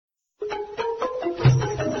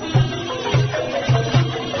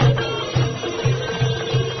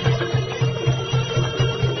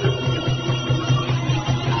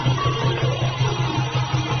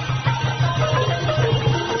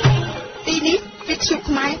ទ្យុ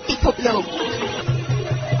ខ្មែរពិភពលោក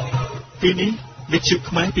ពេលនេះវិទ្យុ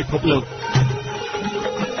ខ្មែរពិភពលោក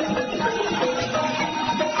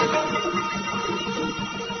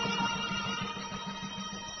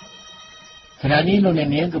ខណៈនេះលោកអ្នក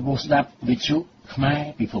នាងកំពុងស្ដាប់វិទ្យុខ្មែរ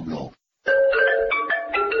ពិភពលោក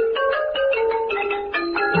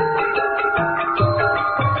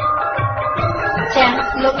ចា៎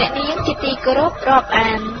លោកអ្នកនាងជាទីគោរពរាប់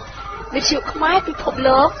អានវិទ្យុខ្មែរពិភព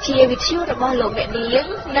លោកជាវិទ្យុរបស់លោកអ្នកនាង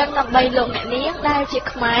និងដើម្បីលោកអ្នកនាងដែលជា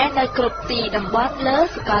ខ្មែរនៅគ្រប់ទីតំបន់លើ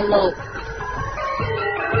សកលលោក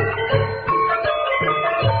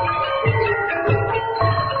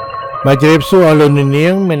បាទជម្រាបសួរលោកអ្នកនា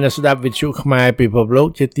ងមានស្ដាប់វិទ្យុខ្មែរពិភពលោក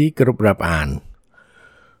ជាទីគោរពរាប់អាន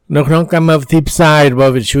នៅក្នុងកម្មវិធីផ្សាយរប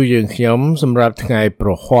ស់វិទ្យុយើងខ្ញុំសម្រាប់ថ្ងៃប្រ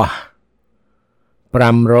ហ័ស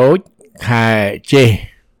5រោចខែចេស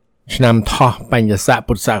ឆ្នាំថោះបញ្ញស័ក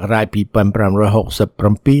ពុទ្ធសករាជ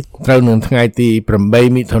2567ត្រូវនឹងថ្ងៃទី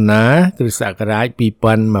8មិថុនាគ្រិស្តសករាជ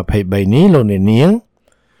2023នេះលោកអ្នកនាង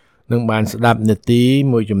នឹងបានស្ដាប់នាទី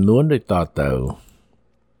មួយចំនួនដូចតទៅ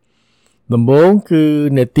ដំបូងគឺ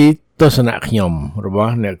នាទីទស្សនៈខ្ញុំរប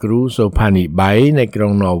ស់អ្នកគ្រូសូផានីបៃនៅក្រុ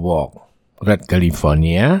ង Norwalk រដ្ឋ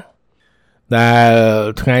California ដែល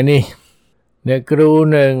ថ្ងៃនេះអ្នកគ្រូ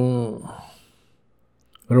នឹង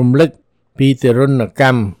រំលឹកពីទរណក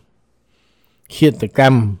ម្មឃាតក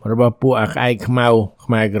ម្មរបស់ពួកអាក្អែកខ្មៅខ្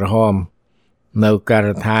មែរក្រហមនៅការ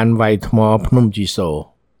ដ្ឋានវាយថ្មភ្នំជីសូ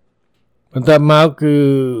បន្ទាប់មកគឺ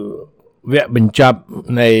វគ្គបញ្ចប់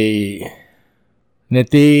នៃនេ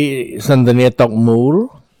តិសន្ទនាតុកមូល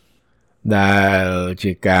ដែល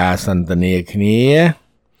ជាការសន្ទនាគ្នា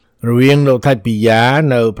រវាងលោកថៃពីយ៉ា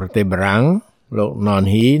នៅប្រទេសបារាំងលោកណន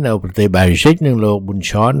ហ៊ីនៅប្រទេសបែលហ្សិកនិងលោកប៊ុន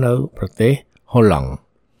ឆននៅប្រទេសហូឡង់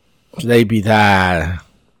ស្ដីពីថា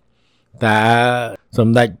តើស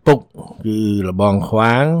ម្ដេចពុកគឺលបងខ្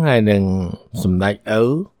វាងហើយនឹងសម្ដេចឪ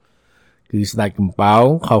គឺស្ដេចកំប៉ោង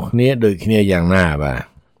ខុសគ្នាដូចគ្នាយ៉ាងណាបាទ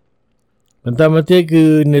បន្តមកទៀតគឺ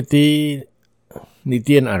នីតិនិ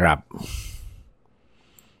ទានអារ៉ាប់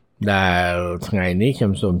ដែលថ្ងៃនេះខ្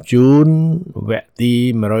ញុំសូមជូនវគ្គទី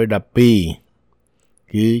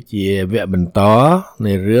112គឺជាវគ្គបន្ត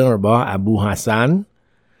នៃរឿងរបស់អាប៊ូហាសាន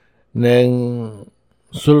និង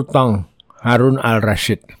ស៊ុលតានហារុនអាល់រ៉ា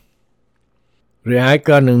ស៊ីតឬហើយ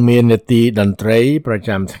ក៏នឹងមាននាទីតន្ត្រីប្រ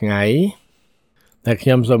ចាំថ្ងៃតែខ្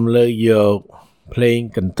ញុំសូមលើកយកភ្លេង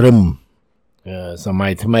កន្ទ្រឹមសម័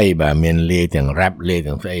យថ្មីបាទមានលេខទាំងរ៉ាប់លេខ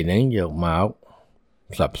ទាំងស្អីហ្នឹងយកមក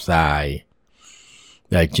ផ្សព្វផ្សាយ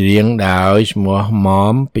ដែលច្រៀងដោយឈ្មោះ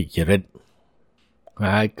មុំពិជរិត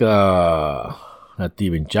ហើយក៏នាទី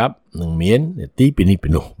បញ្ចប់នឹងមាននាទីពីនេះពី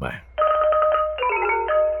នោះបាទ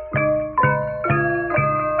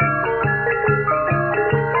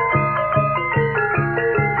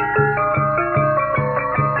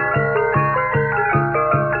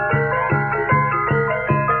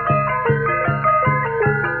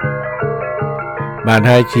បាទ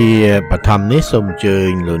ហើយជាបឋមនេះសូមអញ្ជើញ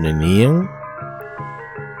លោកអ្នកនាង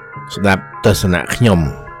ស្ដាប់ទស្សនៈខ្ញុំ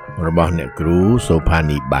របស់អ្នកគ្រូសូផា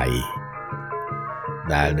នីបៃ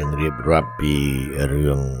ដែលនឹងរៀបរាប់ពីរឿ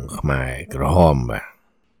ងខ្មែរក្រហមបាទ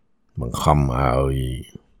បង្ខំឲ្យ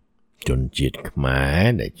ជនជាតិខ្មែរ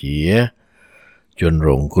ដែលជាជនរ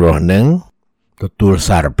ងគ្រោះនឹងទទួល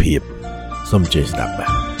សារភាពសូមអញ្ជើញស្ដាប់បា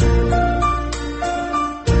ទ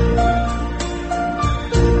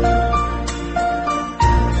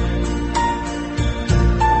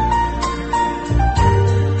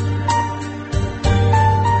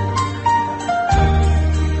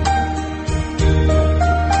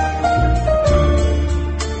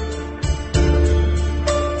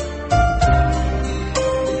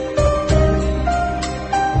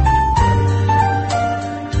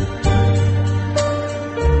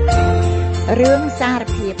រឿងសារ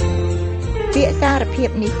ភាពពាក្យសារភាព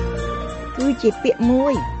នេះគឺជាពាក្យមួ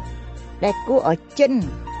យដែលគួរឲ្យចិន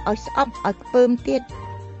ឲ្យស្អប់ឲ្យខ្ពើមទៀត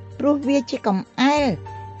ព្រោះវាជាកំអែល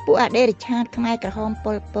ពួកអដិរឆានខ្មែរក្រហម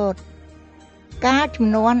ប៉ុលពតការចំ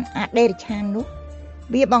នួនអដិរឆាននោះ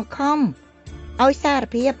វាបង្ខំឲ្យសារ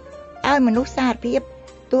ភាពឲ្យមនុស្សសារភាព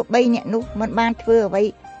ទោះបីអ្នកនោះមិនបានធ្វើអ្វី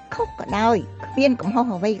ខុសក៏ដោយគ្មានកំហុស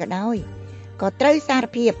អ្វីក៏ដោយក៏ត្រូវសារ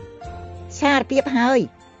ភាពហើយ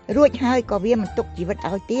រួចហើយក៏វាមិនទុកជីវិត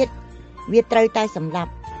ឲ្យទៀតវាត្រូវតែសម្លា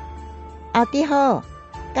ប់ឧទាហរណ៍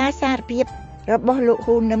ការសារភាពរបស់លោក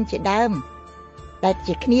ហ៊ូនឹមជាដើមដែល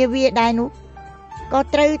ជាគ្នាវាដែរនោះក៏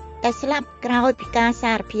ត្រូវតែស្លាប់ក្រោយពីការ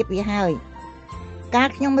សារភាពវាហើយការ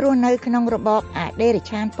ខ្ញុំរស់នៅក្នុងរបបអដិរ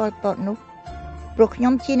ឆានប៉ុលពតនោះព្រោះខ្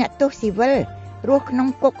ញុំជាអ្នកទោសស៊ីវិលរស់ក្នុង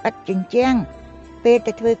គុកឥតជញ្ជាំងពេល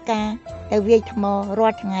ទៅធ្វើការទៅវាយថ្មរា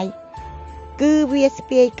ល់ថ្ងៃគឺវាស្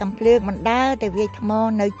ពាយកំភ្លើងបណ្ដាលទៅវាយថ្ម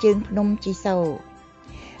នៅជើងភ្នំជីសូ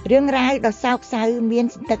រឿងរ៉ាវដ៏សោកសៅមាន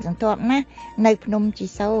សន្តិកសន្ធាប់ណាស់នៅភ្នំជី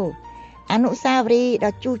សូរអនុស្សាវរីយ៍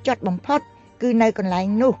ដ៏ជូរចត់បំផុតគឺនៅកន្លែង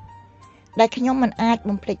នោះដែលខ្ញុំមិនអាច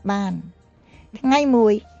បំភ្លេចបានថ្ងៃមួ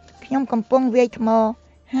យខ្ញុំកំពុងវាយថ្ម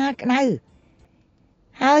ហាលក្តៅ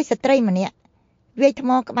ហើយស្ត្រីម្នាក់វាយថ្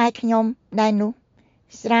មក្បែរខ្ញុំដែរនោះ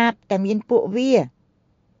ស្រាប់តែមានពួកវា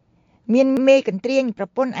មានមេកន្ទ្រាញប្រ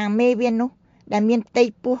ពន្ធអាមេវានោះដែលមានផ្ទៃ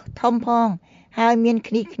ពោះធំផងហើយមាន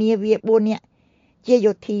គ្នាវា4នាក់ជា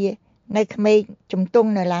យោធានៅក្មេងជំទង់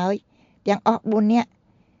នៅឡើយទាំងអស់4នាក់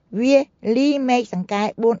វាលីមេឃសង្កែ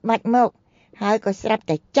4បាច់មកហើយក៏ស្រាប់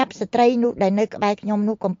តែចាប់ស្ត្រីនោះដែលនៅក្បែរខ្ញុំ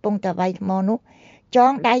នោះកំពុងតែវាយថ្មនោះច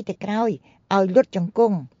ងដៃទៅក្រោយឲ្យលុតជង្គ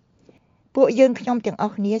ង់ពួកយើងខ្ញុំទាំងអ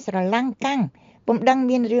ស់គ្នាស្រឡាំងកាំងពុំដឹង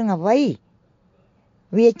មានរឿងអ្វី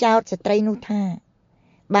វាចោទស្ត្រីនោះថា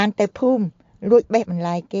បានទៅភូមិលួចបេះបន្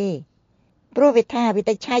លែគេព្រោះវាថាវា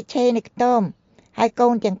ទៅឆែកឆេរនៅខ្ទមហើយកូ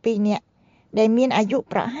នទាំង2នាក់ដែលមានអាយុ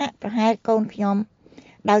ប្រហាក់ប្រហែលកូនខ្ញុំ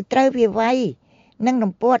ដោយត្រូវវាវាយនឹង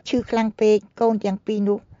រំពាត់ឈឺខ្លាំងពេកកូនទាំង2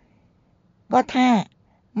នោះក៏ថា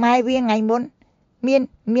ម៉ែវាថ្ងៃមុន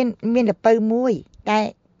មានល្ពៅមួយ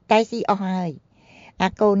តែស៊ីអស់ហើយអា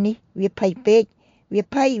កូននេះវាភ័យពេកវា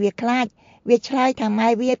ភ័យវាខ្លាចវាឆ្លើយថាម៉ែ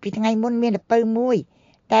វាពីថ្ងៃមុនមានល្ពៅមួយ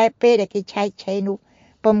តែពេលដែលគេឆែកឆេរនោះ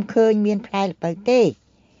ពុំឃើញមានផ្លែល្ពៅទេ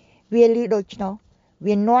វាលឺដូច្នោះ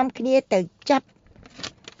វានាំគ្នាទៅចាប់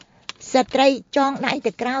ស្ត្រីចងដៃ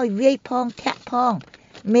ទៅក្រោយវាយផងធាក់ផង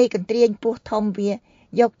មេកន្ទ្រាញពោះធំវា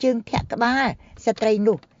យកជើងធាក់ក្បាលស្ត្រី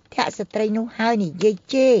នោះធាក់ស្ត្រីនោះហើយនិយាយ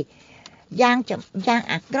ជេរយ៉ាង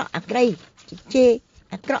អាក្រក់អាក្រៃជេរ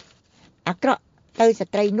អាក្រក់ទៅស្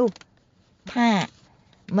ត្រីនោះថា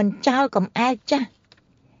មិនចោលកំអែលចាស់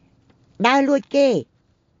ដើរលួចគេ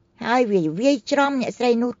ហើយវាយច្រំអ្នកស្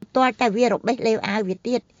រីនោះទាល់តែវារបេះលេវអាវវា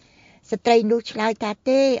ទៀតស្ត្រីនោះឆ្លើយថា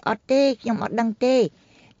ទេអត់ទេខ្ញុំអត់ដឹងទេ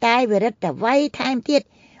តែវារឹតតែវាយថែមទៀត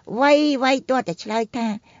វាយទាល់តែឆ្លើយថា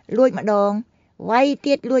លួចម្ដងវាយ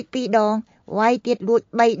ទៀតលួច2ដងវាយទៀតលួច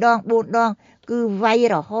3ដង4ដងគឺវាយ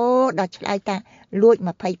រហូតដល់ឆ្លើយថាលួច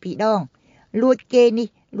22ដងលួចគេនេះ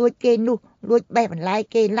លួចគេនោះលួចបេះបន្លែ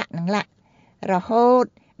គេលាក់នឹងលាក់រហូត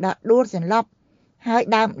ដល់ដួលសន្លប់ហើយ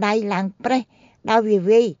ដើមដៃឡើងប្រេះដល់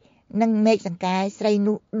វាយនឹងមេឃសង្កែស្រី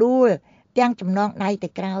នោះដួលទាំងចំណងដៃទៅ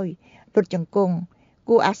ក្រោយលុតជង្គង់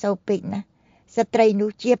គួរអាសូរពេកណាស់ស្ត្រីនោះ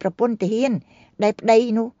ជាប្រពន្ធទាហានដែលប្តី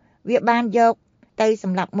នោះវាបានយកទៅស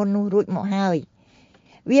ម្លាប់មុននោះរួចមកហើយ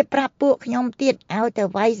វាប្រាប់ពួកខ្ញុំទៀតឲ្យទៅ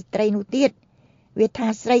វាយស្ត្រីនោះទៀតវាថា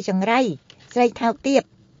ស្រីចង្រៃស្រីថោកទាប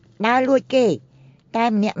ដើរលួចគេតែ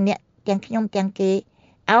ម្នាក់ទាំងខ្ញុំទាំងគេ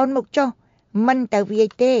អោនមុខចុះមិនទៅវាយ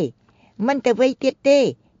ទេមិនទៅវាយទៀតទេ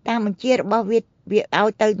តាមបញ្ជារបស់វាឲ្យ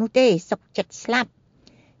ទៅនោះទេសុកចិត្តស្លាប់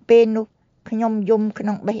ពេលនោះខ្ញុំយំក្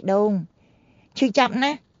នុងបេះដូងឈឺចាប់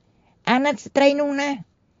ណាស់អាណិតស្ត្រីនោះណា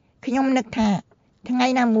ខ្ញុំនឹកថាថ្ងៃ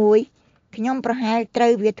ណាមួយខ្ញុំប្រហែលត្រូ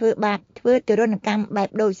វវាធ្វើបាបធ្វើទរណកម្មបែប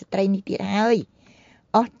ដូចស្ត្រីនេះទៀតហើយ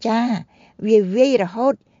អស់ចាវាវាយរហូ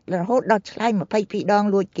តដល់ឆ្លើយ22ដង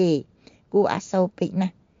លួចគេគួរអាសូរពេកណា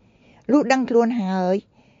ស់លុះដឹងខ្លួនហើយ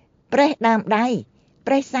ប្រេះដើមដៃ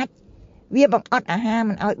ប្រេះសាច់វាបង្អត់អាហារ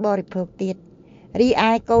មិនឲ្យបរិភោគទៀតរី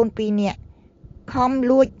ឯកូន2នាក់ខំ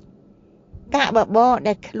លួចកាក់បបរ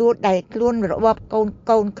ដែលខ្លួនរបប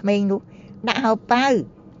កូនក្មេងនោះដាក់ហៅប៉ៅ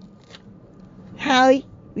ហើយ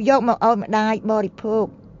យកមកឲ្យម្ដាយបរិភោគ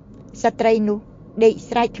ស្ត្រីនោះដេក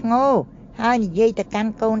ស្រែកធ្ងរហើយនិយាយទៅកា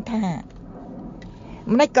ន់កូនថា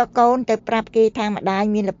ម្ដេចក៏កូនទៅប្រាប់គេថាម្ដាយ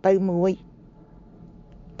មានល្ពៅមួយ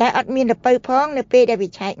តែអត់មានល្ពៅផងនៅពេលដែលវា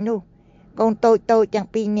ឆែកនោះកូនតូចទាំង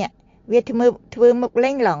2នាក់វាធ្វើមុខ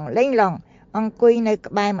លេងឡងអង្គុយនៅ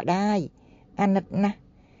ក្បែរម្ដាយអាណិតណាស់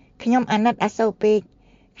ខ្ញុំអាណិតអាសូរពេក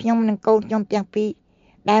ខ្ញុំនិងកូនខ្ញុំទាំងពីរ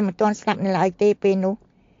ដែលមិនទាន់ស្លាប់នៅឡើយទេពេលនោះ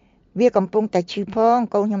វាកំពុងតែឈឺផង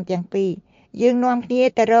កូនខ្ញុំទាំងពីរយើងនាំគ្នា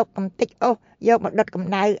ទៅរកកំទេចអូសយកមកដុតកម្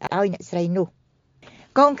ដៅឲ្យអ្នកស្រីនោះ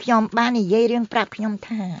កូនខ្ញុំបាននិយាយរឿងប្រាប់ខ្ញុំ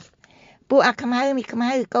ថាពួកអាខ្មៅមីខ្មៅ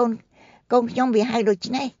កូនខ្ញុំវាហៅដូច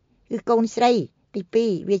នេះគឺកូនស្រីទី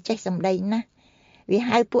2វាចេះសម្ដីណាស់វា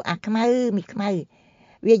ហៅពួកអាខ្មៅមីខ្មៅ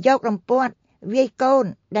វាយករំពាត់វាយកូន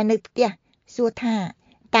ដែលនៅផ្ទះសួរថា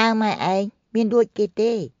តើម៉ែឯងមានលួចគេ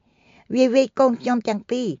ទេវាវាយកូនខ្ញុំទាំង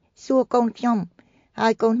ពីរសួរកូនខ្ញុំហើ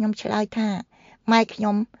យកូនខ្ញុំឆ្លើយថាម៉ែខ្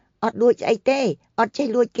ញុំអត់លួចស្អីទេអត់ចេះ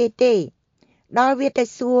លួចគេទេដល់វាទៅ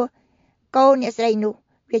សួរកូនអ្នកស្រីនោះ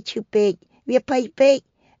វាឈឺពេកវាភ័យពេក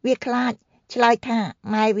វាខ្លាចឆ្លើយថា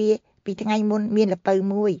ម៉ែវាពីថ្ងៃមុនមានល្ពៅ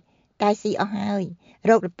មួយតែស៊ីអស់ហើយ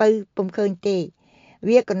រកល្ពៅពុំឃើញទេ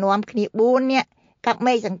វាក៏នាំគ្នា4នាក់កាប់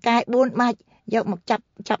មេឃសង្កែ4បាច់យកមក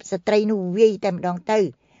ចាប់ស្ត្រីនោះវាយតែម្ដងទៅ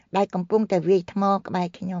ដែលកំពុងតែវាយថ្មក្បែរ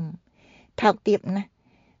ខ្ញុំថោកទាបណាស់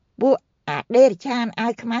ពួកអាដេរឆានអា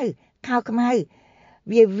វខ្មៅខោខ្មៅ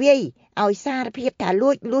វាវាយឲ្យសារភាពថាលួ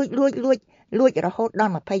ចរហូតដ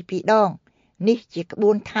ល់22ដងនេះជាក្បួ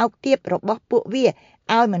នថោកទាបរបស់ពួកវា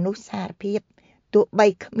ឲ្យមនុស្សសារភាពទោះបី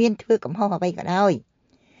គ្មានធ្វើកំហុសអ្វីក៏ដោយ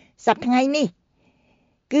សប្តាហ៍ថ្ងៃនេះ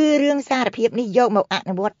គឺរឿងសារភាពនេះយកមកអ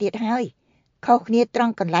នុវត្តទៀតហើយខុសគ្នាត្រ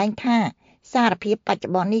ង់កន្លែងថាសារភាពបច្ចុ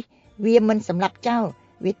ប្បន្ននេះវាមិនសម្លាប់ចោល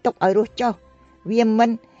វាទុកឲ្យរស់ចុះវាមិន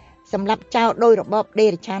សម្លាប់ចោលដោយរបបដេ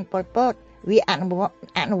រឆានប៉ុលពតវាអនុ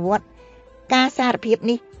វត្តការសារភាព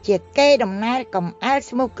នេះជាកេរដំណែលកំអែល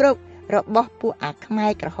ស្មោកគ្រោករបស់ពួកអាខ្មែ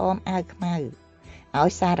រក្រហមអាវខ្មៅឲ្យ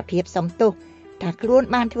សារភាពសំទោសថាខ្លួន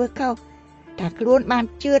បានធ្វើខុសថាខ្លួនបាន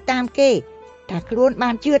ជឿតាមគេថាខ្លួនបា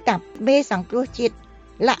នជឿតាមមេសង្គ្រោះជាតិ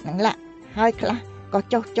លាក់ហើយខ្លះក៏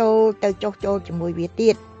ចុះចូលជាមួយវា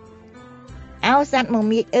ទៀតអោសត្វម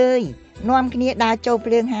មាញអើយនាំគ្នាដើរចូល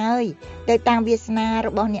ភ្លើងហើយទៅតាមវាសនារ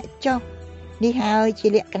បស់អ្នកចុះនេះហើយជា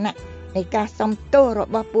លក្ខណៈនៃការសំទោសរ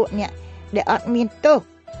បស់ពួកអ្នកដែលអត់មានទោស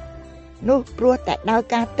នោះព្រោះតែដោយ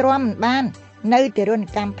ការទ្រាំមិនបាននៅទរណ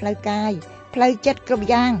កម្មផ្លូវកាយផ្លូវចិត្តគ្រប់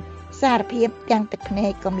យ៉ាងសារភាពទាំងទឹកភ្នែ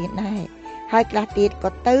កក៏មានដែរហើយខ្លះទៀតក៏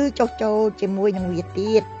ទៅចុះចូលជាមួយនឹងវា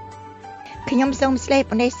ទៀតខ្ញុំសូមស្លេះ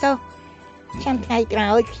ប៉ុណ្ណេះសោះចាំថ្ងៃក្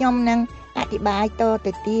រោយខ្ញុំនឹងអធិប្បាយត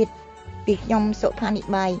ទៅទៀតពីខ្ញុំសុផានិ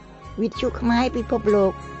បាយវិទ្យុខ្មែរពិភពលោ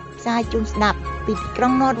កផ្សាយជូនស្ដាប់ពីក្រុ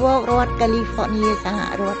ង Norwalk រដ្ឋ California សហ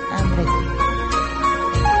រដ្ឋអាមេរិក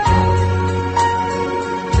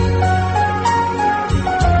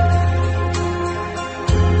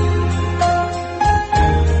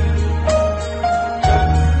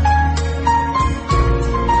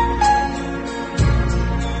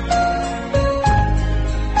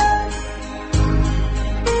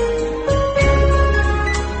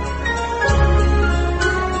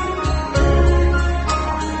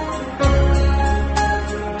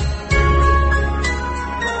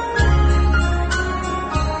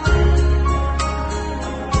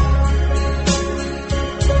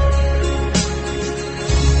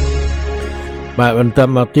បាទបន្ត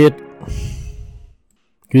មកទៀត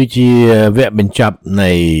គឺជាវគ្គបញ្ចប់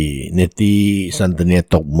នៃនីតិសន្ទនា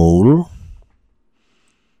តុកមូល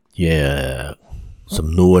ជាសំ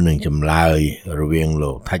ណួរនិងចម្លើយរវាង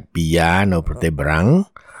លោកថាច់ពីយ៉ានៅប្រទេសបារាំង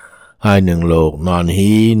ហើយនិងលោកណន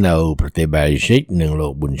ហ៊ីនៅប្រទេសបែលហ្សិកនិងលោ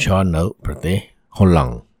កប៊ុនឆននៅប្រទេសហូឡ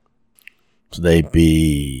ង់ស្ដីពី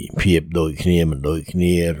ភាពដូចគ្នាមិនដូចគ្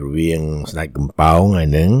នារវាងស្ដេចកំប៉ោងហើយ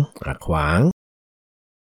និងអាខ្វាង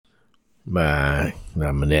បាទ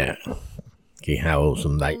ម្នាក់គេហៅស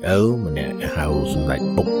ម្ដេចឪម្នាក់ហៅសម្ដេច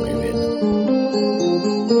ពុកឯវិញ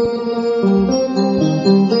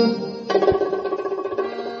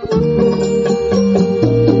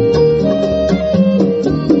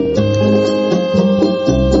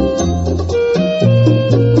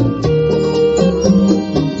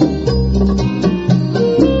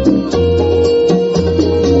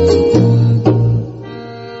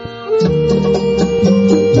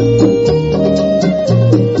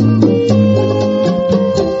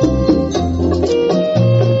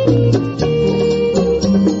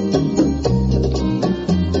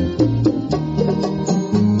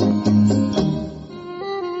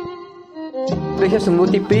សំណួរ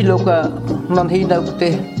ទី2លោកណនហ៊ីនៅប្រទេ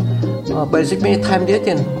សបែលហ្សិកមានថែមទៀត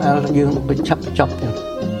ទេយើងបញ្ចប់ចូល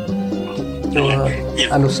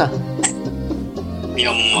អនុសាសន៍ខ្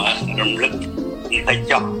ញុំរំលឹកទៅ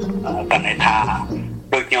ចប់តែថា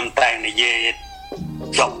ដូចខ្ញុំតែងនិយាយ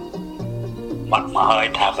ចប់បាត់មកហើយ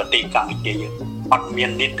ថាប្រទេសកម្ពុជាយើងអត់មាន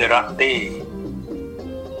នីតិរដ្ឋទេស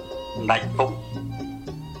ម្ដេចពុក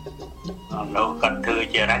នៅគាត់ធ្វើ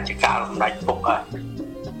ជារាជការសម្ដេចពុកហើយ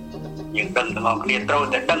យើងដឹងទាំងអស់គ្នាត្រូវ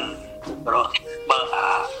តែដឹងព្រោះបើ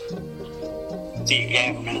ស៊ីហ្គេ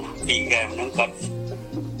មហ្នឹងគាត់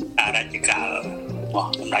រាជការរបស់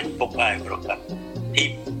សម្ដេចពុកហើយព្រោះគាត់ទីស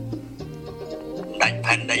ម្ដេច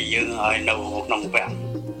ផែនដីយើងឲ្យនៅក្នុងវាំង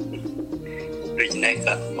ដូច្នេះ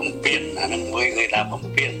គាត់បំពេញអានឹងមួយគឺថាបំ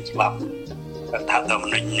ពេញច្បាប់គាត់ថាទៅ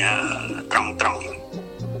នឹងត្រង់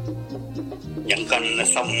យ៉ាងគាត់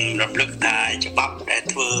សូមរំលឹកថាច្បាប់ដែល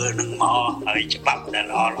ធ្វើនឹងមកហើយច្បាប់ដែល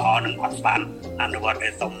ល្អនឹងអត់បានអនុវត្តឲ្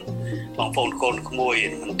យសូមបងប្អូនកូនក្មួយ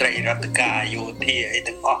មន្ត្រីរដ្ឋការយោធាអី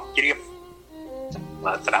ទាំងអស់ជ្រាប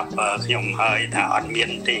បាទស្រាប់ខ្ញុំហើយថាអត់មាន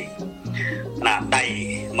ទេណាដៃ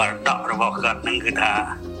មរតករបស់គាត់នឹងគឺថា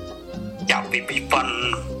ចាប់ពី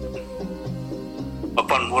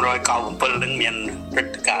1997នឹងមានព្រឹ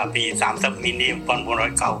ត្តិការណ៍ពី30មីនា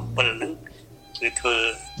1997នឹងគឺធ្វើ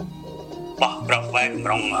បោះប្រវែង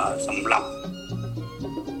រងសម្រាប់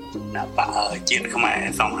ណាបាជាតិខ្មែរ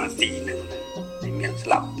សង្ហស៊ីនឹងមានស្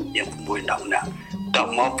លាប់ជាង6ដងណាត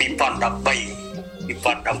មក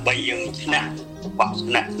2013យើងឈ្នះបោះឆ្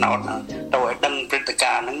នោតទៅឲ្យដឹង ព្រឹត្តិ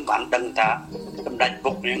ការណ៍ហ្នឹងបានដឹងថាសម្ដេច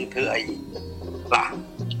ពុកនឹងធ្វើអីខ្លះ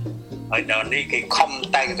ហើយដល់នេះគេខំ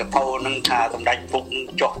តែងសភៅនឹងថាសម្ដេចពុកនឹង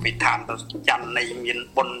ចុះពីឋានទៅច័ន្ទនៃមាន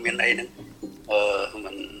បុណ្យមានអីហ្នឹង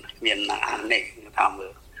มันមានអានេះថាមើ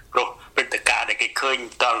លព្រោះព្រឹត្តិការណ៍ដែលគេឃើញ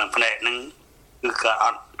តលនៅផ្នែកហ្នឹងគឺក៏អ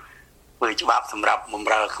ត់ធ្វើច្បាប់សម្រាប់ប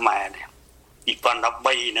ម្រើខ្មែរនេះ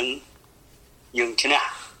2013ហ្នឹងយើងឈ្នះ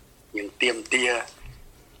យើងទៀមទា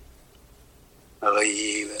ហើយ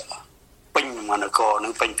ពេញមនគរនឹ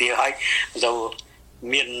ងពេញទាហើយទៅ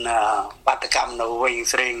មានបាតកម្មនៅវិញ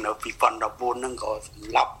ស្រេងនៅ2014ហ្នឹងក៏ស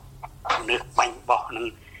ម្លាប់មនុស្សបាញ់បោះហ្នឹង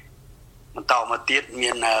បន្តមកទៀតមា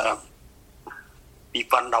ន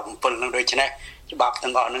2017ហ្នឹងដូចនេះច្បាប់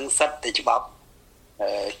ទាំងអស់ហ្នឹងសិតតែច្បាប់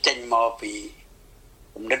ចេញមកពី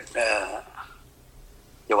គំនិត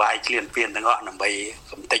យវាយក្លៀនពៀនទាំងអស់ដើម្បី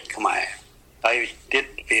កំទេចខ្មែរហើយទៀត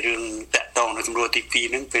ពីរឿងតកតងនៅជំនួសទី2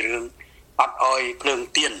ហ្នឹងពីរឿងអត់អោយភ្លើង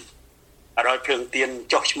ទៀនអត់អោយភ្លើងទៀន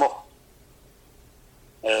ចុះឈ្មោះ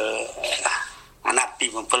អាណត្តិទី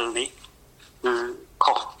7នេះគឺ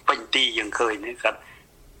ខុសពេញទីយើងឃើញនេះគាត់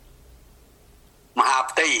មហា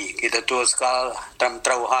ផ្ទៃគេទទួលស្គាល់ត្រឹម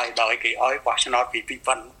ត្រូវហើយដោយគេឲ្យបោះឆ្នោតពី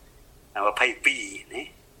2022នេះ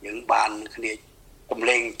យើងបានគ្នាកម្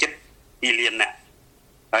លេងចិត្ត2លានណា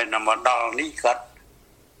ហើយដល់ដល់នេះគាត់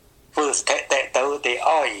ធ្វើស្ថិតិទៅទេ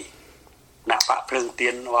អោយណាក់បាក់ភ្លើងទៀ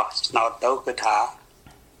នរបស់ឆ្នោតទៅគឺថា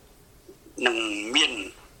នឹងមាន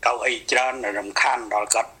កៅអីច្រើនរំខានដល់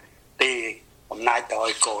គាត់ទេអំណាចទៅឲ្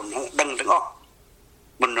យកូនដឹងទាំងអស់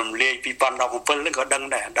មិនរំលាយ2017ហ្នឹងក៏ដឹង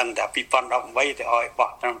ដែរដឹងតែ2018ទៅឲ្យបោះ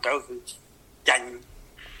ត្រឹមត្រូវគឺចាញ់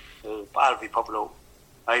ផ្អើលពិភពលោក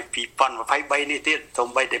ហើយ2023នេះទៀតសូ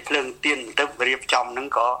ម្បីតែភ្លើងទៀនទៅរៀបចំហ្នឹង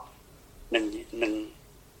ក៏នឹង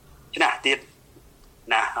ឆ្នះទៀត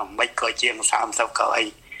ណាមិនក៏ជាង30កៅអី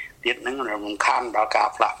ទៀតហ្នឹងរំខានដល់ការ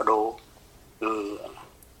ផ្លាស់ប្ដូរគឺ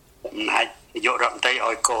អំណាចនាយករដ្ឋមន្ត្រី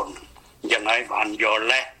ឲ្យកូនអញ្ចឹងហើយបានយក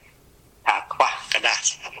លេសថាខ្វះกระดาษ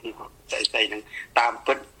ស្អីហ្នឹងតាម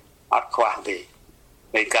ពិតអត់ខ្វះទេ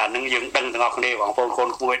ពេលកាលហ្នឹងយើងដឹងទាំងអស់គ្នាបងប្អូនកូន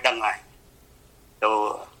គួរឲ្យដឹងហើយទៅ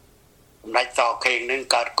សម្ដេចសខេងហ្នឹង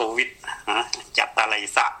កើតកូវីដចាត់តាល័យ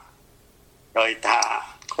ស័កដោយថា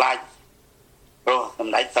ខ្លាចព្រោះស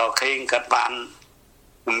ម្ដេចសខេងគាត់បាន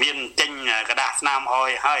មានចេញกระดาษស្នាមអោ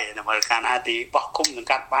យហើយដើម្បីការណាទីបោះគុំនឹង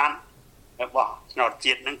កាត់បានហើយបោះឆ្នោត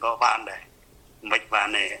ជាតិហ្នឹងក៏បានដែរមិនបាន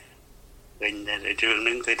ទេឃើញតែរឿងហ្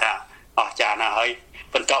នឹងគឺថាអស់ចាណាស់ហើយ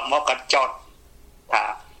បន្ទាប់មកគាត់ចោទថា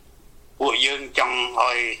ពួកយើងចង់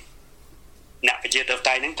ឲ្យអ្នកប្រជាធិប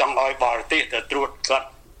តេយ្យហ្នឹងចង់ឲ្យបរទេសទៅត្រួតគាត់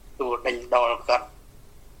ត្រួតដេញដោលគាត់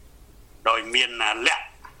ដោយមានល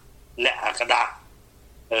ក្ខកដា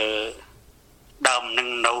ដើមនឹង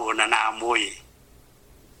នៅណាមួយ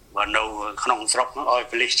បើនៅក្នុងស្រុកហ្នឹងឲ្យ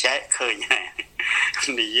ប៉ូលីសចែកឃើញហើយ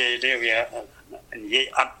និយាយនេះវានិយាយ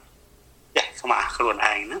អត់ចេះស្មារតីខ្លួន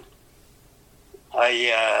ឯងណាហើយ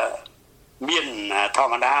មានធ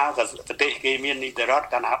ម្មតាប្រទេសគេមាននីតិរដ្ឋ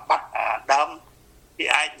កាលណាបាត់ដើមគេ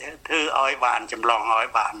អាចធ្វើឲ្យបានចម្លងឲ្យ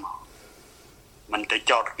បានមកមិនទៅ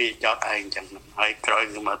ចោតគេចោតឯងចឹងហើយក្រោយ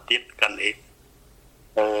មកទៀតកាន់អី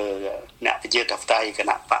អ្នកប្រជាធិបតេយ្យគ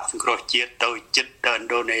ណៈបកសង្គ្រោះជាតិទៅចិត្តទៅឥណ្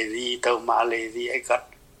ឌូនេស៊ីទៅម៉ាឡេស៊ីអីគាត់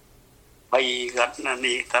បីគាត់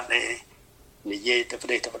នេះគាត់និយាយទៅប្រ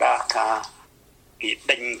ទេសទៅដាថាគេ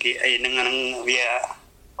ដេញគេអីហ្នឹងវា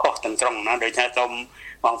ខុសទាំងត្រង់ណាដោយថាសូម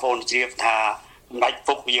បងប្អូនជ្រាបថាសម្ដេច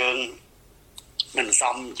ពុកយើងមិនស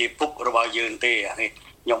មជាពុករបស់យើងទេ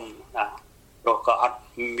ខ្ញុំព្រោះក៏អត់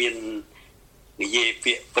មាននិយាយ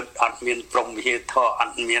ពាក្យពិតអត់មានព្រមវិហារធម៌អ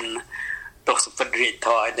ត់មានទស្សពិតរាជធ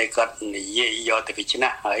ម៌ឲ្យតែគាត់និយាយយកទៅវិជ្ជា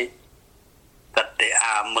ហើយគាត់តែ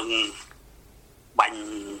មឹងបាញ់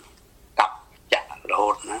កាប់ចាក់រហូ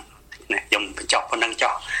តណាខ្ញុំបញ្ចប់ប៉ុណ្្នឹង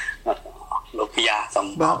ចោះលោកពីយ៉ាសូម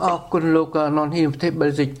បាទអរគុណលោកណនហ៊ីប្រទេសបែ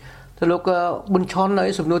លហ្សិកទៅលោកប៊ុនឆននៅ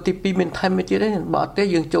សំណួរទី2មានថែមទៀតទេបើអត់ទេ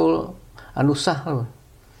យើងចូលអនុសាសន៍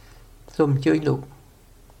សូមអញ្ជើញលោក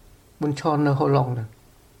ប៊ុនឆននៅហូឡុងណា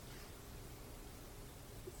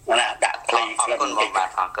ដាក់ខ្លីអរគុណបងបាទ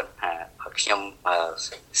អរគុណខ្ញុំ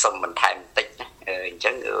សូមបន្ថែមបន្តិចណាអញ្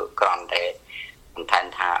ចឹងគ្រាន់តែបន្ថែម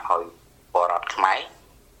ថាឲ្យបរតខ្មែរ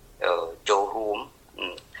ចូលរួម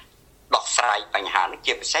ដោះស្រាយបញ្ហានេះ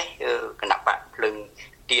ជាពិសេសគណៈបកភ្លើង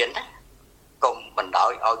ទៀនណាកុំបណ្ដោ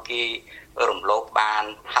យឲ្យគេរំលោភបាន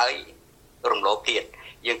ហើយរំលោភទៀត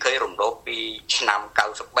យើងឃើញរំលោភពីឆ្នាំ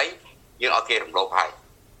93យើងឲ្យគេរំលោភហើយ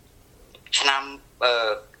ឆ្នាំ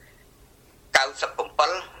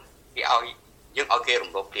97គេឲ្យយើងឲ្យគេ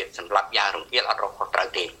រំលោភទៀតសម្រាប់យ៉ាងរង្គាលអត់រកខុសត្រូវ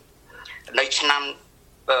ទេនៅឆ្នាំ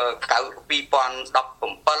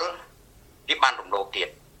2017គេបានរំលោភទៀត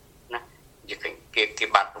ណាគេ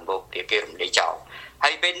បានរំលោភទៀតគេរំលាយចោលហើ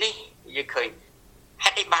យពេលនេះយើងឃើញ ហេ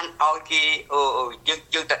តុអីបានឲ្យគេ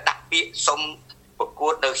យើងទៅដាក់ពាក្យសុំប្រកួ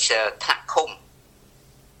តនៅថ្នាក់ឃុំ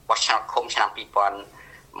បោះឆ្នោតឃុំឆ្នាំ2022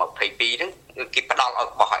ហ្នឹងគេផ្ដល់ឲ្យ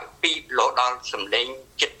បោះឲ្យ2លោដល់សម្លេង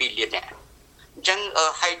7.2 លាននាក់អញ្ចឹង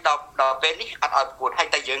ឲ្យដល់ពេលនេះអត់ឲ្យប្រកួតឲ្យ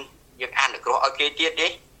តែយើងអនុគ្រោះឲ្យគេទៀតទេ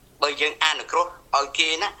បើយើងអនុគ្រោះឲ្យគេ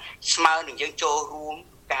ណាស្មើនឹងយើងចូលរួម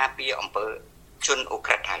ការពារអំពើជនអូ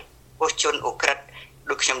ក្រិតហើយព្រោះជនអូក្រិត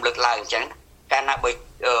ដូចខ្ញុំលើកឡើងអញ្ចឹងកាលណាបើ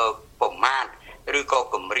ប្រមាថឬក៏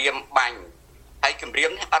គម្រាមបាញ់ហើយគម្រាម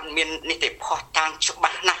នេះអត់មាននីតិផុសតាងច្បា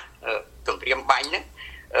ស់ណាស់គម្រាមបាញ់ហ្នឹង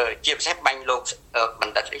ជាពិសេសបាញ់លោកប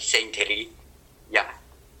ណ្ឌិតសេងធារីយ៉ា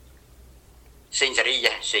សេងធារី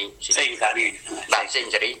យ៉ាសេងធារីបាទសេង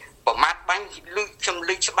ធារីប្រមាថបាញ់ខ្ញុំ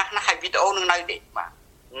លឺច្បាស់ណាស់ហើយវីដេអូនឹងនៅទេបាទ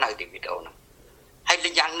នៅទីវីដេអូហ្នឹងហើយល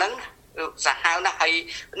យ៉ាងហ្នឹងសាហាវណាស់ហើយ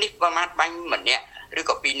នេះប្រមាថបាញ់ម្នាក់ឬ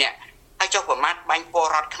ក៏2នាក់ហើយចុះប្រមាថបាញ់ពល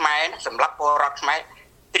រដ្ឋខ្មែរណាសម្រាប់ពលរដ្ឋខ្មែរ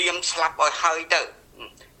ត្រៀមស្លាប់ឲ្យហើយទៅ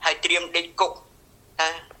ហើយត្រៀមដេកគុក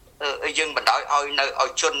យើងបណ្ដោយឲ្យនៅឲ្យ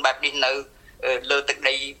ជនបែបនេះនៅលើទឹក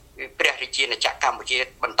ដីព្រះរាជាណាចក្រកម្ពុជា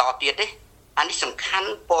បន្តទៀតទេអានេះសំខាន់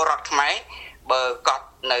ពលរដ្ឋខ្មែរបើគាត់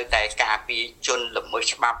នៅតែការពារជនល្មើ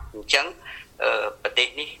សច្បាប់អញ្ចឹងប្រទេស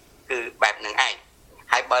នេះគឺបែបហ្នឹងឯង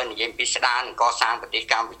ហើយបើនិយាយពីស្ដារនិងកសាងប្រទេស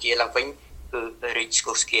កម្ពុជាឡើងវិញគឺរីកស្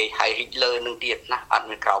គុះស្គាយហើយរីកលើនឹងទៀតណាអត់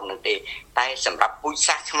មានក្រោមនឹងទេតែសម្រាប់ពូជ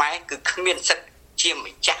សាសន៍ខ្មែរគឺគ្មានសិទ្ធិជា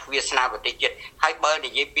ម្ចាស់វាសនាប្រទេសជាតិហើយបើនិ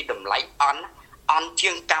យាយពីតម្លៃអន់ជា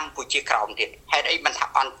ងកម្ពុជាក្រោមទៀតហេតុអីបានថា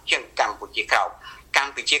អន់ជាងកម្ពុជាក្រោ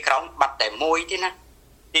មបាត់តែមួយទេណា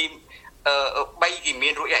ទី3គេមា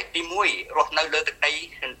នរួចហើយទី1រស់នៅលើទឹកដី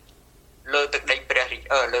ព្រះរា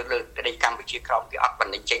ជាលើទឹកដីកម្ពុជាក្រោមគេអត់ប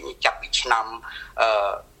ណ្ដឹងចេញចាប់ពីឆ្នាំ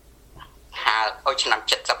ឆ្នាំ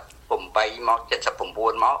78មក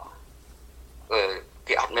79មក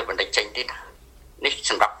គេអត់មានបណ្ដឹងចេញទេណានេះ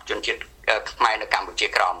សម្រាប់ជនជាតិខ្មែរនៅកម្ពុជា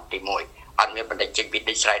ក្រោមទី1អត់មានបណ្ដឹងចេញពី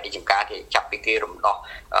ដីស្រែដីចម្ការទេចាប់ពីគេរំដោះ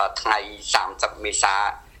ថ្ងៃ30មេសា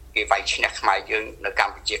គេវាយឈ្នះខ្មែរយើងនៅក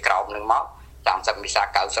ម្ពុជាក្រោមនឹងមក30មេសា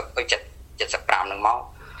75នឹងមក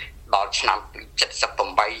ដល់ឆ្នាំ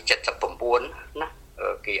78 79ណា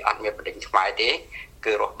គេអត់មានបណ្ដឹងខ្មែរទេ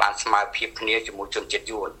គឺរស់បានស្មើភាពគ្នាជាមួយជនជាតិ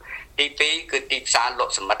យួនទី2គឺទីផ្សារល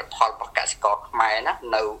ក់សមិទ្ធផលរបស់កសិករខ្មែរណា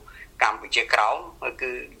នៅកម្ពុជាក្រោម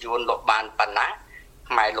គឺយួនលក់បានប៉ុណ្ណា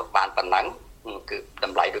ខ្មែរលក់បានប៉ុណ្ណឹងគឺត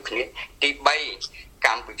ម្លៃដូចគ្នាទី3ក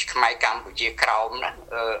ម្ពុជាក្រោមណា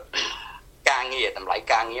ការងារតម្លៃ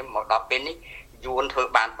ការងារមកដល់ពេលនេះយួនធ្វើ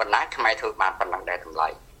បានប៉ុណ្ណាខ្មែរធ្វើបានប៉ុណ្ណឹងដែរតម្លៃ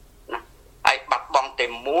ណាហើយបាត់បង់តែ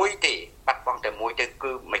មួយទេ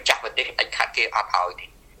គឺម្ចាស់ប្រទេសដាច់ខាត់គេអត់ឲ្យទេ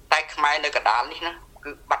តែខ្មែរនៅកណ្ដាលនេះណា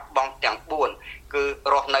គឺបាត់បង់ទាំង4គឺ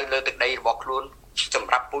រស់នៅលើទឹកដីរបស់ខ្លួនស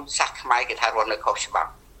ម្រាប់ពូជសាសន៍ខ្មែរគេថារស់នៅខុសច្បា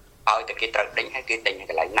ប់ឲ្យតែគេត្រូវដេញហើយគេដេញ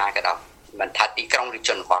កន្លែងណាក៏ដោយមិនថាទីក្រុងឬជ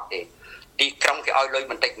នបទទេទីក្រុងគេឲ្យលុយ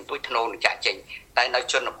បន្តិចបន្តួចធ្នូនឹងចាក់ចេញតែនៅ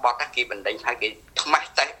ជនបទគេបណ្ដេញហើយគេថ្មាស់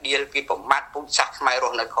តែដៀលគេប្រមាថពូជសាសន៍ខ្មែររ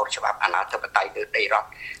ស់នៅខុសច្បាប់អាណាធិបតេយ្យលើដីរដ្ឋ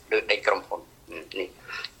លើដីក្រុមហ៊ុននេះ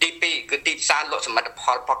ទី2គឺទីផ្សារលក់សមិទ្ធផ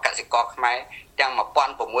លរបស់កសិករខ្មែរទាំង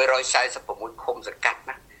1646ឃុំសង្កាត់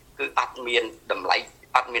ណាគឺអត់មានតម្លៃ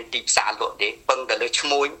អត់មានទីផ្សារលក់ទេពឹងទៅលើឈ្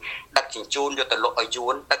មួញដឹកជញ្ជូនយកទៅលក់ឲ្យយួ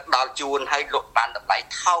នដឹកដល់យួនហើយលក់បានតម្លៃ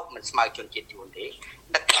ថោកមិនស្មើជនជាតិយួនទេ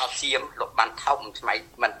ដឹកដល់សៀមលក់បានថោកមិ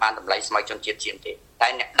នបានតម្លៃស្មើជនជាតិសៀមទេតែ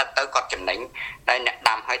អ្នកដឹកទៅគាត់ចំណេញតែអ្នក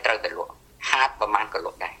ដាំឲ្យត្រូវតែលក់ខាតប្រមាណក៏ល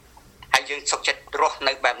ក់ដែរហើយយើងសុខចិត្តរស់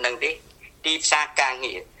នៅបែបហ្នឹងទេទីផ្សារការ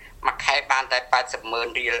ងារមួយខែបានតែ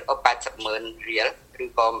80,000រៀល80,000រៀលឬ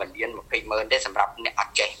ក៏1,20,000ទេសម្រាប់អ្នកអ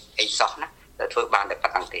ត់ចេះអីសោះណាតែធ្វើបានតែប៉ុ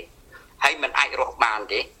ណ្្នឹងទេហើយมันអាចរស់បាន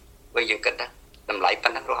ទេបើយើងគិតថាតម្លៃប៉ុ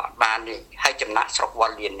ណ្ណឹងរស់អត់បានទេហើយចំណាក់ស្រុកវ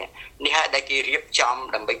ល់លៀននេះហើយដែលគេរៀបចំ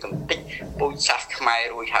ដើម្បីកំទេចពូជសាសន៍ខ្មែរ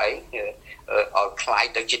រួចហើយឲ្យคล้าย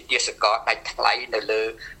ទៅជាទាសករដាច់ថ្លៃនៅលើ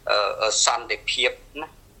សន្តិភាពណា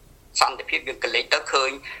សន្តិភាពយើងកលេចទៅឃើ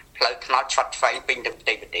ញផ្លូវថ្នល់ឆាត់ឆ្វែងពេញទៅប្រ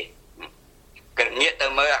ទេសក៏ងាកទៅ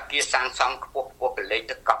មើលអាគារសាងសង់ខ្ពស់កលេច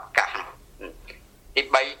ទៅកប់កាសទី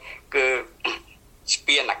3គឺស្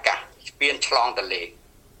ពានអាកាសស្ពានឆ្លងទន្លេ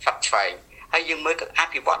ឆាត់ឆ្វែងហើយយើងមើលទៅអ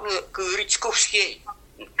ភិវឌ្ឍគឺរីកស្គុះស្គាយ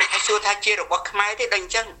ហើយសួរថាជារបស់ខ្មែរទេដូចអ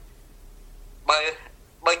ញ្ចឹង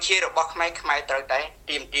បើជារបស់ខ្មែរត្រូវតែ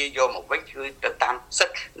ទាមទារយកមកវិញគឺទៅតាមសិ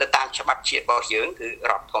ទ្ធិទៅតាមច្បាប់ជាតិរបស់យើងគឺ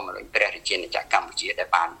រដ្ឋធម្មនុញ្ញព្រះរាជាណាចក្រកម្ពុជាដែល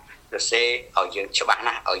បានសរសេរឲ្យយើងច្បាស់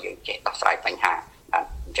ណាស់ឲ្យយើងចេះដោះស្រាយបញ្ហាអ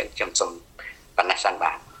ញ្ចឹងខ្ញុំសូមប៉ុណ្ណេះសិន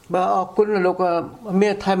បាទបាទអរគុណលោកមា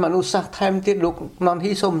នថែមអនុសាសន៍ថែមទៀតលោកណន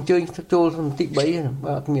ហ៊ីសូមអញ្ជើញចូលសំទី3បា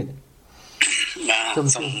ទអត់មានបាទ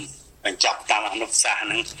សូមបញ្ចប់តាមអនុសាសន៍ហ្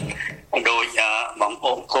នឹងដោយបងប្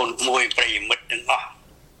អូនកូនមួយប្រិយមិត្តទាំងអស់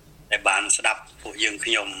ដែលបានស្ដាប់ពួកយើង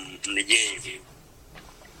ខ្ញុំនិយាយពី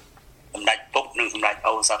សម្ដេចពុកនិងសម្ដេច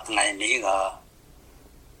អូសប្តាហ៍ថ្ងៃនេះក៏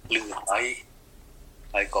លឺហើយ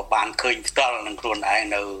ហើយក៏បានឃើញផ្ទាល់នឹងខ្លួនឯង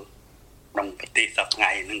នៅក្នុងប្រទេសសប្តា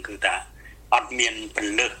ហ៍ហ្នឹងគឺថាអត់មានព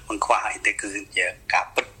លិសបង្ខ្វះអីទេគឺជាការ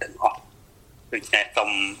ពិតទាំងអស់ដូច្នេះសូ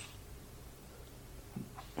ម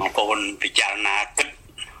បងប្អូនពិចារណាគិត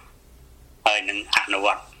ហើយនឹងអនុវ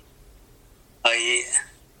ត្តហើយ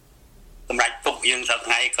សម្រាប់ពុកយើងសប្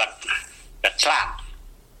តាហ៍គាត់ឆ្លាត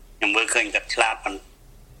ខ្ញុំមើលឃើញគាត់ឆ្លាត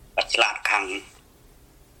គាត់ឆ្លាតខា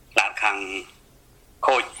ង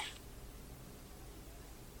ខូច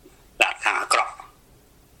ឆ្លាតខាងអាក្រក់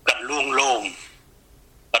គាត់លួងលោម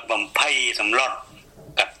គាត់បំភ័យសម្លុត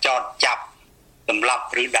គាត់ចោទចាប់សម្លាប់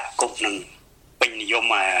ឬដាក់គុកនឹងពេញនិយម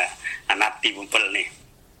អាណត្តិទី7នេះ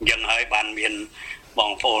អញ្ចឹងហើយបានមានប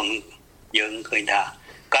ងប្អូនយើងឃើញថា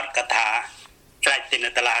គាត់កថាស្រេចទៅនៅ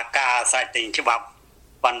តុលាការស្រេចទៅច្បាប់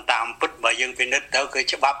ប៉ុន្តែតាមពិតបើយើងពិនិត្យទៅគឺ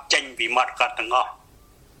ច្បាប់ចេញពីមាត់គាត់ទាំងអស់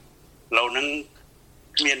លោកនឹង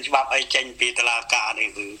មានច្បាប់អីចេញពីតុលាការនេះ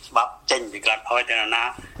គឺច្បាប់ចេញពីគាត់ឲ្យទៅណា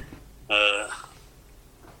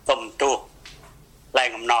សុំទោសលែង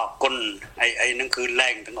អំណរគុណអីហ្នឹងគឺលែ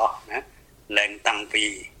ងទាំងអស់ណាលែងតាំងពី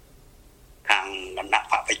ខាងគណៈ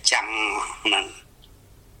បព្វជញ្ញហ្នឹង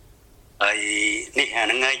ហើយនេះហ្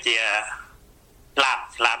នឹងហើយជាស្លា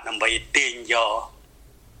ប់ដើម្បីទាញយក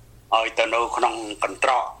ឲ្យទៅនៅក្នុងកន្ត្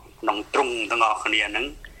រកក្នុងទ្រុងទាំងអស់គ្នាហ្នឹង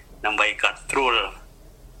ដើម្បីគាត់ត្រួល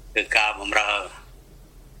គឺការបម្រើ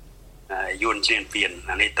យួនឈ្នានពាន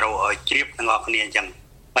អានេះត្រូវឲ្យជ្រាបទាំងអស់គ្នាអញ្ចឹង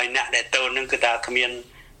ហើយអ្នកដែលទៅហ្នឹងគឺថាគ្មាន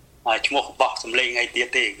ឈ្មោះបោះសម្លេងអីទៀត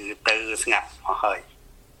ទេគឺទៅស្ងាត់អស់ហើយ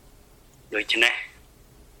ដូច្នេះ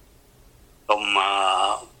សូម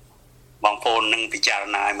បងប្អូននឹងពិចារ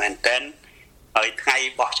ណាមែនទែនហើយថ្ងៃ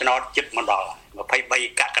បោះឆ្នោតជិតមកដល់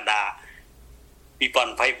23កក្កដា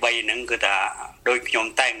2023ហ្នឹងគឺថាដោយខ្ញុំ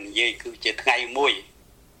តែងនិយាយគឺជាថ្ងៃមួយ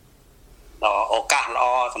ដ៏ឱកាសល្អ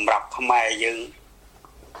សម្រាប់ខ្មែរយើង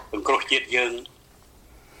សង្គ្រោះជាតិយើង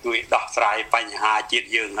ជួយដោះស្រាយបញ្ហាជាតិ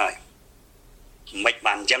យើងហើយមិន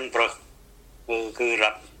បានអញ្ចឹងព្រោះគឺរ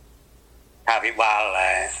ដ្ឋាភិបាល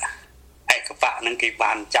ឯកបៈហ្នឹងគេ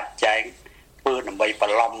បានចាត់ចែងធ្វើដើម្បីប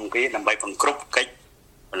ន្លំគេដើម្បីបង្ក្រប់កិច្ច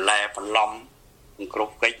បន្លែបន្លំបង្ក្រ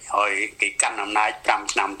ប់កិច្ចឲ្យគេកាន់អំណាច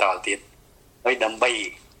5ឆ្នាំតទៅទៀតហើយដើម្បី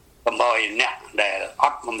កុំឲ្យអ្នកដែលអ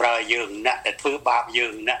ត់បម្រើយើងអ្នកដែលធ្វើបាបយើ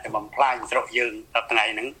ងអ្នកដែលបំផ្លាញស្រុកយើងដល់ថ្ងៃ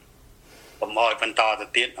ហ្នឹងកុំឲ្យបន្តទៅ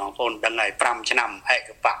ទៀតបងប្អូនដឹងហើយ5ឆ្នាំឯក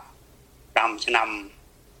បៈ5ឆ្នាំ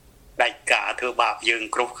ដាច់ការធ្វើបាបយើង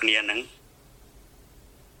គ្រប់គ្នាហ្នឹង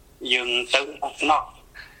យើងទៅអត់ស្នប់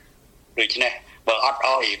ដូច្នេះបើអត់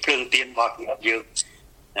អោយភ្លើងទៀនរបស់យើង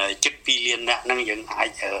ជិត2លានអ្នកហ្នឹងយើងអា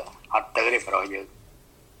ចអត់ទៅទេព្រោះយើង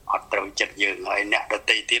អត់ត្រូវចិត្តយើងហើយអ្នកដ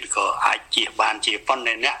ទៃទៀតក៏អាចជៀសបានជាប៉ុន្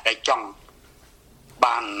តែអ្នកដែលចង់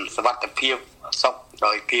បានសុវត្ថិភាពសុខ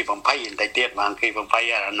ដោយP20បន្តិចទៀតបានP20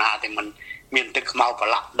អាណាតែมันមានទឹកខ្មៅប្រ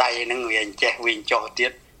ឡាក់ដៃហ្នឹងវាអញ្ចេះវិញចុះទៀ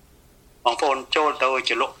តបងប្អូនចូលទៅ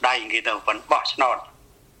ចលុកដៃគេទៅប៉ុនបោះឆ្នោត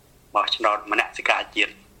ម្នាក់សិកាជា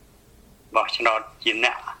តិបោះឆ្នោតជាអ្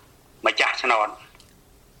នកម្ចាស់ឆ្នោត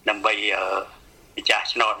ដើម្បីម្ចាស់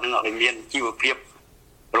ឆ្នោតហ្នឹងឲ្យមានជីវភាព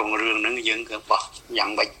រុងរឿងហ្នឹងយើងគឺបោះយ៉ាង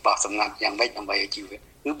ម៉េចបោះសម្ងាត់យ៉ាងម៉េចដើម្បីឲ្យជីវ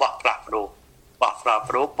គឺបោះផ្លាស់ប្ដូរបោះ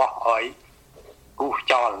ឲ្យគូស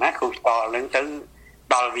ចោលណាគូសចោលហ្នឹងទៅ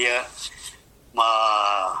ដល់វា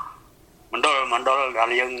មណ្ឌលដ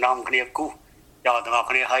ល់យើងនាំគ្នាគូសចោលទាំងអស់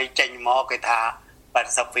គ្នាឲ្យចេញមកគេថា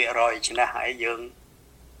80% ឆ្នាំហើយយើង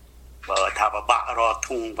បើថាបបាក់រត់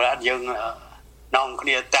ធុងប្រអត់យើងនាំគ្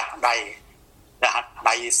នាតាក់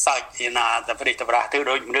ដៃសើចឯណាតែព្រិះតប្រាស់ទៅ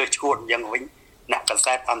ដូចមនុស្សឈួតអញ្ចឹងវិញអ្នកក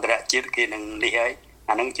សែតអន្តរជាតិគេនឹងនេះហើយ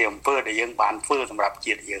អានឹងជាអំពើដែលយើងបានធ្វើសម្រាប់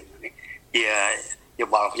ជាតិយើងនេះជាយោ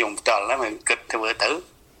បល់ខ្ញុំផ្ទាល់ណាមិនគិតធ្វើទៅ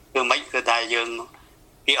គឺមិនគឺថាយើង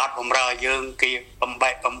គេអត់បំរើយើងគេបំបា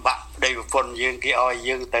ក់ប្តីប្រពន្ធយើងគេឲ្យ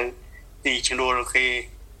យើងទៅទីឈ្នួលគេ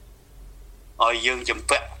ឲ្យយើងចម្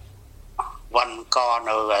ពាក់វ៉ាន់ក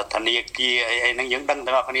នៅធនាគារអីហ្នឹងយើងដឹង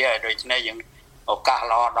ទាំងអស់គ្នាដូច្នេះយើងឱកាស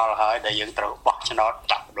ល្អដល់ហើយដែលយើងត្រូវបោះឆ្នោតផ្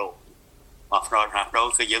លាស់ប្ដូរ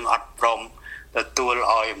គឺយើងអត់ព្រមទទួល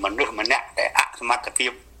ឲ្យមនុស្សម្នាក់ដែលអសមត្ថភា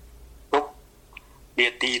ពគ្រប់នា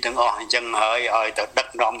ទីទាំងអស់អញ្ចឹងហើយឲ្យទៅដឹក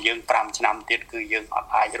នាំយើង5ឆ្នាំទៀតគឺយើងអត់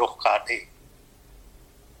អាចរស់កើតទេ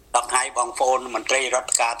ដល់ថ្ងៃបងប្អូនមន្ត្រីរដ្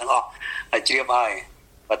ឋការទាំងអស់ឲ្យជ្រាបហើយ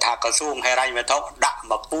បើថាក្រសួងហិរញ្ញវត្ថុដាក់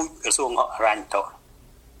មកពូជក្រសួងហិរញ្ញវត្ថុ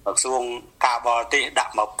ក្រសួងការបរទេសដា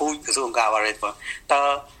ក់មកពូជក្រសួងការបរទេសតើ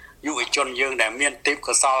យុវជនយើងដែលមានទេព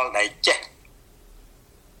កោសល្យដែលចេះ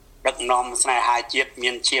ដឹកនាំស្នេហាជាតិមា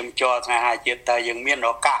នឈាមជ័រស្នេហាជាតិតើយើងមាន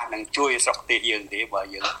ឱកាសនឹងជួយស្រុកទេសយើងទេបើ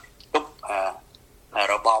យើងទប់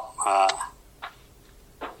របប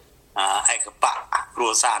ឯកបៈគ្រួ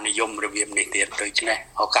សារនិយមរបៀបនេះទៀតដូច្នេះ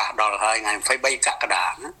ឱកាសដល់ហើយថ្ងៃ23កក្កដា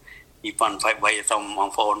ណា2023សូមបង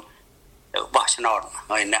ប្អូនទៅបោះឆ្នោត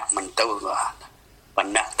ហើយអ្នកមិនទៅប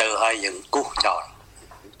mình nặng từ hơi dừng cú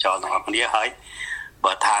cho nó kia hơi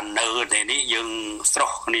bờ than nữ thì ní dừng sọc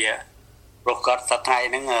kia rồi có sát hai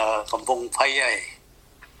nó còn vùng phay ấy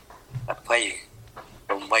phay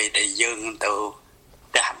vùng phay để dừng từ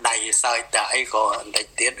đã đầy soi tại có đầy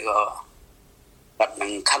tiết có bật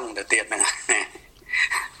mình khăn để tiết này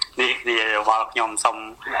đi vào nhom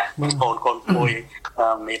xong con mùi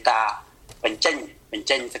người ta mình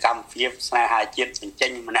tranh sẽ cầm phim xa hai chiếc mình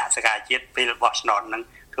tranh mà nã sẽ hai chiếc vì bọt nọt nó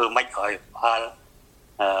cứ mấy hồi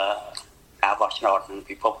cả bọt nọt nó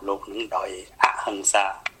bị phục lục nó đòi ác hơn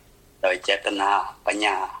xa đòi chết tên hà bà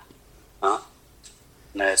nhà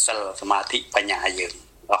nó sơ mà thị bà nhà dừng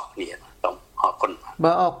đó nghĩa tổng họ con bà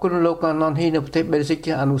con lúc non hi được thế basic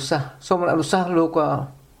anusa xong anusa lúc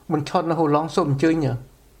mình chọn nó hồ lóng xong chơi nhỉ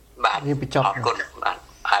bạn họ con bạn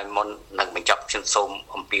ai muốn nâng mình chọc chân xôm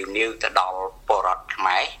ông biểu níu tới đo bò rọt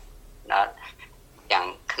máy đó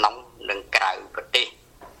chẳng nóng nâng cào vật đi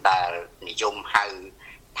là dùng hai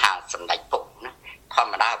thang sầm đánh phục thôi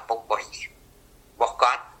mà đã phục bọc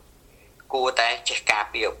cát cua té chết cá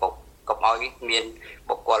biểu phục có mỗi miền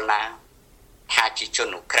bọc quần là hai chỉ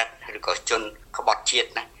chôn nụ cất hay có chôn có bọt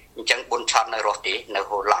chiết này chẳng buôn chọn nơi rồi tí nơi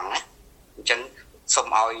hồ lăng á chẳng xôm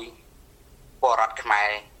oi bò rọt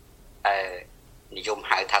máyนิยม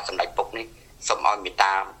หายทางสำนักปกนี้สมอมีต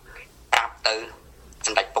ามปราบตือส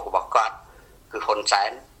ำนักปกบอกก็คือคนแส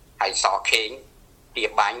นหายสอเข่งเตีย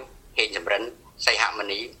บังเห็นจำเริญใส่หามัน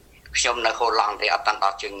นี้ชมในโคลังที่เอาตันต่อ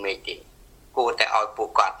จึงไม่ติกูแต่เอาปู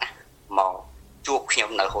กอดมองจูบชม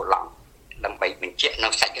ในโคลังลำไปเป็นเจ้านั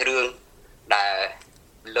กใส่เรื่องได้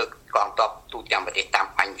เลิกกองตบตูจำปฏิตาม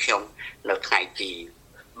ปัญชมเลิกไงจี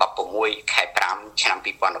บับปมวยแข่ปรามชนะ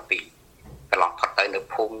ปีปอนปีกลองพัดเตยใน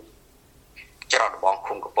ภูมิจะรอดบอง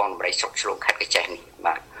คุมกับปอนบริสุทธิ์ชลงขัดกระจายนี่ม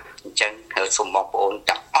าจังเธอสมบองปอน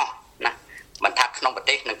จังอ๋อนะมันทักน้องประเ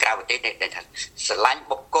ทศนังกล่าวประเทศได้ทันสลาย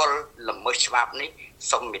บกลละเมิดฉบับนี้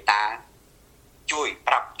สมมิตาช่วยป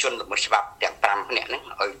รับจนละเมิดฉบับอย่างตามเนี่ยนั่ง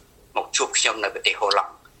เอาหมกชุบชมในประเทศโฮลัง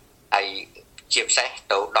ไอเจียบใส่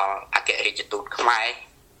ตัวดออาเกริจตุดขมาย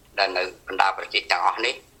ดันในบรรดาประเทศต่างอ๋อ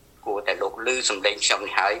นี้กูแต่ลูกลือสมเด็จชม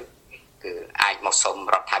นี่ให้คือไอเหมาะสม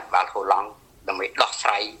รัฐบาลโฮลังดำไปดอกไฟ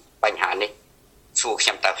ปัญหานี้สู่เขี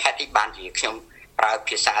ยมแต่แพทย์ที่บ้านที่เขียมปราบ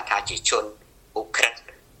พิษาทาจิชนอุกฤษ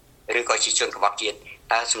หรือก็จิชนกับวัคซีนแ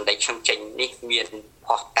ต่สมเด็จชมเจนนี่มีพ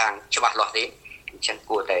อต่างฉบับหลอดนี้ฉันก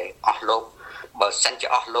ลัวแต่ออกโลกบางสันจะ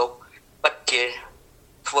ออกโลกปัจเจ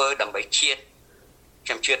เฟื่อดำไปเชียด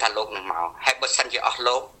ฉันเชื่อทางโลกหนึ่งเมาให้บางสันจะออกโล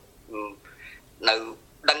กใน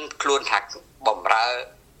ดังคลุนหักบ่มรา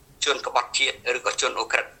ชนกับวัคซีนหรือก็ชนอุ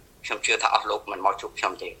กฤษฉันเชื่อทางออกโลกมันมอจุกช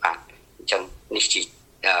มเจกันฉันนิชิ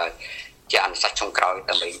จะอันสัจชงกรอยแ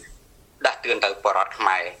ต่ไม่ได้เตือนตัวปรอดหม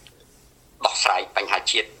ายบอกใส่ปัญหา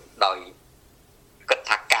ชีวิตโดยกระ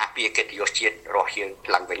ทักกาเปียเกิดยศชีวิตรอเฮียง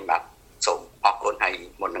หลังเวงบัดส่งออกคนให้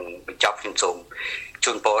หมดหนึ่งเป็นจอบขึ้นส่ง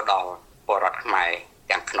จุนโปดอปรอดหมายอ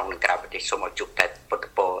ย่างขนมหนึ่งกราบที่สมจุแต่ปต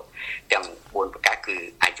โปอย่างบนประกาศคือ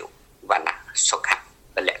อายุวันนะสุขะ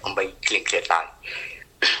เป็นแหล่งไปเคลียร์เคลียร์ตาย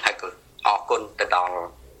ให้ก็ออกคนแต่ดอล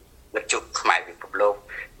จุดหมายเป็นปโลก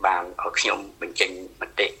บางเอาขยมเป็นจริงมัน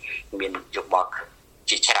เตะมีนจุบอก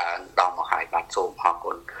จิชาดอมหายบางโสมหอค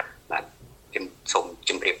นแบบจิมสม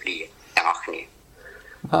จิมเรียบเรียต่างออกนี่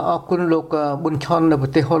เอาคุณลูกบุญชนในประ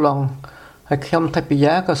เทศฮอลแลนด์ให้ขยมไทยปิย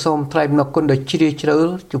ะก็สมไตรมนคนโดยชีริเจอ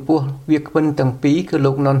จุปัวเวียกเป็นตั้งปีคือ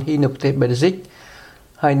ลูกนอนฮีในประเทศเบลซิก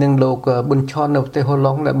ให้หนึ่งลูกบุญชนในประเทศฮอลแล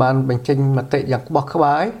นด์ในบ้านเป็นจริงมาเตะอย่างบอกขบ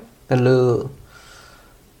ายแต่เลือ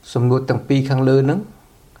สมดุลตั้งปีข้างเลือนึง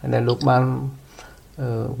ในลูกบ้าน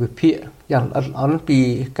วิเพียอย่างอ่อนปี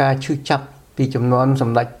การชื่อจับปีจำนวนส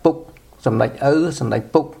ำหรับปุกสำหรับสำหรับ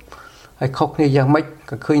ปุกไอ้คกนี่ยังไม่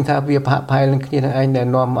ก็เคยท่าเวียพระภัยเรื่องนี้นะไอ้แน่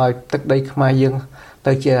นอนเอาตักได้ขมายยังเต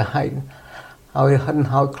ยเจอให้เอาหัน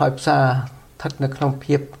เอาคลอยซาทัดในขนมเ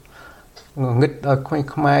พียบงึดเอา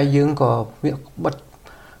ขมายยังก็เมียบัด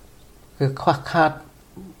คือควักคาด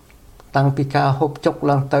ตั้งปีกาหบจก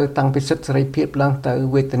ลังเตยตั้งปีศึกสลายเพียบลังเตย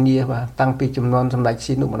เวทเนียว่าตั้งปีจำนวนสำหรับ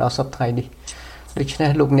ซีนุมันเอาสับไทยดิโดยเฉพา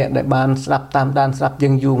ะลูกเนี่ยได้บานสลับตามด้านสลับยั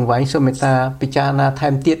งยุงไว้สมัยตาปิจานาไท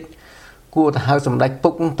ม์ติดกูแต่หาสำหรับ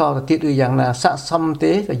ปุ๊กต่อติดหรืออย่างน่ะสะสมเต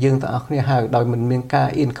ะแต่ยังแต่เอาเนี่ยหาโดยมันเมียนกา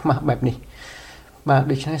อินขมาแบบนี้มาโ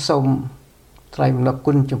ดยเฉพาะสมไตรมน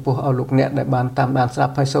กุลจมพูเอาลูกเนี่ยได้บานตามด้านสลั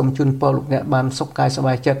บให้สมจุนปอลูกเนี่ยบานสกกายสบ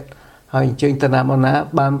ายจัดให้จึงตนามนะ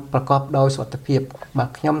บานประกอบโดยสวัสดิภาพมา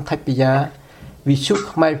ขย่ำไทยปิยาวิชุก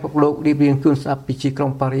ไม่พวกโลกรีบเรียงจุนสลับปิจิกรอ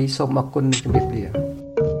งปารีสมกุลจมเปลี่ยน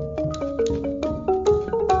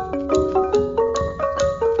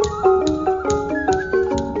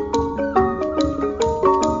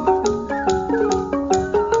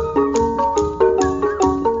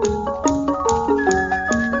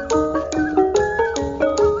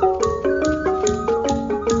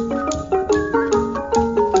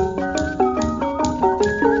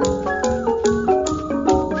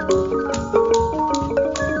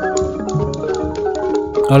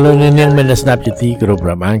អរលោកអ្នកនាងមានស្ដាប់ជាទីគោរព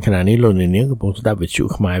រាប់អានខណៈនេះលោកអ្នកនាងកំពុងស្ដាប់វិទ្យុ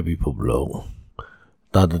ខ្មែរពិភពលោក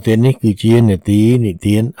តទៅទៀតនេះគឺជានាទីនិ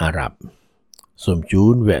ទានអារ៉ាប់សូមជូ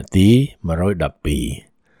នវគ្គទី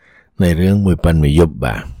112នៃរឿងមួយប៉ិនមួយយប់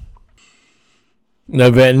បាទនៅ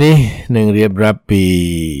វគ្គនេះនឹងរៀបរាប់ពី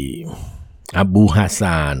អាប៊ូហា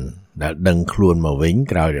សានដែលដឹងខ្លួនមកវិញ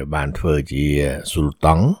ក្រោយដែលបានធ្វើជាស៊ុលត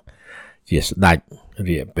ង់ជាស្ដេចរ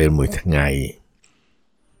យៈពេលមួយថ្ងៃ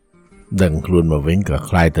ដឹងខ្លួនមកវិញក៏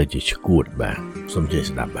คล้ายទៅជាឈួតបាទសូមជឿ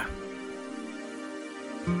ស្ដាប់បាទ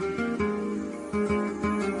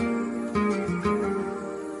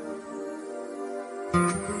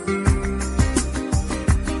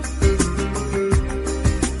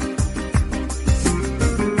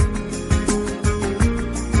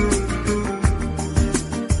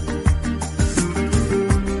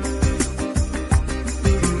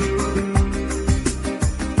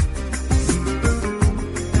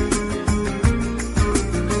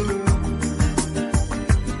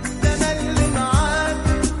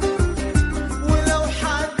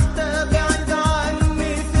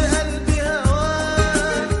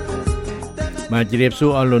ជម្រាបសួ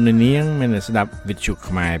រអស់លោកអ្នកនាងមានស្ដាប់វិទ្យុ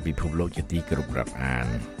ខ្មែរពិភពលោកជាទីគោរពរាប់អាន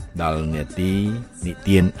ដល់នាទីនិ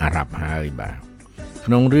ទានអារ៉ាប់ហើយបាទ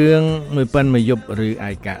ក្នុងរឿងមួយប៉ិនមួយយប់ឬឯ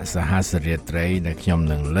កសហស្រាត្រីដែលខ្ញុំ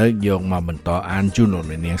នឹងលើកយកមកបន្តអានជូនលោក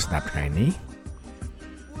អ្នកនាងស្ដាប់ថ្ងៃនេះ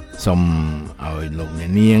សូមឲ្យលោកអ្ន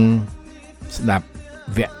កនាងស្ដាប់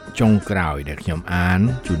វគ្គចុងក្រោយដែលខ្ញុំអាន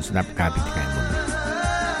ជូនស្ដាប់កាលពីថ្ងៃមុន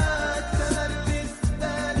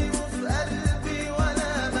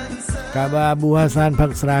កាបាប៊ូហាសានផឹ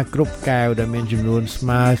កស្រាគ្រប់កែវដែលមានចំនួនស្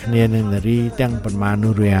មើគ្នានឹងនារីទាំងប៉ុន្មាន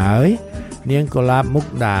នោះរួចហើយនាងកុលាបមុខ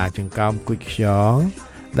ដាចង្កោមគុជខ្យង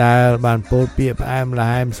ដែលបានពោលពាក្យផ្អែមល្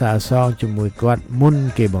ហែមសាសងជាមួយគាត់មុន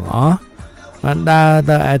គេបង្អស់បានដើរ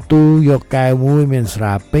ទៅឯទូយកកែវមួយមានស្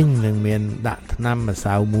រាពេញនិងមានដាក់ថ្នាំម្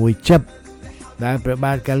សៅមួយចិបដែលព្រះ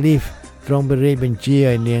បាទកាលីហ្វទ្រង់បានរាជបញ្ជា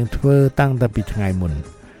ឲ្យនាងធ្វើតាំងតែពីថ្ងៃមុន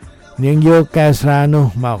នាងយកកែវស្រានោះ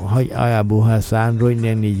មកហុចឲ្យអាប៊ូហាសានរួច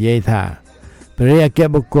នាងនិយាយថាព្រះរាជអគ្គ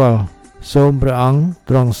បុគ្គលសូមព្រះអង្គ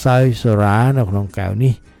ទ្រង់សើចសូរ៉ានៅក្នុងកែវ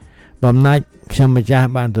នេះបំណាច់ខ្ញុំម្ចាស់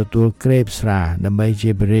បានទទួលក្រេបស្រាដើម្បីជា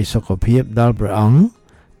ព្រះរាជសុខភាពដល់ព្រះអង្គ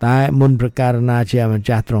តែមុនប្រកាសណាជាម្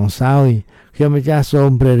ចាស់ទ្រង់សើចខ្ញុំម្ចាស់សូម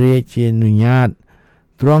ព្រះរាជជាអនុញ្ញាត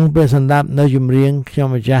ទ្រង់ព្រះសម្ដាប់នៅចម្រៀងខ្ញុំ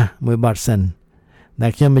ម្ចាស់មួយបទសិនដែ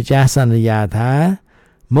លខ្ញុំម្ចាស់សន្យាថា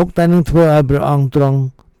មុខតែនឹងធ្វើឲ្យព្រះអង្គទ្រង់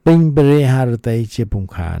ពេញព្រះរាជហឫទ័យជាពុំ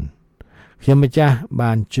ខានខ្ញុំម្ចាស់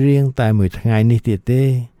បានច្រៀងតែមួយថ្ងៃនេះទៀតទេ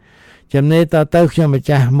ចំណេះតទៅខ្ញុំម្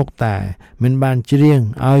ចាស់មុខតែមិនបានច្រៀង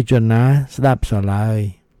ឲ្យជនណាស្ដាប់សោះឡើយ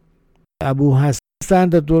អាប៊ូហាសាន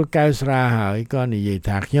ទទួលកែវស្រាហើយក៏និយាយ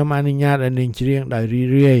ថាខ្ញុំអនុញ្ញាតឲ្យនាងច្រៀងដោយរី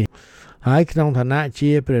រាយហើយក្នុងឋានៈ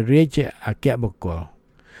ជាព្រះរាជអគ្គបុគ្គល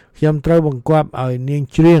ខ្ញុំត្រូវបង្គាប់ឲ្យនាង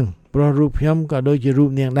ច្រៀងព្រោះរូបខ្ញុំក៏ដូចជារូប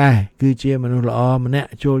នាងដែរគឺជាមនុស្សល្អម្នាក់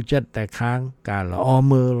ចូលចិត្តតែខាងការល្អ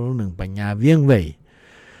មើលនិងបញ្ញាវាងវៃ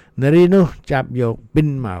នារីនោះចាប់យកពីន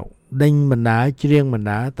មកដេញបណ្ដាច្រៀងបណ្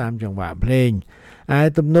ដាតាមចង្វាក់ភ្លេងឯ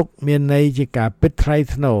ទំនុកមានន័យជាការពិតថ្លៃ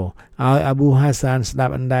ថ្នូរឲ្យអាប៊ូហាសានស្ដា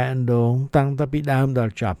ប់អណ្ដែតអណ្ដូងតាំងតពីដើមដ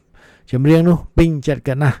ល់ចប់ចម្រៀងនោះពេញចិត្ត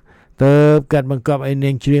គាត់ណាស់ទើបគាត់បង្គាប់ឲ្យ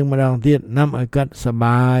នាងច្រៀងម្ដងទៀតនាំឲ្យគាត់សប្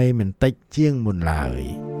បាយមិនតិចជាងមុនឡើ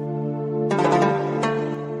យ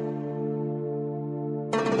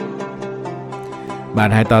បាទ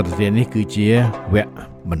ហើយតទៅទៀតនេះគឺជាវគ្គ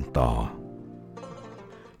បន្ត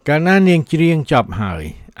កាលណានាងច្រៀងចប់ហើយ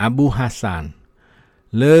អាប៊ូហាសាន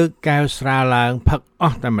លើកកែវស្រាឡើងផឹកអ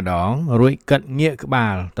ស់តែម្ដងរួចកាត់ងាកក្បា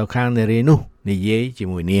លទៅខាងនារីនោះនិយាយជា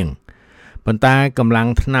មួយនាងប៉ុន្តែកម្លាំង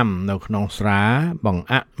ថ្នាំនៅក្នុងស្រាបង្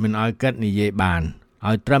អាក់មិនឲ្យកាត់និយាយបាន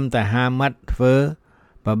ឲ្យត្រឹមតែ5ម៉ាត់ធ្វើ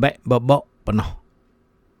បបៈបបកប៉ុណ្ណោះ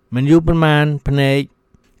មិនយូរប៉ុន្មានភ្នែក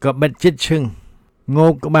ក៏បិទជិតឈឹងងោ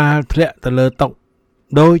កក្បាលធ្លាក់ទៅលើតុ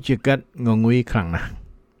ដូចជាកាត់ងងុយខ្លាំងណាស់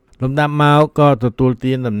លំដាប់មកក៏ទទួល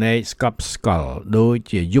ទានដំណេកស្កប់ស្កល់ដូច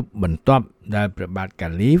ជាយប់បន្ទាប់ដែលព្រះបាទកា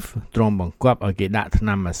លីហ្វទ្រង់បង្គាប់ឲ្យគេដាក់ថ្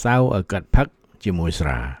នាំម្សៅឲ្យកាត់ផឹកជាមួយស្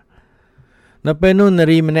រានៅពេលនោះនា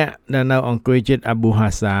រីម្នាក់ដែលនៅអង្គុយជិតអាប៊ូហា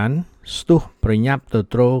សានស្ទុះប្រញាប់ទៅ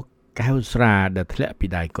ទ្រកែវស្រាដែលធ្លាក់ពី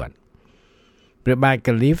ដៃគាត់ព្រះបាទ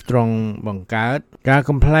កាលីហ្វទ្រង់បង្កើតការ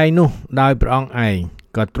កំ pl ែងនោះដោយព្រះអង្គឯង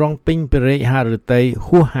ក៏ទ្រង់ពេញព្រះរាជហឫទ័យ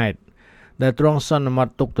ហួសហេតុដែលទ្រង់សន្ម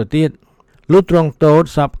ត់ទុកទៅទៀតលុះទ្រង់តូច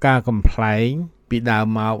សពការកំ pl ែងពីដើម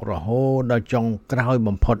មករហូតដល់ចុងក្រោយ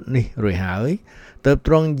បំផុតនេះរួចហើយទើប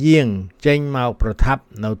ទ្រង់យាងចេញមកប្រថាប់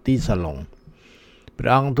នៅទីសាឡុងព្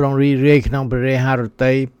រះអង្គទ្រង់រីរាយក្នុងព្រះរាជហឫ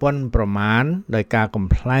ទ័យប៉ុនប្រមាណដោយការកំ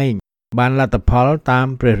pl ែងបានលទ្ធផលតាម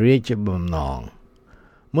ព្រះរាជបំណង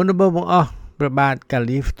មុនដំបូងបង្អស់ព្រះបាទកា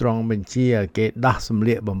លីហ្វទ្រង់បញ្ជាឲ្យគេដោះសម្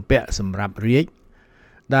លៀកបំពាក់សម្រាប់រាជ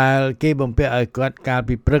ដែលគេបំពាក់ឲ្យគាត់កាល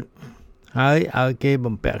ពីព្រឹកហើយឲ្យគេ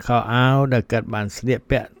បំពាក់ខោអាវដែលគាត់បានស្លៀក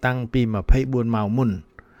ពាក់តាំងពី24ម៉ោងមុន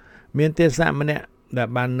មានទេសាម្នាក់ដែល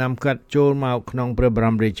បាននាំគាត់ចូលមកក្នុងព្រះបរ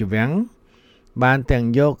មរាជវាំងបានទាំង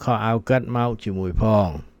យកខោអាវគាត់មកជាមួយផង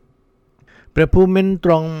ព្រះភូមិន្ទទ្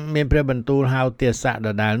រង់មានព្រះបន្ទូលហៅទេសាដ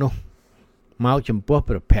ដែលនោះមកចំពោះ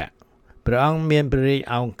ព្រះភ័ក្ត្រព្រះអង្គមានព្រះរាជ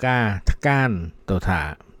ឱកាសថ្កានទៅថា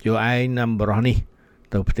យកឯងនាំបរិសនេះ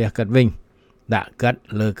ទៅផ្ទះគាត់វិញដាក់គាត់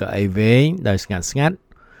លើកៅអីវែងដោយស្ងាត់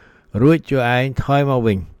រួចយកឯងថយមក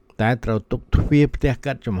វិញតែត្រូវទុកទ្វារផ្ទះ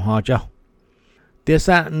គាត់ចំហចុះទេ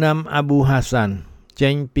សានាំអាប៊ូហាសាន់ចេ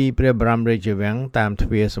ញពីព្រះបរមរាជវាំងតាមទ្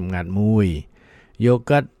វារសម្ងាត់មួយយក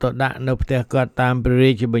គាត់ទៅដាក់នៅផ្ទះគាត់តាមព្រះរា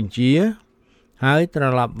ជបញ្ជាហើយត្រ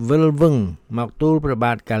ឡប់វិលវឹងមកទូលព្រះ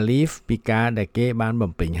បាទកាលីហ្វពីការដែលគេបាន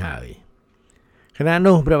បំពេញហើយខណៈ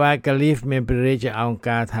នោះព្រះបាទកាលីហ្វមានព្រះរាជឱ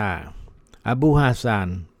កាសថាអាប៊ូហាសាន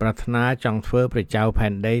ប្រាថ្នាចង់ធ្វើព្រះចៅផែ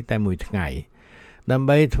នដីតែមួយថ្ងៃដើម្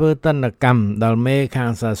បីធ្វើទណ្ឌកម្មដល់មេខា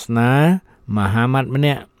ងសាសនាមហាម៉ាត់ម្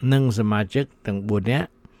នាក់និងសមាជិកទាំង4នាក់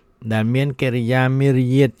ដែលមានកិរិយាមេរ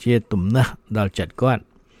យាទជាទំនះដល់ចិត្តគាត់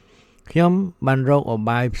ខ្ញុំបានរកឧ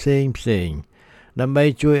បាយផ្សេងដើម្បី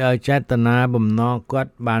ជួយឲ្យចេតនាបំណងគា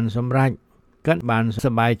ត់បានសម្រេចគាត់បានស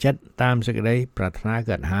ប្បាយចិត្តតាមសេចក្តីប្រាថ្នា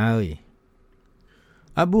គាត់ហើយ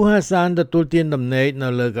អាប៊ូហាសានទទួលទានដំណេកនៅ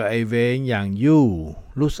លើកៅអីវែងយ៉ាងយូរ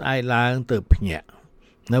លុះស្អែកឡើងទៅភ្ញាក់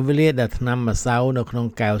នៅវេលាដែលថ្នាំម្សៅនៅក្នុង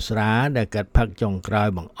កែវស្រាដែលកាត់ផឹកចុងក្រោយ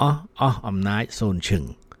បង្អស់អំណាចសូនឈឹង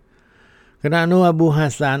ខណៈនោះអាប៊ូហា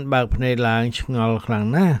សានបើកភ្នែកឡើងឆ្ងល់ខ្លាំង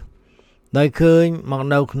ណាស់ដោយឃើញមក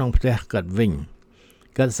នៅក្នុងផ្ទះគាត់វិញ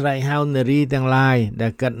គាត់ស្រែកហៅនារីទាំងឡាយដែ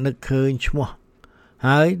លគាត់នឹកឃើញឈ្មោះ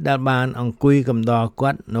ហើយដែលបានអង្គុយកំដរ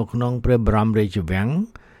គាត់នៅក្នុងព្រះបរមរាជវាំង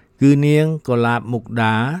គឺនាងកុលាបមុក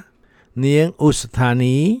ដានាងឧស្ថា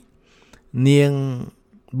នីនាង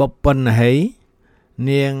បបិនហេ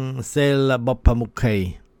នាងសេលបពមុខេ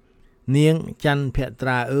នាងច័ន្ទភត្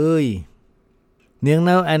រាអើយនាង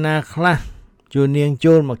នៅឯណាខ្លះជួយនាង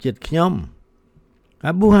ចូលមកជិតខ្ញុំ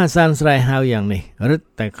អាប៊ូហាសានស្រែកហៅយ៉ាងនេះរឹត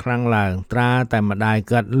តែខ្លាំងឡើងត្រាតែម្ដាយ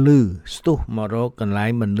គាត់លឺស្ទុះមករកកន្លែ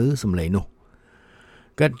ងមិនលឺសំឡេងនោះ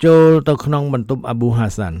គាត់ចូលទៅក្នុងបន្ទប់អាប៊ូហា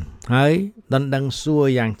សានហើយដណ្ដឹងសួរ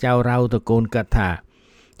យ៉ាងចៅរៅទៅកូនគាត់ថា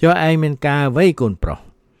ចុះឯងមានការអ្វីកូនប្រុស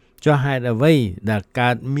ចុះហេតុអ្វីដែលកើ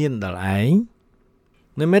តមានដល់ឯង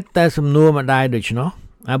និមិត្តតែសំណួរម្ដាយដូច្នោះ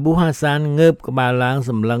អាប៊ូហាសានងើបក្បាលឡើង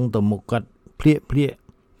សម្លឹងទៅមុខគាត់ភ្លាក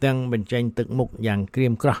ទាំងបញ្ចេញទឹកមុខយ៉ាងក្រៀ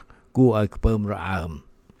មក្រោះគួរឲ្យខ្ពើមរអើម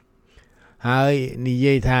ហើយនិ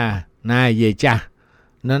យាយថាណាយាយចាស់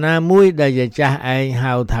នរណាមួយដែលយាយចាស់ឯង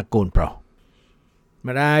ហៅថាកូនប្រុស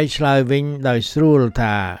ម្ដាយឆ្លើយវិញដោយស្រួល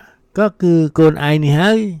ថាក៏គឺកូនឯងនេះ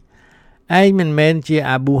ហើយឯងមិនមែនជា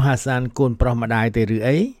អាប៊ូហាសានកូនប្រុសម្ដាយទេឬ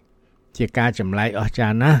អីជាការចម្លែកអស្ចា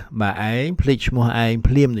រ្យណាស់បើឯងភ្លេចឈ្មោះឯង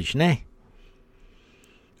ភ្លាមដូច្នេះ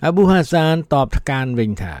អាប៊ូហាសានតបថ្កានវិ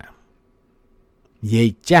ញថាយាយ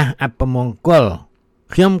ចាស់អពមង្គល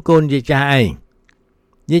ខ្ញុំកូនយាយចាស់ឯង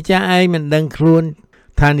យាយចាស់ឯងមិនដឹងខ្លួន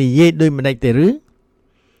ថានិយាយដូចម្ដេចទេឬ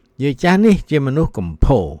យាយចាស់នេះជាមនុស្សកំ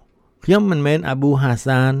ភោខ្ញុំមិនមែនអាប៊ូហា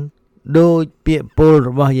សានដូចពាក្យពោលរ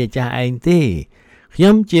បស់យាយចាស់ឯងទេខ្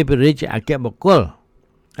ញុំជាព្រះរាជអគ្គបុគ្គល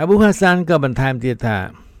អាប៊ូហាសានក៏បន្ថែមទៀតថា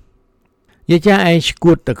យាយចាស់ឯង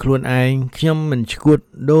ឈួតតែខ្លួនឯងខ្ញុំមិនឈួត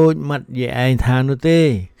ដូចមាត់យាយឯងថានោះទេ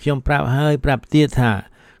ខ្ញុំប្រាប់ហើយប្រាប់ទៀតថា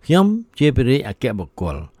ខ្ញុំជាព្រះរាជអគ្គបុគ្គ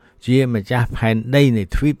លជាម្ចាស់ផែនដីនៃ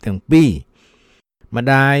ទ្វីបទាំងពីរម្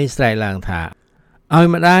ដាយស្រែកឡើងថាឲ្យ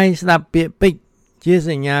ម្ដាយស្ដាប់ពាក្យពេចន៍ជា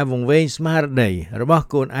សញ្ញាវង្វេងស្មារតីរបស់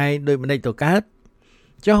កូនឯងដូចម្ដេចទៅកើត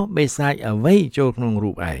ចុះបេសាចអ្វីចូលក្នុង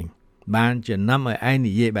រូបឯងបានចំណាំឲ្យឯង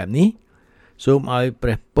និយាយបែបនេះសូមឲ្យព្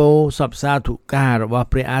រះពោសពសាធុការរបស់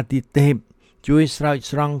ព្រះអាទិទេពជួយស្រោច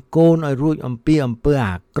ស្រង់កូនឲ្យរួចអំពីអំពើ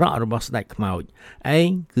អាក្រក់របស់ស្ដេចខ្មោចឯង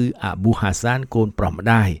គឺអាប៊ូហាសានកូនប្រុសម្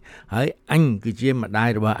ដាយហើយអញគឺជាម្ដាយ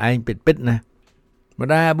របស់ឯងពិតណាម្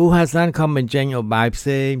ដាយអាប៊ូហាសានខំបញ្ចេញឧបាយផ្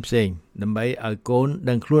សេងដើម្បីឲ្យកូន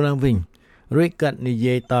ដឹងខ្លួនឡើងវិញរួចគាត់និ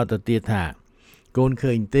យាយតទៅទៀតថាកូន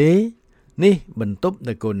ឃើញទេនេះបន្ទប់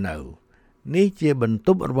ដែលកូននៅនេះជាបន្ទ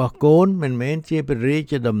ប់របស់កូនមិនមែនជាព្រះរា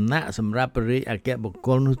ជដំណាក់សម្រាប់ព្រះរាជអគ្គបុគ្គ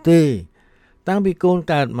លនោះទេតាំងពីកូន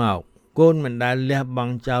កើតមកកូនមិនដែលលះប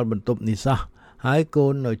ង់ចោលបន្ទប់នេះសោះហើយកូ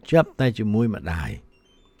ននៅចាប់តែជាមួយម្ដាយ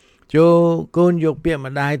ចូលកូនយកពាក្យ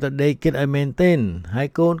ម្ដាយទៅដេកគិតឲ្យមែនទែនហើយ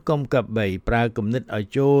កូនកុំកាប់បីប្រើគំនិតឲ្យ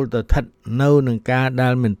ចូលទៅស្ថិតនៅនឹងការដែ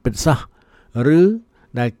លមិនពិតសោះឬ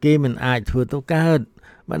ដែលគេមិនអាចធ្វើទៅកើត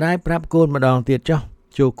ម្ដាយប្រាប់កូនម្ដងទៀតចុះ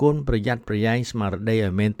ចូលកូនប្រយ័ត្នប្រយែងស្មារតីឲ្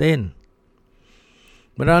យមែនទែន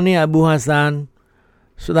ម្ដងនេះអាប៊ូហាសាន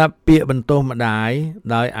ស្ដាប់ពាក្យបន្ទោសម្ដាយ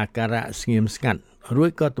ដោយអាការៈស្ងៀមស្ងាត់ រួច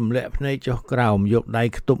ក៏ទម្លាក់ភ្នែកចុះក្រោមយកដៃ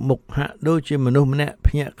ខ្ទប់មុខហាក់ដូចជាមនុស្សម្នាក់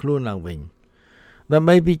ភ្ញាក់ខ្លួនឡើងវិញដើម្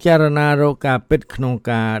បីពិចារណារកការពិតក្នុង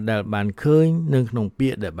ការដែលបានឃើញនិងក្នុងពា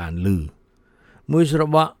ក្យដែលបានឮមួយស្រ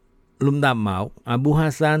បក់លំដាប់មកអាប៊ូហា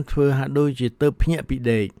សានធ្វើហាក់ដូចជាទៅភ្ញាក់ពី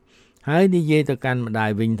ដេកហើយនិយាយទៅកាន់ម្ដាយ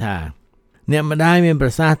វិញថាអ្នកម្ដាយមានប្រ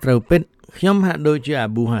សាសន៍ត្រូវពិតខ្ញុំហាក់ដូចជាអា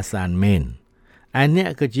ប៊ូហាសានមែនឯអ្នក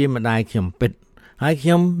ក៏ជាម្ដាយខ្ញុំពិតហើយខ្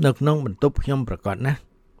ញុំនៅក្នុងបន្ទប់ខ្ញុំប្រកាសណា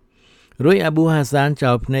រួចអាប៊ូហាសាន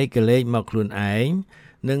ចោលភ្នែកកលេចមកខ្លួនឯង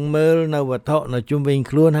និងមើលនៅវត្ថុនៅជុំវិញ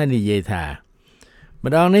ខ្លួនហើយនិយាយថា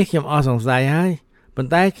ម្ដងនេះខ្ញុំអស់សង្ស័យហើយប៉ុន្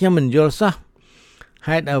តែខ្ញុំមិនយល់សោះ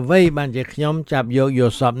ហេតុអ្វីបានជាខ្ញុំចាប់យកយ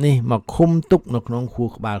ល់សពនេះមកឃុំទុកនៅក្នុងខួរ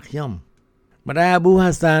ក្បាលខ្ញុំម្ដាយអាប៊ូ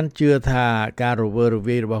ហាសានជឿថាការរវើរ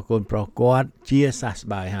វាយរបស់កូនប្រុសគាត់ជាសះស្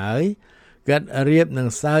បើយហើយគាត់រៀបនឹង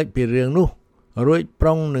សើចពីរឿងនោះរួចប្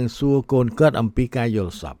រុងនឹងសួរកូនគាត់អំពីការយ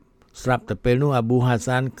ល់សពស្រាប់តែពេលនោះអាប៊ូហា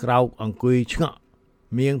សានក្រោកអង្គុយឆ្ងក់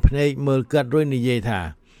មៀងភ្នែកមើលគាត់រួចនិយាយថា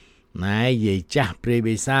ណែយាយចាស់ព្រាយ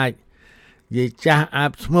បិសាចយាយចាស់អា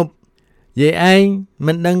ប់ស្មុបយាយឯង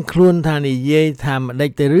មិនដឹងខ្លួនថានិយាយថាម្ដេ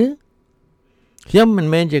ចទៅឬខ្ញុំមិន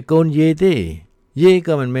មែនជាកូនយាយទេយាយ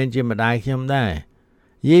ក៏មិនមែនជាម្ដាយខ្ញុំដែរ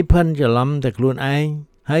យាយផិនច្រឡំតែខ្លួនឯង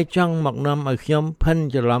ហើយចង់មកនាំឲ្យខ្ញុំផិន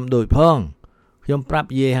ច្រឡំដូចផងខ្ញុំប្រាប់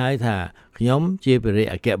យាយហើយថាខ្ញុំជាពរិយ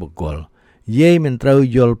អគ្គបុគ្គលយាយមិនត្រូវ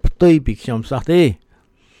យល់ផ្ទុយពីខ្ញុំសោះទេ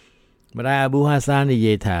ម្ដាយអាប៊ូហាសាននិ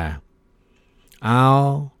យាយថាអោ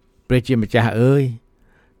ព្រះជាម្ចាស់អើយ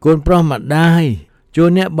កូនប្រុសម្ដាយចូល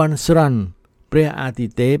អ្នកបន់ស្រន់ព្រះអាទិ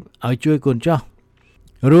ទេពឲ្យជួយកូនចោះ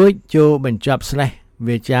រួចចូលបញ្ចប់ស្លេះ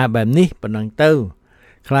វាចាបែបនេះប៉ុណ្ណឹងទៅ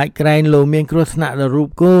ខ្លាចក្រែងលោកមានគ្រោះថ្នាក់ដល់រូប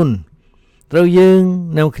កូនត្រូវយើង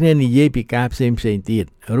នៅគ្នានិយាយពីការផ្សេងទៀត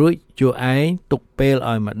រួចជួឯងទុកពេល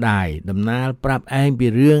ឲ្យម្ដាយដំណើរប្រាប់ឯងពី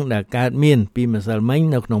រឿងដែលកើតមានពីម្សិលមិញ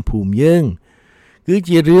នៅក្នុងភូមិយើងគឺ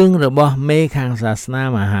ជារឿងរបស់មេខាងសាសនា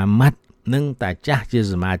មហាម៉ាត់និងតាចាស់ជា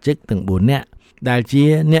សមាជិកទាំង4នាក់ដែលជា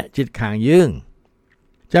អ្នកជិតខាងយើង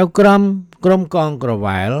ចៅក្រុមកងក្រ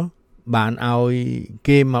វ៉ែលបានឲ្យ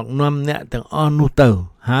គេមកនាំអ្នកទាំងអស់នោះទៅ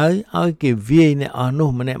ហើយឲ្យគេវាយអ្នកអស់នោះ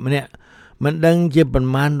ម្នាក់មិនដឹងជាប៉ុន្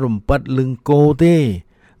មានរំពេចលឹងគោទេ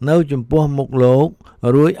នៅចំពោះមុខលោក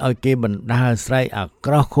រួចឲ្យគេបណ្ដាលស្រែកអា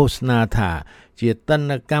ក្រោះឃោសនាថាជាត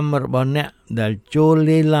នកម្មរបស់អ្នកដែលចូល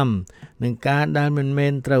លាយឡំនឹងការដែលមិនមែ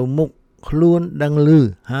នត្រូវមុខខ្លួនដឹងឮ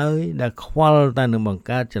ហើយដែលខ្វល់តែនឹងបង្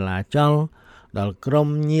កើតចលាចលដល់ក្រុម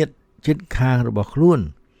ញាតិជិតខាងរបស់ខ្លួន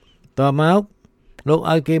តមកលោក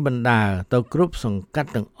ឲ្យគេបណ្ដាលទៅគ្រប់សង្កាត់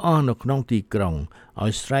ទាំងអស់នៅក្នុងទីក្រុងឲ្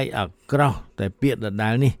យស្រែកអាក្រោះតែពាក្យដដែ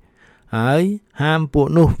លនេះហើយហាមពួក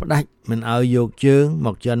នោះផ្ដាច់មិនឲ្យយកជើងម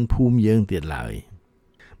កចិនភូមិយើងទៀតឡើយ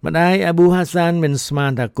ម្ដាយអាប៊ូហាសានមិនស្មា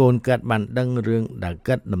នថាកូនគាត់បានដឹងរឿងដែល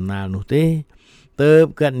គាត់ដំណើរនោះទេទើប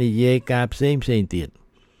គាត់និយាយការផ្សេងទៀត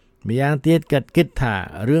ម្យ៉ាងទៀតគាត់គិតថា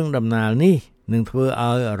រឿងដំណើរនេះនឹងធ្វើ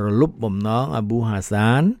ឲ្យរលុបបំណងអាប៊ូហា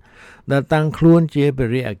សានដែលតាំងខ្លួនជាព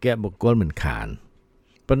រិយអគ្គបុគ្គលមិនខាន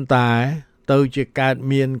ប៉ុន្តែទៅជាកើត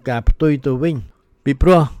មានការផ្ទុយទៅវិញពីព្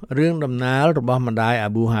រោះរឿងដំណើររបស់ម្ដាយអា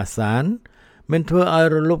ប៊ូហាសានមិនធ្វើឲ្យ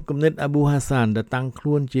រលុបគំនិតអាប៊ូហាសានដែលតាំងខ្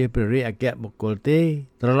លួនជាពរិយអគ្គបុគ្គលទេ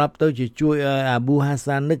ត្រឡប់ទៅជាជួយឲ្យអាប៊ូហា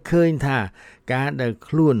សាននឹកឃើញថាការដែល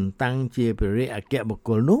ខ្លួនតាំងជាពរិយអគ្គបុគ្គ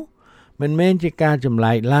លនោះមិនមែនជាការចម្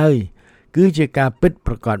លែកឡើយគឺជាការពិត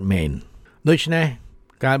ប្រាកដមែនដូច្នេះ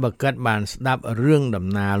កាលបើគាត់បានស្ដាប់រឿងដំ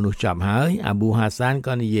ណើរនោះចប់ហើយអាប៊ូហាសាន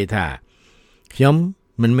ក៏និយាយថាខ្ញុំ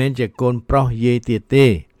មិនមែនជាកូនប្រុសយាយទៀតទេ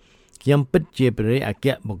ខ្ញុំពិតជាពរិយអគ្គ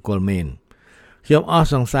បុគ្គលមែនខ្ញុំអស់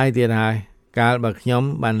សង្ស័យទៀតហើយកាលបើខ្ញុំ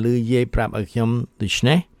បានឮយាយប្រាប់ឲ្យខ្ញុំដូច្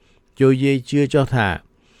នេះចូលយាយជឿចុះថា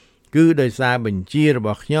គឺដោយសារបញ្ជារប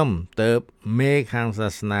ស់ខ្ញុំទៅមេខាងសា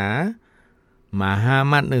សនាមហា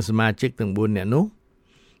ម៉ាត់និងសមាជិកទាំង4នាក់នោះ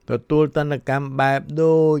ទទួលតនកម្មបែប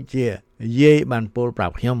ដូចជាយាយបានពោលប្រា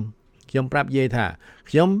ប់ខ្ញុំប្រាប់យាយថា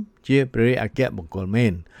ខ្ញុំជាពរិយអគ្គបុគ្គលមែ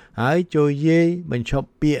នហើយចូលយាយបញ្ឈប់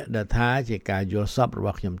ពាក្យដែលថាជាការយល់សប្តិរប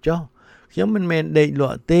ស់ខ្ញុំចុះខ្ញុំមិនមែនដេកល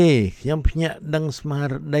ក់ទេខ្ញុំភ្ញាក់ដឹងស្មា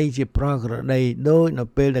រតីជាប្រក្រតីដូចនៅ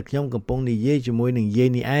ពេលដែលខ្ញុំកំពុងនិយាយជាមួយនឹងយាយ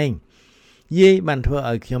នេះឯងយាយបានធ្វើ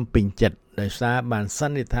ឲ្យខ្ញុំពេញចិត្តដោយសារបានស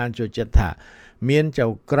ន្និដ្ឋានចូលចិត្តថាមានចៅ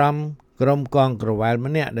ក្រុមកងក្រវ៉ែល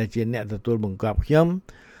ម្នាក់ដែលជាអ្នកទទួលបង្គាប់ខ្ញុំ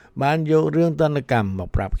បានយករឿងតនកម្មមក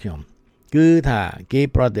ប្រាប់ខ្ញុំគឺថាគេ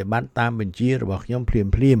ប្រតិបត្តិតាមបញ្ជារបស់ខ្ញុំភ្លាម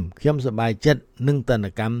ខ្ញុំសប្បាយចិត្តនឹងតន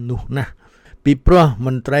កម្មនោះណាស់ពីព្រោះម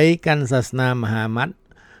ន្ត្រីកាន់សាសនាមហាម៉ាត់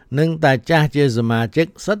និងតាចាស់ជាសមាជិក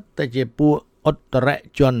សិតតែជាពួកអុត្តរ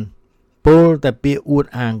ជនពលតែពាក្យអួត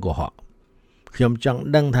អាងកុហកខ្ញុំចង់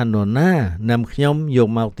ដឹងថានរណានាំខ្ញុំយក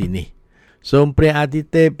មកទីនេះសូមព្រះអាទិ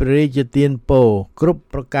ទេពព្រះរាជទានពរគ្រប់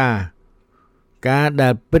ប្រការ ការដែ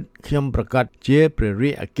លពិតខ្ញុំប្រកាសជាព្រះរា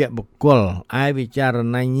ជអគ្គបុគ្គលឯវិចារ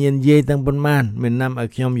ណញ្ញាណយាយទាំងប៉ុន្មានមិននាំឲ្យ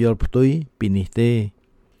ខ្ញុំយល់ផ្ទុយពីនេះទេ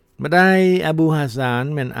ម្ដាយអាប៊ូហាសាន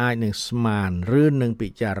មិនអាចនឹងស្មានឬនឹងពិ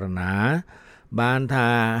ចារណាបានថា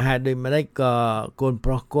ហេតុដូចម្ដេចក៏កូន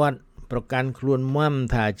ប្រុសគាត់ប្រកាន់ខ្លួនមាំ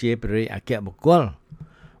ថាជាព្រះរាជអគ្គបុគ្គល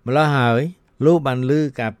ម្ល៉េះហើយលោកបានឮ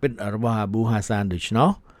ការពិតរបស់អាប៊ូហាសានដូច្នោះ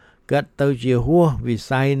គាត់ទៅជាហួសវិ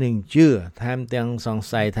ស័យនឹងជឿថែមទាំងសង្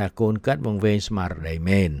ស័យថាកូនគាត់វង្វេងស្មារតី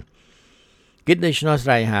មែនគិតដូច្នោះស្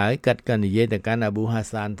រ័យហើយគាត់ក៏និយាយទៅកាន់អាប៊ូហា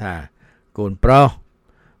សានថាកូនប្រុស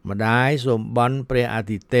ម្ដាយសូមបន់ព្រះអា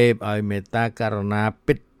ទិទេពឲ្យមេត្តាករុណា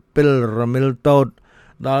ពិតពិលរមិលតូត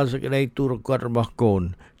ដល់សេចក្តីទូរគតរបស់កូន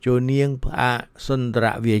ចូលនាងផ្អាកសុន្ទរ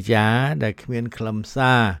វាចាដែលគ្មានខ្លឹម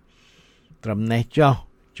សារត្រឹមនេះចុះ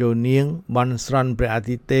ចូលនាងបន់ស្រន់ព្រះអា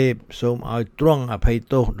ទិទេពសូមឲ្យទ្រង់អភ័យ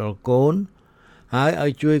ទោសដល់កូនហើយឲ្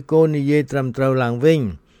យជួយកូននិយាយត្រឹមត្រូវឡើងវិញ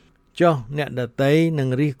ចុះអ្នកដតីនឹង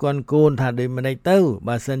រិះគន់កូនថាដូចម្ដេចទៅ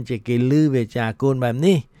បើសិនជាគេលឺវាចាកូនបែប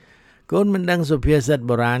នេះកូនមិនដឹងសុភាសិត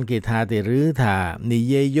បុរាណគេថាទេឬថានិ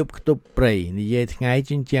យាយយប់ខ្ទប់ព្រៃនិយាយថ្ងៃ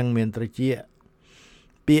ជញ្ជាំងមានត្រជា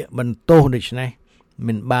ពាក្យបន្ទោសដូច្នេះ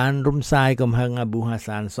មិនបានរំសាយកំហឹងអាប៊ូហា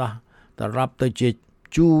សានសោះត្រឡប់ទៅជា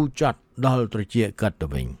ជូរចត់ដល់ត្រជាកាត់ទៅ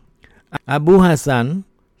វិញអាប៊ូហាសាន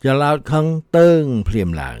ច្រឡោតខឹងតើងភ្លាម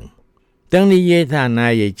ឡើងទាំងនិយាយថាណា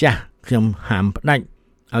យាយចាស់ខ្ញុំហាមផ្ដាច់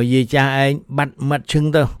ឲ្យយាយចាស់ឯងបាត់មាត់ឈឹង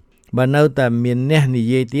ទៅបើនៅតែមានអ្នកនិ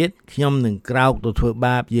យាយទៀតខ្ញុំនឹងក្រោកទៅធ្វើ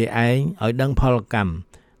បាបយាយឯងឲ្យដឹងផលកម្ម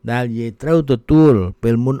ដែលយាយត្រូវទទួលពេ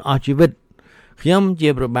លមុនអស់ជីវិតខ្ញុំជា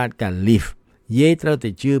ព្រះបាទកាលីហ្វយាយត្រូវតែ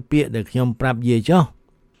ជឿពាក្យដែលខ្ញុំប្រាប់យាយចុះ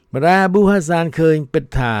ម្ដាយអាប៊ូហាសានឃើញពិត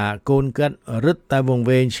ថាកូនគាត់រឹតតែវង្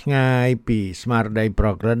វេងឆ្ងាយពីស្មារតីប្រ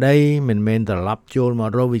ក្រតីមិនមែនត្រឡប់ចូលមក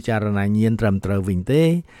រកវិចារណញ្ញាណត្រឹមត្រូវវិញទេ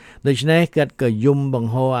ដូច្នេះគាត់ក៏យំប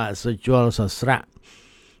ង្ហោអសុជលសស្រាក់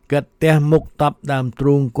គាត់ទះមុខតប់ដើមទ្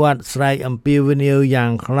រូងគាត់ស្រែកអំពាវនាវយ៉ា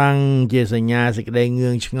ងខ្លាំងជាសញ្ញាសេចក្តីងឿ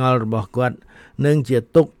ងឆ្ងល់របស់គាត់និងជា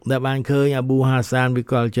ទុក្ខដែលបានឃើញអាប៊ូហាសានវិ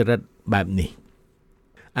កលចរិតបែបនេះ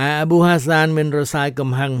អាប៊ូហាសានមិនរសាយ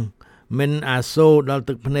កំហឹងមិនអាសូរដល់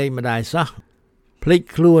ទឹកភ្នែកម្ដាយសោះភ្លេច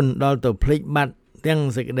ខ្លួនដល់ទៅភ្លេចបាត់ទាំង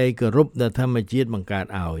សេចក្តីគោរពដែលធម្មជាតិបង្កើត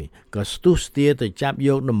ឲ្យក៏ស្ទុះស្ទាទៅចាប់យ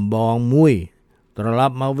កដំបងមួយត្រឡ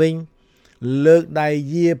ប់មកវិញលើកដៃ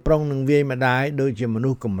យាប្រុងនឹងវាយម្ដាយដូចជាមនុ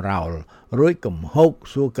ស្សកំរោលរួចកំហុក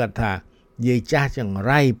សួរគាត់ថាយាយចាស់ចង្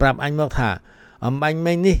រៃប្រាប់អញមកថាអំបញ្ញ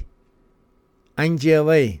មិញនេះអញជាអ្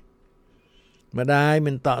វីម្ដាយ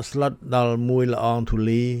មិនតក់ស្លុតដល់មួយល្អងធូ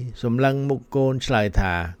លីសម្លឹងមុខកូនឆ្លើយ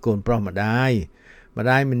ថាកូនប្រុសម្ដាយ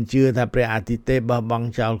មិនជឿថាព្រះអាទិទេពបោះបង់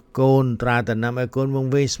ចោលកូនត្រាតែនាំឲ្យកូនវ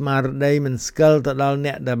ង្វេងស្មារតីមិនស្គាល់ទៅដល់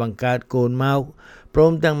អ្នកដែលបង្កើតកូនមកព្រ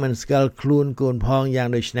មទាំងមិនស្គាល់ខ្លួនកូនផងយ៉ាង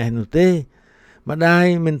ដូចនេះនោះទេម្ដាយ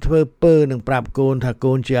មិនធ្វើពើនឹងប្រាប់កូនថា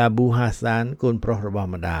កូនជាអាប៊ូហាសានកូនប្រុសរបស់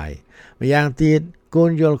ម្ដាយម្យ៉ាងទៀតកូ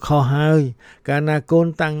នយល់ខុសហើយកាលណាកូន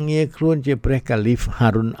តាំងងារខ្លួនជាព្រះកាលីហ្វហា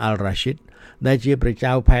រុនអាល់រ៉ាស៊ីតដែលជាព្រះ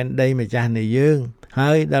ចៅផែនដីម្ចាស់នៃយើង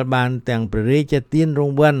ហើយដែលបានទាំងព្រះរាជទានរ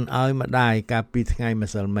ង្វាន់ឲ្យម្ដាយកាលពីថ្ងៃ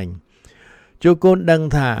ម្សិលមិញជួកូនដឹង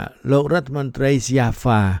ថាលោករដ្ឋមន្ត្រីសៀហ្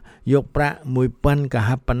វាយកប្រាក់ 1000 កហ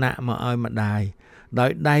បណៈមកឲ្យម្ដាយដោ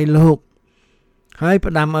យដៃលោកហើយ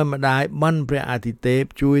ផ្ដាំឲ្យម្ដាយបន់ព្រះអាទិទេព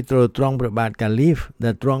ជួយទ្រទ្រង់ព្រះបាទកាលីហ្វ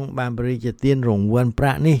ដែលទ្រង់បានព្រះរាជទានរង្វាន់ប្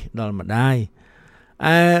រាក់នេះដល់ម្ដាយ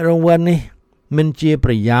ឯរង្វាន់នេះមិនជា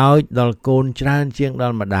ប្រយោជន៍ដល់កូនច្រើនជាងដ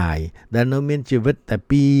ល់ម្ដាយដែលនៅមានជីវិតតែ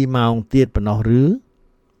2ម៉ោងទៀតប៉ុណ្ណោះឬ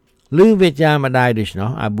ឮវាចាម្ដាយដូច្នោះ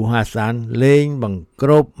អាប៊ូហាសានលេងបង្ក្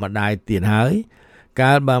របម្ដាយទៀតហើយ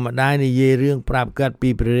កាលបើម្ដាយនិយាយរឿងប្រាប់គាត់ពី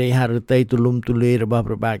ព្រះរាជហឫទ័យទូលំទូលាយរបស់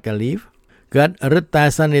ព្រះបាទកាលីហ្វគាត់រឹតតែ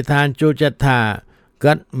សន្និដ្ឋានចូលចិត្តថា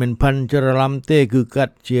គាត់មិនផិនច្រឡំទេគឺគា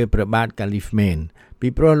ត់ជាព្រះបាទកាលីហ្វមែនពី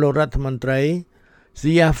ព្រោះលោករដ្ឋមន្ត្រី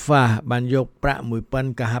សៀហ្វាបានយកប្រាក់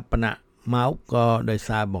 1000 កហបណៈមកក៏ដោយ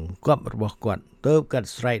សារបង្គាប់របស់គាត់ទើបគាត់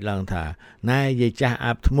ស្រែកឡើងថាណែយាយចាស់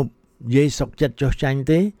អាប់ធ្មប់យាយសុកចិត្តចុះចាញ់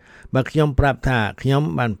ទេបើខ្ញុំប្រាប់ថាខ្ញុំ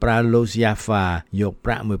បានប្រើលោកសៀហ្វាយកប្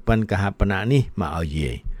រាក់ 1000 កហបណៈនេះមកឲ្យ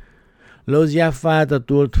យាយលោកសៀហ្វាទ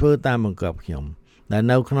ទួលធ្វើតាមបង្គាប់ខ្ញុំដែល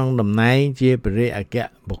នៅក្នុងតំណែងជាព្រះរាជអគ្គ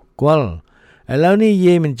បុគ្គលឥឡូវនេះ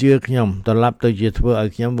យាយមិនជឿខ្ញុំត្រឡប់ទៅជាធ្វើឲ្យ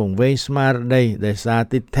ខ្ញុំវង្វេងស្មារតីដោយសារ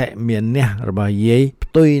ទិដ្ឋិមានះរបស់យាយផ្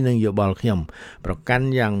ទុយនឹងយោបល់ខ្ញុំប្រកាន់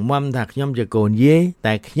យ៉ាងមាំថាខ្ញុំជាកូនយាយ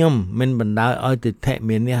តែខ្ញុំមិនបណ្ដោយឲ្យទិដ្ឋិ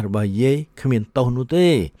មានះរបស់យាយគ្មានទោសនោះទេ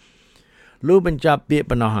លុះបញ្ចប់ពាក្យ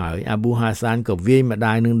ប៉ុណ្ណោះហើយអាប៊ូហាសានក៏វាយម្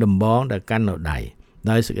ដាយនឹងដំបងដែលកាន់នៅដៃ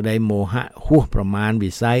ដោយសេចក្តីមោហៈហួសប្រមាណ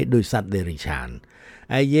វិស័យដោយសត្វដេរិឆាន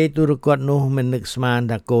ឯយាយទូរគតនោះមិននឹកស្មាន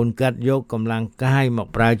ថាកូនកាត់យកកម្លាំងកាយមក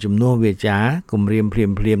ប្រើជំនួសវាចាគំរាម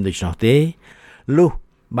ភ្លាមដូច្នោះទេលុះ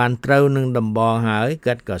បានត្រូវនឹងដំបងហើយ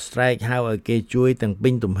គាត់ក៏ស្រែកហៅឲ្យគេជួយទាំងពេ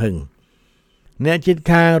ញទំហឹងអ្នកជិត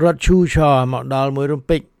ខាងរត់ឈូឆរមកដល់មួយរំ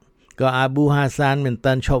ពេចក៏អាប៊ូហាសានមិន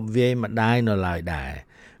តាន់ឈប់វាយម្ដាយនៅឡើយដែរ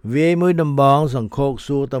វាយមួយដំបងសង្ឃោក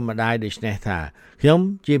សួរទៅម្ដាយដូចនេះថាខ្ញុំ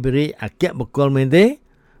ជាព្រះរាជអគ្គបុគ្គលមែនទេ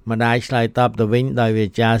ម្ដាយឆ្លើយតបទៅវិញដោយវា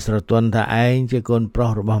ចាស្រទន់ថាឯងជាកូនប្រុស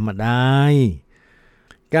របស់ម្ដាយ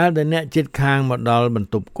កាលដែលអ្នកជិតខាងមកដល់បន្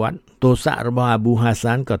ទប់គាត់ទោសៈរបស់អាប៊ូហា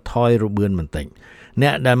សានក៏ថយរបឿនបន្តិចអ្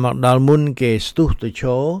នកដែលមកដល់មុនគេស្ទុះទៅឈ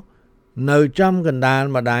រនៅចំកណ្ដាល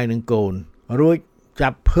ម្ដាយនឹងកូនរួចចា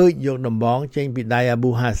ប់ភើចយកដំបងចេញពីដៃអា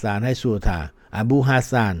ប៊ូហាសានហើយសួរថាអាប៊ូហា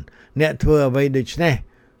សានអ្នកធ្វើអ្វីដូច្នេះ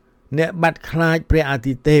អ្នកបាត់ខ្លាចព្រះអា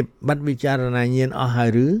ទិទេពបាត់វិចារណញ្ញាណអស់ហើយ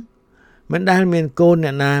ឬមិនដែលមានកូនអ្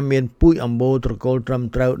នកណាមានពូជអម្បូរត្រកូលត្រឹម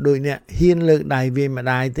ត្រូវដោយអ្នកហ៊ានលើកដៃវាយម្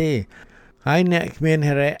ដាយទេហើយអ្នកគ្មាន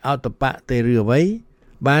ហិរិអោតបៈទេឬអ្វី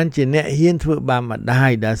បានជាអ្នកហ៊ានធ្វើបាបម្ដា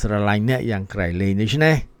យដែលស្រឡាញ់អ្នកយ៉ាងក្រៃលែងដូច្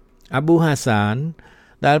នេះអាប៊ូហាសាន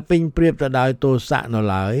ដែលពេញព្រៀបទៅដោយទោសៈនៅ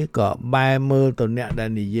ឡើយក៏បែរមើលទៅអ្នកដែល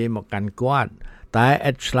និយាយមកកាន់គាត់តែ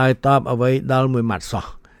ឥតឆ្លើយតបអ្វីដល់មួយម៉ាត់សោះ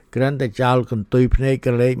គ្រាន់តែចោលកន្ទុយភ្នែក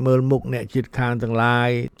ក្រឡេកមើលមុខអ្នកជិតខាងទាំងឡាយ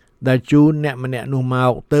ដែលជូនអ្នកម្នាក់នោះម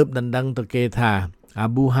កទៅដណ្ដឹងទៅគេថាអា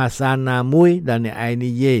ប៊ូហាសានណាមួយដែលអ្នកឯង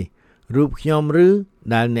និយាយរូបខ្ញុំឬ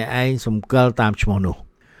ដែលអ្នកឯងសម្គាល់តាមឈ្មោះនោះ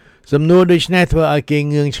សំណួរដូចនេះធ្វើឲ្យគេ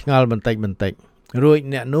ងឿងឆ្ងល់បន្តិចរួច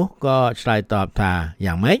អ្នកនោះក៏ឆ្លើយតបថា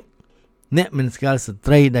យ៉ាងម៉េចអ្នកមិនស្គាល់ស្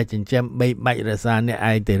ត្រីដែលចិញ្ចឹមបីបាច់រក្សាអ្នក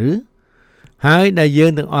ឯងទេឬហើយដែលយើ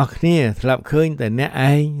ងទាំងអស់គ្នាធ្លាប់ឃើញតែអ្នក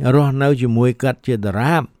ឯងរស់នៅជាមួយគាត់ជាដ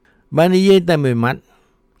រាបបាននិយាយតែមួយម៉ាត់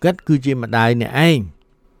គាត់គឺជាម្ដាយអ្នកឯង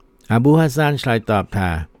អាប៊ូហាសានឆ្លើយតបថា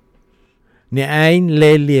អ្នកឯង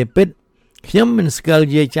លេលាពិតខ្ញុំមិនស្គាល់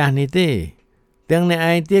យាយចាស់នេះទេទាំងអ្នក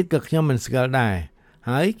ឯងទៀតក៏ខ្ញុំមិនស្គាល់ដែរ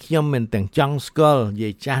ហើយខ្ញុំមិនទាំងចង់ស្គាល់យា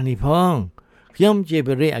យចាស់នេះផងខ្ញុំជា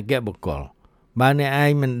ព្រះរាជអគ្គបុគ្គលបើអ្នកឯ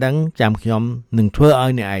ងមិនដឹងចាំខ្ញុំនឹងធ្វើឲ្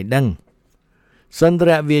យអ្នកឯងដឹងសន្ទ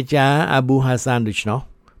រវាចាអាប៊ូហាសានដូច្នោះ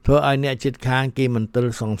ធ្វើឲ្យអ្នកជិតខាងគេមិនទិល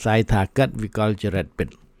សង្ស័យថាកាត់វិកលចរិតពិត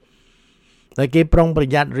តែគេប្រុងប្រ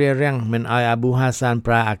យ័ត្នរារាំងមិនឲ្យអាប៊ូហាសាន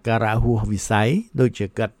ប្រើអាការៈហួសវិស័យដូចជា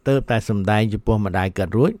កាត់ទៅតែសម្ដែងចំពោះម្ដាយកា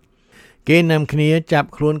ត់រួចគេនាំគ្នាចាប់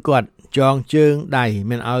ខ្លួនគាត់ចងជើងដៃ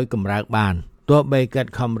មិនឲ្យកម្រើកបានទោះបីកា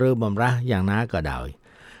ត់ខំរើបំរាស់យ៉ាងណាក៏ដោយ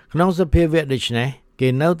ក្នុងសភាវៈដូចនេះគេ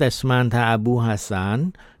នៅតែស្មានថាអាប៊ូហាសាន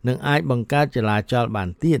នឹងអាចបង្កើតចលាចលបាន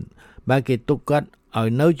ទៀតបើគេទុកគាត់ឲ្យ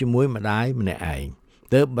នៅជាមួយម្ដាយម្នាក់ឯង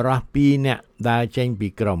ទើបបរោះ2នាក់ដើរចេញពី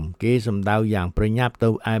ក្រុមគេសម្ដៅយ៉ាងប្រញាប់ទៅ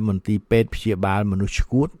ឯមន្ទីរពេទ្យព្យាបាលមនុស្ស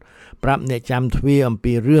ឈួតប្រាប់អ្នកចាំទ្វារអំ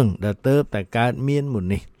ពីរឿងដែលទើបតែកើតមានមុន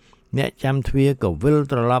នេះអ្នកចាំទ្វារក៏វិល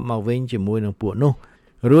ត្រឡប់មកវិញជាមួយនឹងពួកនោះ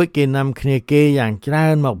រួចគេនាំគ្នាគេយ៉ាងច្រើ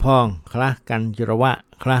នមកផងខ្លះកាន់ច្រវាក់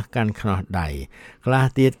ខ្លះកាន់ខ្នោះដៃខ្លះ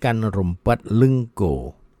ទៀតកាន់រំពេចលឹងគោ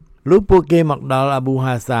លុះពួកគេមកដល់អាប៊ូ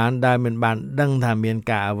ហាសានដែលមិនបានដឹងថាមាន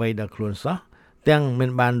ការអ្វីដល់ខ្លួនសោះទាំងមិន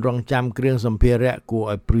បានរងចាំគ្រឿងសម្ភារៈគួរ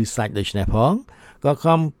ឲ្យព្រឺសាច់ដូច្នេះផងក៏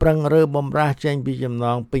ខំប្រឹងរើបំរាស់ចេញពីចំណ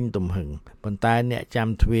ងពេញទំហឹងប៉ុន្តែអ្នកចាំ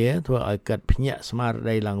ទ្វារធ្វើឲ្យកាត់ភ្ញាក់ស្មារ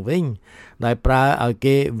តីឡើងវិញដោយប្រើឲ្យ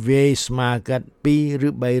គេវាយស្មាកាត់2ឬ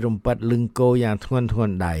3រំពេចលឹងគោយ៉ាងធ្ង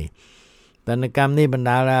ន់ដៃតនកម្មនេះបណ្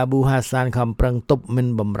ដាលឲ្យអាប៊ូហាសានខំប្រឹងទប់មិន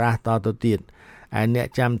បំរាស់តទៅទៀតឯអ្នក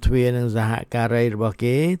ចាំទ្វារនិងសហការីរបស់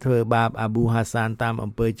គេធ្វើបាបអាប៊ូហាសានតាម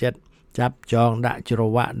អំពើចិត្តចាប់ចងដាក់ច្រ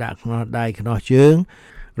វាក់ដាក់ខ្នោះដៃខ្នោះជើង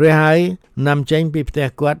រួចហើយនាំចេញពីផ្ទះ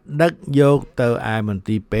គាត់ដឹកយកទៅឯមន្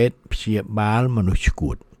ទីរពេទ្យព្យាបាលមនុស្សឈួ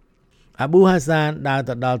តអាប៊ូហាសានដើរ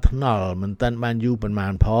ទៅដល់ថ្នល់មិនទាន់បានយូរប៉ុន្មា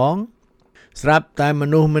នផងស្រាប់តែម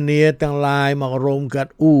នុស្សម្នាទាំងឡាយមករោមកា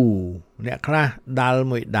ត់អ្នកខ្លះដាល់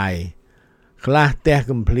មួយដៃខ្លះទះ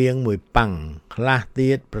កំភ្លៀងមួយប៉ាំងខ្លះទៀ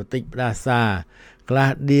តប្រតិចផ្ដាសាខ្លះ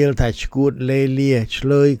ដៀលថាឈួតលេលាឆ្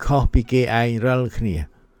លើយខុសពីគេឯងរាល់គ្នា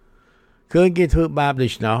ឃើញគេធ្វើបាបដូ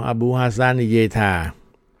ច្នោះអាប៊ូហាសាននិយាយថា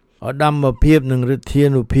ឧត្តមភាពនិងឫទ្ធា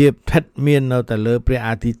នុភាពស្ថិតមាននៅតែលើព្រះ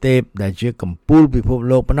អាទិទេពដែលជាកំពូលពិភព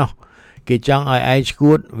លោកប៉ុណ្ណោះគេចង់ឲ្យឯង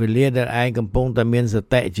ឈួតវេលាដែលឯងកំពុងតែមានស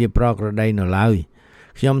តិជាប្រក្រតីនៅឡើយ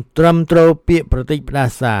ខ្ញុំត្រឹមត្រូវពាក្យប្រតិចផ្ដា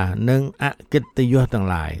សានិងអកិត្តិយសទាំង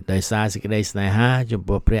ឡាយដោយសារសេចក្តីស្នេហាចំ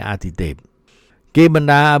ពោះព្រះអាទិទេពគេបណ្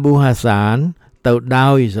ដាអាប៊ូហាសានទៅដោ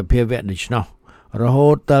យសភាវៈដូច្នោះរហូ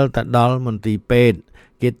តទៅដល់មន្ទីរពេទ្យ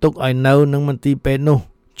គេទុកឲ្យនៅនឹងមន្ទីរពេទ្យនោះ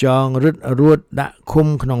ចងរឹតរួតដាក់ឃុំ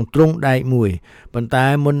ក្នុងទ្រុងដែកមួយប៉ុន្តែ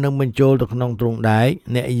មុននឹងបញ្ចូលទៅក្នុងទ្រុងដែក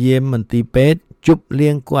អ្នកយាមមន្ទីរពេទ្យជប់លៀ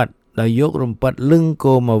ងគាត់ដោយយករំពេចលឹង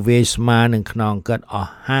គោមកវាយស្មានឹងខ្នងគាត់អ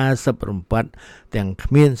ស់50រំពេចទាំងគ្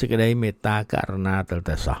មានសេចក្តីមេត្តាករុណាទើប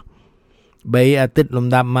តែសោះ3អាទិត្យលំ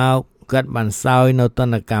ដាប់មកគាត់បានសោយនៅត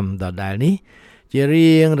នកម្មដដែលនេះជា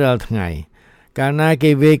រៀងរាល់ថ្ងៃ កាលណាគេ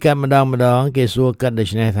វេកាត់ម្ដងគេសួរកាត់ដូ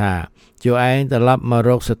ច្នេះថាជួឯងត្រឡប់មករ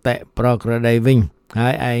កសតិប្រក្រតីវិញហើ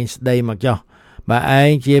យឯងស្ដីមកចុះបើឯង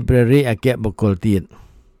ជាព្រះរាជអគ្គបុគ្គលទៀត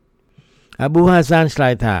អាប៊ូហាសានឆ្លើ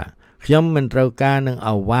យថាខ្ញុំមិនត្រូវការនឹង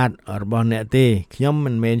អាវ៉ាតរបស់អ្នកទេខ្ញុំ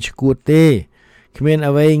មិនមែនឈួតទេគ្មាន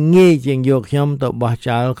អ្វីងាយជាងយកខ្ញុំទៅបោះ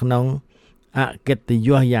ចោលក្នុងអកិត្តិយ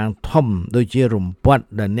សយ៉ាងធំដូចជារំពាត់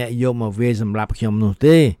ដែលអ្នកយកមកវាយសម្រាប់ខ្ញុំនោះ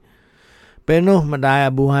ទេពេលនោះម្ដាយ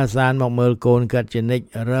អាប៊ូហាសានមកមើលកូនគាត់ជានិច្ច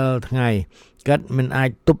រាល់ថ្ងៃគាត់មិនអាច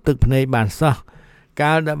ទប់ទឹកភ្នែកបានសោះ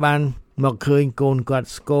កាលដែលបានមកឃើញកូនគាត់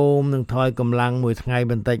ស្គមនឹងថយកម្លាំងមួយថ្ងៃ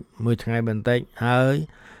បន្តិចហើយ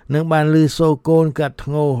នឹងបានលឺសូរកូនគាត់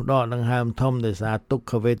ធ្ងោដកដង្ហើមធំដោយសារទុក្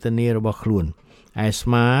ខវេទនារបស់ខ្លួនឯស្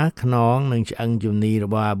មាខ្នងនិងឆ្អឹងជំនីរ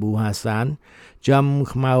បស់អាប៊ូហាសានចំ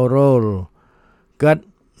ខ្មៅរោលគាត់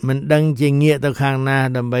មិនដឹងជាងាកទៅខាងណា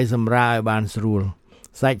ដើម្បីសម្រាលឲ្យបានស្រួល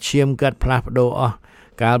សាច់ឈាមគាត់ផ្លាស់ប្ដូរអស់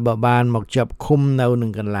កាលបើបានមកចាប់ឃុំនៅនឹ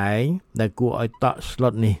ងកន្លែងដែលគួរឲ្យតក់ស្លុ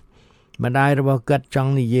តនេះម្ដាយរបស់គាត់ច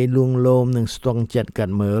ង់និយាយលួងលោមនិងស្ទង់ចិត្តគា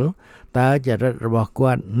ត់មើលតើចរិតរបស់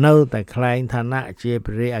គាត់នៅតែខ្លែងឋានៈជា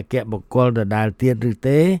ព្រះរាជអគ្គបុគ្គលដដែលទៀតឬ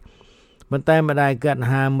ទេប៉ុន្តែម្ដាយគាត់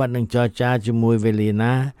ហាមិតនឹងចរចាជាមួយវេលា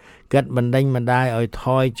ណាគាត់បណ្ដេញម្ដាយឲ្យថ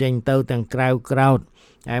យចេញទៅទាំងក្រៅក្រោត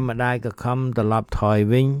ឯម្ដាយក៏ខំត្រឡប់ថយ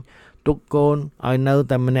វិញទុកកូនឲ្យនៅ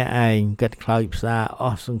តែម្នាក់ឯងគាត់ខ្លោចផ្សាអ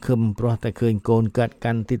ស់សង្ឃឹមព្រោះតែឃើញកូនគាត់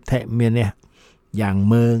កាន់ទិដ្ឋិមានះយ៉ាង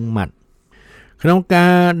មើងម៉ាត់ក្នុងកា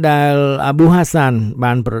រដែលអាប៊ូហាសាន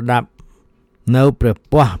បានប្រដាប់នៅព្រះ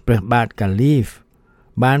ពោះព្រះបាទកាលីហ្វ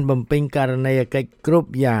បានបំពេញករណីយកិច្ចគ្រ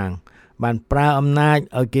ប់យ៉ាងបានប្រើអំណាច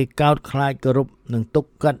ឲ្យគេកោតខ្លាចគោរពនិងទុក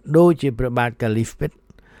កាត់ដូចជាព្រះបាទកាលីហ្វពិត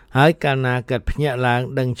ហើយកាលណាកាត់ភ្ញាក់ឡើង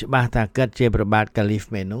ដឹងច្បាស់ថាកាត់ជាព្រះបាទកាលីហ្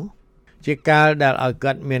វមែននោះជាកាលដែលឲ្យ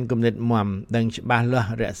កាត់មានគំនិតមាំដឹងច្បាស់លាស់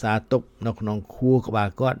រក្សាទុកនៅក្នុងខួរក្បាល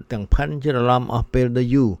គាត់ទាំងផិនច្រឡំអស់ពេលដ៏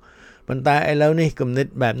យូរប៉ុន្តែឥឡូវនេះគំនិត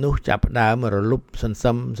បែបនោះចាប់ផ្ដើមរលុបសន្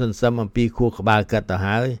សឹមអំពីខួរក្បាលគាត់ទៅ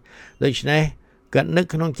ហើយដូច្នេះគាត់នឹក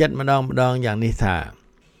ក្នុងចិត្តម្ដងយ៉ាងនេះថា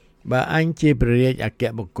បើអញជាព្រះរាជអគ្គ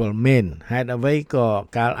បុគ្គលមែនហេតុអ្វីក៏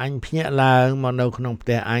កាលអញភ្ញាក់ឡើងមកនៅក្នុងផ្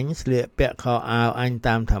ទះអញស្លៀកពាក់ខោអាវអញ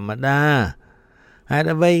តាមធម្មតាហេតុ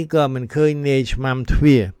អ្វីក៏មិនឃើញនាយឆ្មាំទ្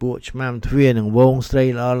វាពួកឆ្មាំទ្វានឹងវងស្រី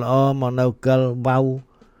ល្អមកនៅកិលវ៉ៅ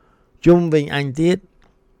ជុំវិញអញទៀត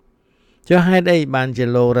ចុះហេតុអីបានជា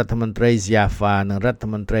លោករដ្ឋមន្ត្រីហ្សាហ្វានិងរដ្ឋ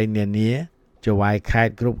មន្ត្រីនានាចវាយខេត្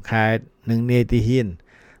តគ្រប់ខេត្តនិងនាយទាហាន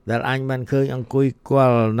ដែលអញបានឃើញអង្គុយគ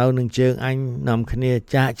ល់នៅនឹងជើងអញនាំគ្នា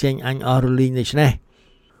ចាក់ចេញអញអស់រលីងដូច្នេះ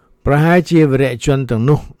ប្រហែលជាវរៈជនទាំង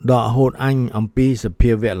នោះដកហូតអញអំពីស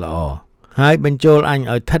ភាវៈល្អហើយបញ្ចូលអញ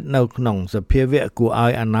ឲ្យស្ថិតនៅក្នុងសភាវៈគួរឲ្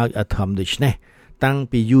យអណោចអធមដូច្នេះតាំង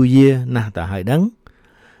ពីយូរយារណាស់ទៅហើយដឹង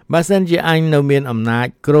បើសិនជាអញនៅមានអំណាច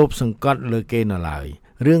គ្របសង្កត់លើគេនៅឡើយ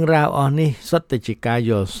រឿងរ៉ាវអស់នេះសុទ្ធតែជាការ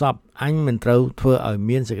យល់សប្តិអញមិនត្រូវធ្វើឲ្យ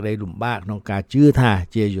មានសេចក្តីលំបាកក្នុងការជឿថា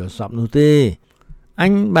ជាយល់សប្តិនោះទេអ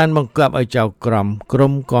ញបានបង្គាប់ឲ្យចៅក្រុ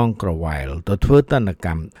មកងក្រវ៉ែលទៅធ្វើតន្តក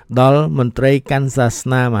ម្មដល់មន្ត្រីកាន់សាស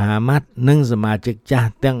នាមហាម៉ាត់និងសមាជិកចាស់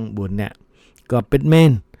ទាំង4នាក់ក៏ពិតមែ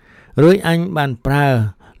នរួចអញបានប្រើ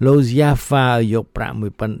លោកហ្សាហ្វាឲ្យយកប្រាក់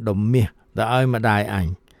1000ដុំមាសទៅឲ្យម្ដាយអញ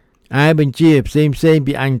ឯបញ្ជាផ្សេង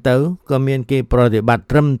ពីអញទៅក៏មានគេប្រតិបត្តិ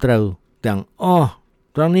ត្រឹមត្រូវទាំងអស់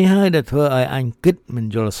ត្រង់នេះហើយដែលធ្វើឲ្យអញគិតមិន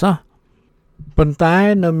យល់សោះប៉ុន្តែ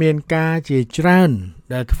នៅមានការជាច្រើន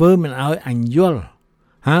ដែលធ្វើមិនឲ្យអញយល់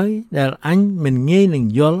ហើយដែលអញមិនងាយនឹង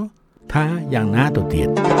យល់ថាយ៉ាងណាទៅទៀត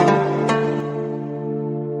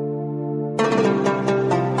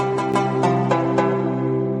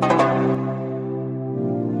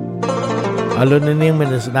អរលោកនាងមាន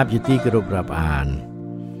ស្ដាប់ជាទីគោរពរាប់អាន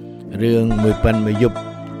រឿងមួយប៉ិនមួយយប់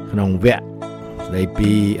ក្នុងវគ្គស្ដី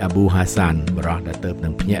ពីអាប៊ូហាសានបរិះដែលទៅនឹ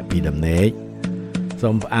ងភ្ញាក់ពីដំណេកសូ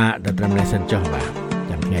មផ្អាកដល់ត្រឹមនេះសិនចុះបាទ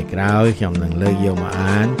ចាំថ្ងៃក្រោយខ្ញុំនឹងលើកយកមក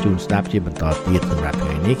អានជូនស្ដាប់ជាបន្តទៀតសម្រាប់ថ្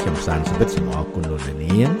ងៃនេះខ្ញុំសានសុវិតសូមអរគុណលោក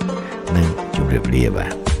នាងនិងជម្រាបលាបា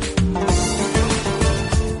ទ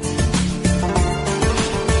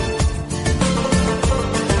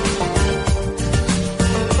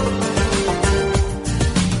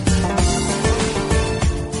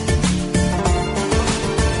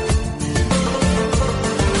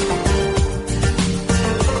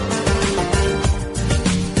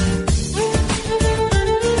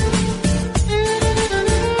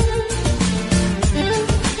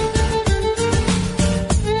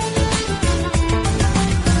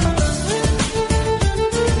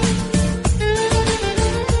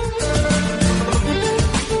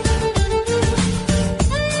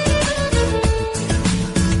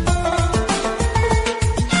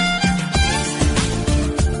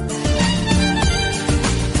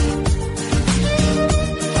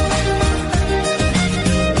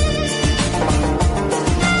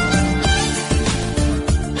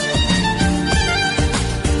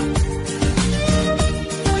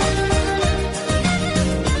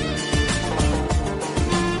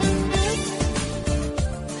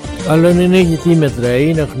ឥឡូវនេះជាទីមេត្រី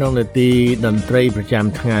នៅក្នុងនាទីតន្ត្រីប្រចាំ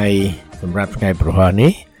ថ្ងៃសម្រាប់ថ្ងៃប្រហ័ស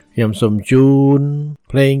នេះខ្ញុំសូមជូន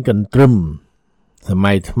ភ្លេងកន្ទ្រឹមស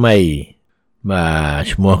ម័យថ្មីបាទ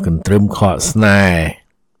ឈ្មោះកន្ទ្រឹមខកស្នេហ៍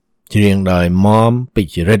ច្រៀងដោយមុំពេ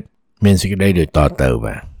ជ្ជរិទ្ធមានសេចក្តីដូចតទៅ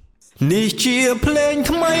បាទនេះជាភ្លេង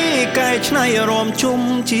ថ្មីកែច្នៃរំជុំ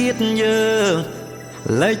ជាតិយើង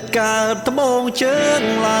លេចកើតត្បូងជើង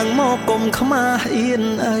ឡើងមកគុំខ្មាស់អៀន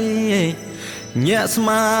អីញាក់ស្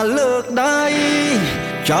មាលើកដៃ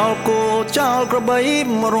ចោលគោចោលក្របី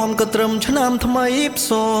រំកត្រឹមឆ្នាំថ្មីផ្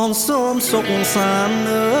សងសូមសុខសាន្ត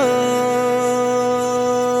អើ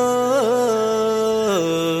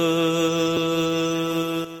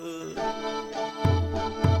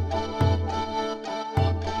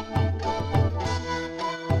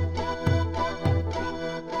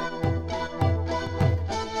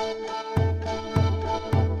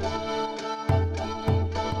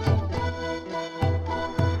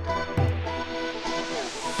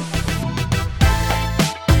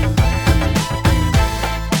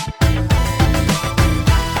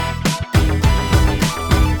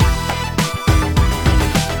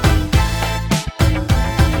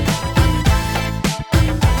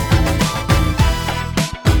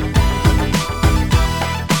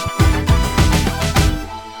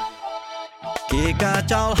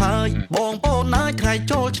ចោលហើយបងប្អូនណាយថ្ងៃ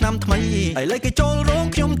ចូលឆ្នាំថ្មីឥឡូវគេចូលរោង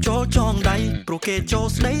ខ្ញុំចូលចងដៃព្រោះគេចូល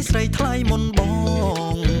ស្ដីស្រីថ្លៃមុនប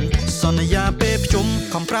ងសន្យាពេលប្រជុំ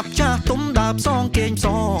ខំប្រាប់ចាស់ទុំដើរផ្សងគេងផ្ស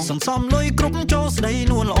ងសន្សំលុយគ្រប់ចូលស្ដី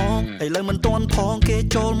នួនល្អឥឡូវមិនទាន់ផងគេ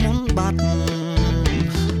ចូលមុនបាត់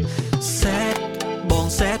សេតបង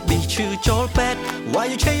សេតប៊ីឈឺចូលពេទ្យ Why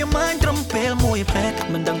you change your mind ត្រឹមពេលមួយផ្លែត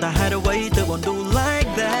មិនដឹងថាហេតុអ្វីទើបបង do like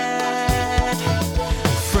that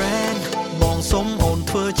friend បងសុំអូន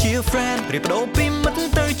ធ្វើជា friend រៀបដូរពីមិត្ត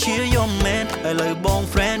ទៅជា your man ឥឡូវបង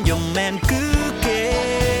friend your man គឺគេ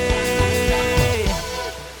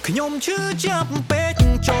ខ្ញុំឈឺចាប់ពេក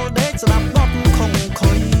ចូលដេកស្ដាប់បទខំ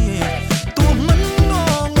ខុយទោះមិនង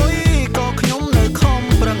ងុយក៏ខ្ញុំនៅខំ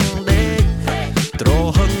ប្រឹងដេកត្រ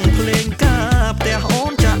ហឹងភ្លេងការផ្ទះអូ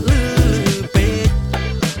នចាក់លឺពេក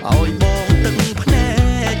ឲ្យបងទឹកភ្នែ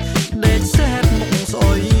កដេកសែតមុខស្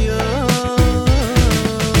អុយ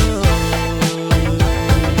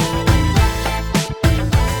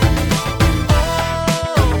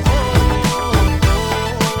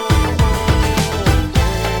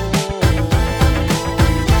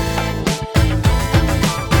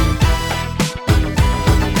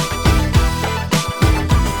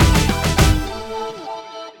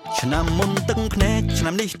ឆ្នាំមុនទឹកភ្នែកឆ្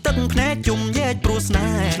នាំនេះទឹកភ្នែកជុំញែកព្រោះស្នេ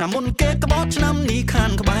ហ៍ឆ្នាំមុនគេក្បត់ឆ្នាំនេះខា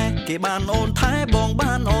នក្បែរគេបានអូនថែបង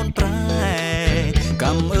បានអូនប្រែក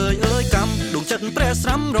ម្មអើយកម្មដួងចិត្តព្រះស្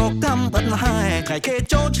រាំរកកម្មឥតលហែថ្ងៃគេ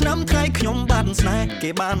ចូលឆ្នាំថ្ងៃខ្ញុំបានស្នេហ៍គេ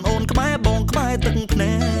បានអូនក្បែរបងក្បែរទឹកភ្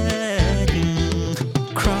នែក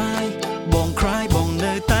Cry បង cry បង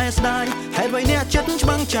នៅតែស្ដាយហេតុអ្វីអ្នកចិត្តច្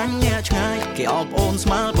បាំងចាញ់អ្នកឆ្ងាយគេអបអូនស្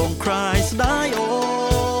មាល់បង cry ស្ដាយអូន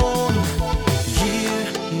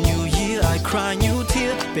cry new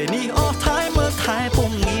tear ពេលនេះអស់ថែមើលថែ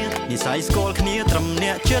ពុំងារនិស័យស្គាល់គ្នាត្រឹមអ្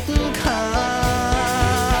នកចិត្តខា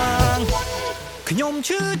ងខ្ញុំ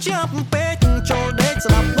ឈឺចាប់ពេកចូលដេក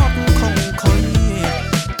ស្ដាប់បទខំខុយ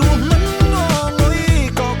ទោះមិនងងុយ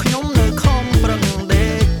ក៏ខ្ញុំនៅខំប្រឹងដេ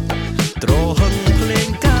កត្រហឹងភ្លេង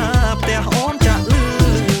ការផ្ទះអូនចាក់លឺ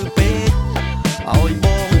ពេកឲ្យប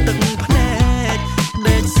ងទឹកភ្នែក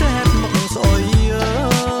ដេកសែតមុខស្អុយ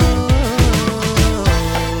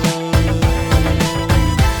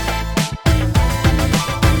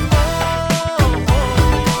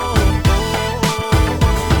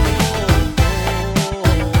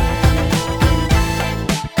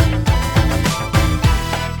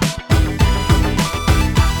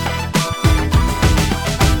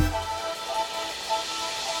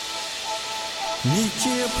នេះ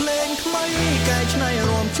ជាភ្លេងថ្មីកែច្នៃ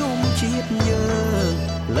រំជុំជាតិយើង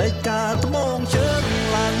លេចការត្បូងជើង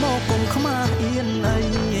ឡើងមកគុំខ្មាស់អៀនអី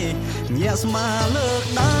ញាក់ស្មាលើក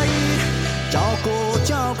ដៃចោលគោ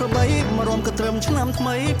ចោលក្របីមករំកត្រឹមឆ្នាំថ្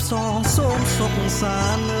មីផ្សងសូមសុខសា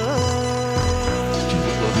ន្តអើ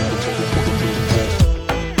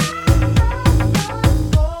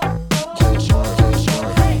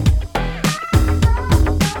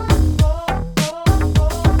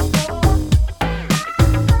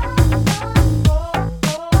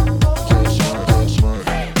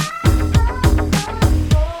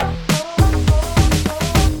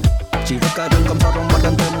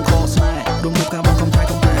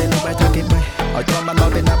ឲ្យត្រមបានដ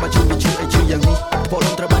ល់ពេលណាបើជួយឲ្យជួយយ៉ាងនេះព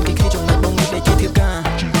លំត្រូវបានគេឃ្លីចំណុច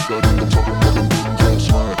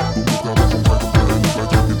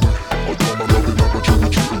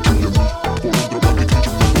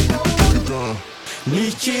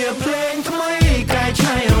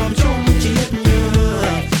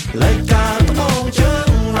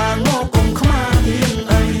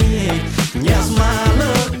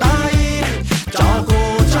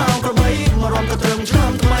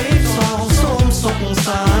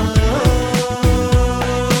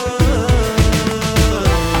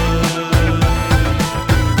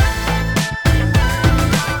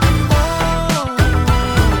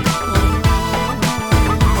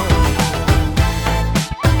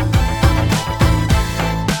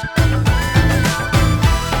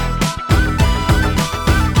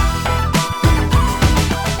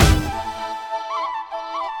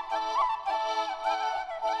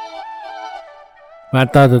បាទ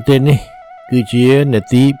តទៅទៀតនេះគឺជានា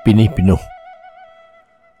ទីពីនេះពីនោះ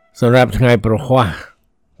សម្រាប់ថ្ងៃប្រហ័ស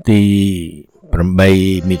ទី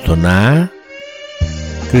8មិថុនា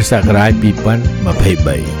គ្រិស្តសករាជ2023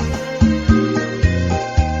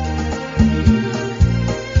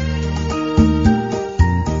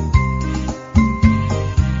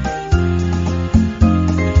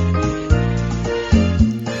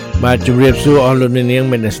បាទជម្រាបសួរអស់លោកអ្នកនាង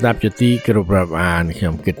មានស្ដាប់ជាទីគោរពរាប់អានខ្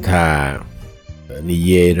ញុំគិតថានិ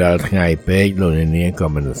យាយរាល់ថ្ងៃពេកលោកអ្នកនាងក៏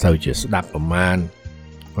មិនសូវជាស្ដាប់ប្រមាណ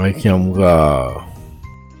ហើយខ្ញុំក៏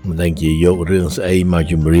មិនដឹងជាយករឿងស្អីមក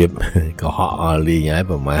ជម្រាបក៏ហក់អស់លេងហើយ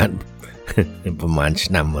ប្រមាណ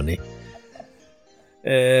ឆ្នាំមកនេះ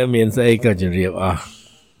មានស្អីក៏ជម្រាបអស់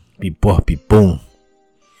ពីពោះពីពង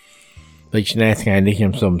ដូច្នេះថ្ងៃនេះខ្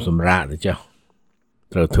ញុំសូមសម្រាកទៅចុះ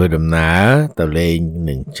ត្រូវធ្វើដំណើរទៅលេង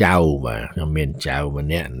នឹងចៅបាទខ្ញុំមានចៅម្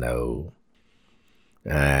នាក់នៅ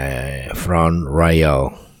Front Royal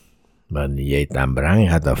បាទនិយាយតាមបារាំង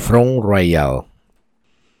ហៅថា Front Royal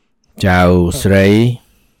ចៅស្រី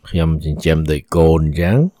ខ្ញុំចិញ្ចឹមដោយកូនអញ្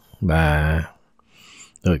ចឹងបា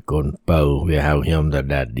ទដោយកូនពៅវាហៅខ្ញុំថា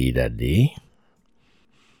Daddy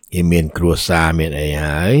គេមានគ្រួសារមានអី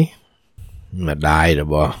ហើយម្ដាយរ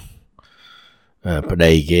បស់ប្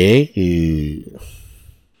តីគេគឺ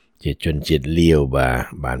ជាជនជាតិលាវ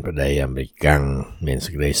បានប្តីអាមេរិកាំងមាន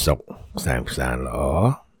សេចក្តីសុខផ្សានល្អ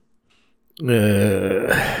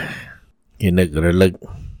គេនឹករលឹក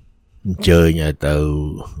អញ្ជើញឲ្យទៅ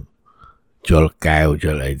ជល់កែវជ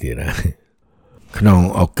ល់អីទៀតណាក្នុង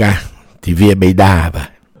ឱកាសទិវាបិតា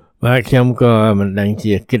បាទខ្ញុំក៏មិនដឹង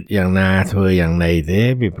ជាគិតយ៉ាងណាធ្វើយ៉ាងណីទេ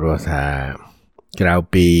ពីព្រោះថាក្រៅ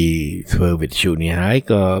ពីធ្វើវិទ្យុនេះហើយ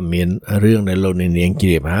ក៏មានរឿងដែលលោកនាងជ្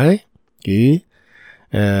រាបហើយគឺ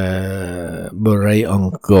បរិយអ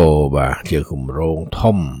ង្គរបាទជាគម្រោង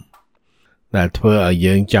ធំដែលធ្វើឲ្យ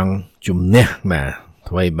យើងចង់ជំនះបាទ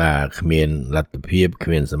អ្វីបាទគ្មានលទ្ធភាពគ្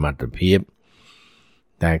មានសមត្ថភាព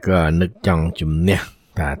តែក៏នឹកចង់ជំនះ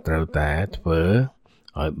ថាត្រូវតែធ្វើ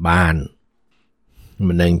ឲ្យបាន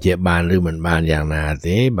មិនដឹងជាបានឬមិនបានយ៉ាងណា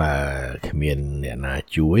ទេបើគ្មានអ្នកណា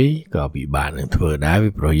ជួយក៏ពិបាកនឹងធ្វើដែរពី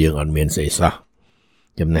ព្រោះយើងអត់មានស្អីសោះ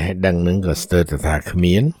ចំណេះដឹងនឹងក៏ស្ទើរតែថាគ្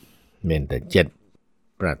មានតែចិត្ត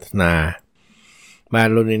ប្រាថ្នាបាទ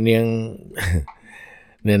លោកនាង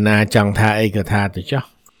អ្នកណាចង់ថាអីក៏ថាទៅចុះ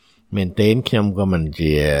មែនទេខ្ញុំក៏មិន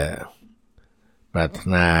ជាប្រាថ្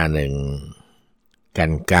នានឹងកា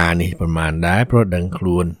ន់ការនេះប្រមាណដែរព្រោះដឹងខ្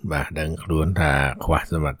លួនថាខ្វះ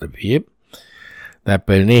សមត្ថភាពតែ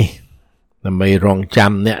ពេលនេះដើម្បីរង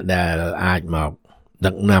ចាំអ្នកដែលអាចមក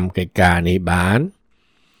ដឹកនាំកិច្ចការនេះបាន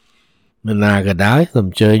មិនណាក៏ដោយសូម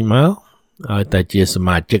អញ្ជើញមកឲ្យតែជាស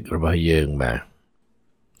មាជិករបស់យើងបាទ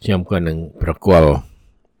ខ្ញុំក៏នឹងប្រគល់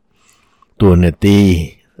តួនាទី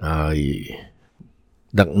ឲ្យ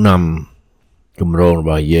ដឹកនាំគម្រោងរ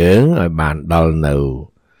បស់យើងឲ្យបានដល់នៅ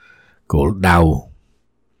គោលដៅ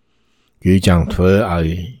គឺចង់ធ្វើឲ្យ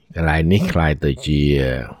កន្លែងនេះคล้ายទៅជា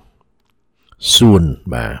សួន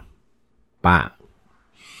បាទ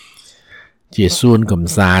ជាសួនកំ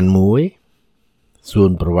សាន្តមួយសួន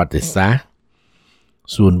ប្រវត្តិសាស្ត្រ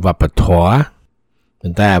សួនវប្បធម៌ប៉ុ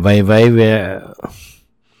ន្តែអ្វីវា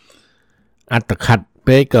អត្តខិត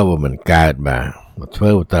ពេកក៏មិនកើតបាទមកធ្វើ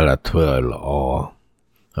ទៅតែធ្វើឲ្យល្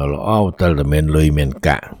អទៅតែមានលុយមាន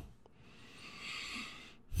កាក់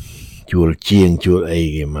ជួលជាងជួលអី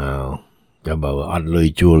គេមកតែបើអត់លុយ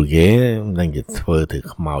ជួលគេមិនដឹងจะធ្វើទៅ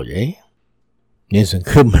ខ្មោចអីនេះសង្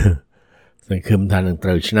ឃឹមថានឹងត្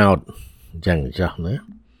រូវឆ្នោតអញ្ចឹងចុះណា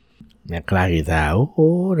អ្នកខ្លះគេថាអូ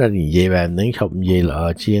ដល់និយាយបែបហ្នឹងឈប់និយាយល្អ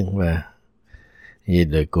ជាងបាទនិយាយ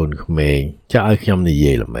ដោយកូនក្មេងចង់ឲ្យខ្ញុំនិ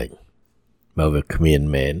យាយល្មិចបើវាគ្មាន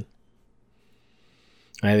មែន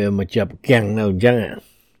ហើយវាមកចាប់កាំងនៅអញ្ចឹង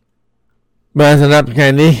បាទសម្រាប់ថ្ងៃ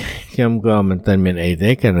នេះខ្ញុំក៏មិនទាន់មានអីទេ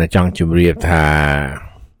គ្រាន់តែចង់ជម្រាបថា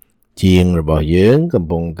ជាងរបស់យើងកំ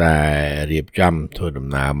ពុងតែរៀបចំធ្វើដំ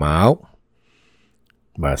ណើរមក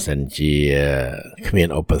បើសិនជាគ្មាន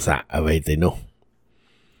ឧបសគ្គអ្វីទេនោះ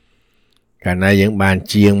កាលណាយើងបាន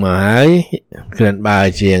ជាងមកហើយគ្រាន់បើ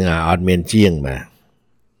ជាងអត់មានជាងបាទ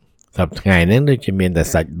សប្តាហ៍ថ្ងៃហ្នឹងដូចជាមានតែ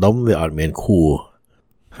សាច់ដុំវាអត់មានខួរ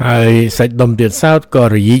ហើយសាច់ដុំទៀតសោតក៏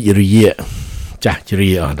រយាកចាស់ជ្រា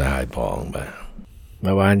អស់ទៅហើយផងបាទម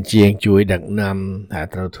កបានជាងជួយដឹកនាំថា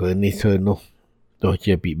ត្រូវធ្វើនេះធ្វើនោះទោះ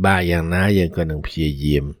ជាពិបាកយ៉ាងណាយើងក៏នឹងព្យា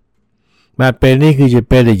យាមបាទពេលនេះគឺជា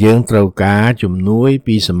ពេលដែលយើងត្រូវការជំនួយ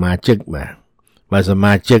ពីសមាជិកបាទបើស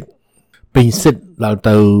មាជិកពេញសិទ្ធិដល់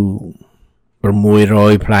ទៅ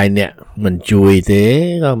600ផ្លាយអ្នកមិនជួយទេ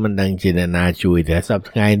ក៏មិនដឹងជាអ្នកណាជួយតែសប្តាហ៍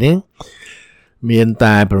ថ្ងៃនេះមាន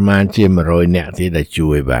តែប្រមាណជា100អ្នកទៀតដែលជួ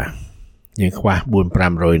យបាទយើងខ្វះ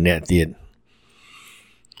 4-500 អ្នកទៀត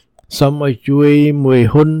សូមឲ្យជួយមួយ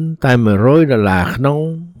ហ៊ុនតែ$100ក្នុង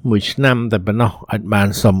មួយឆ្នាំតែប៉ុណ្ណោះអត់បាន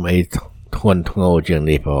សុំអីធ្ងន់ធ្ងរជាង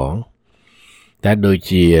នេះផងតែដូច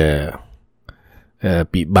ជា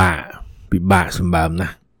ពិបាកសម្បើមណា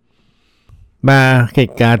ស់បាទកិ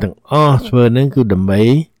ច្ចការទាំងអស់ធ្វើនឹងគឺដើម្បី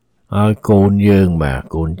ឲ្យកូនយើងបាទ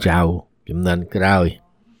កូនចៅចំនួនក្រោយ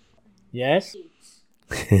Yes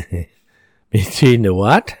Between the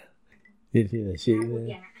what? Between the sheep.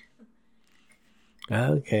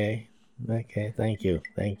 Okay, thank you.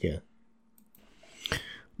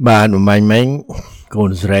 បាទមិញកូ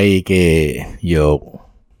នស្រីគេយក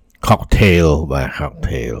cocktail បាទ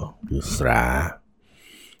cocktail គឺស្រា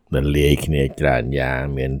ដែលលាយគ្នាច្រើនយ៉ាង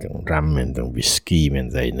មានទាំងរ៉ាំមានទាំង whisky មាន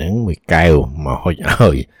ស្អីហ្នឹងមួយកែវមកហុច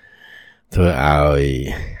ឲ្យធ្វើឲ្យ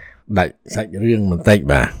ដាច់សាច់រឿងបន្តិច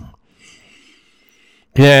បាទ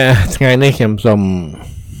ថ្ងៃនេះខ្ញុំសូម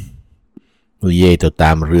និយាយទៅ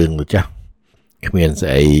តាមរឿងទៅចាស់គ្មានស្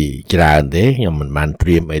អីច្រើនទេខ្ញុំមិនបានត្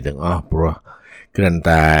រៀមអីទាំងអស់ព្រោះគ្រាន់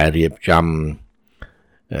តែរៀបចំ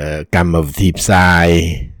កម្មវិធីផ្សាយ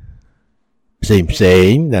ផ្សេ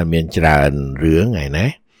ងដែលមានច្រើនរឿងថ្ងៃនេះ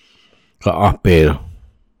ក៏អស់ពេល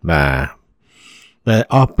បាទ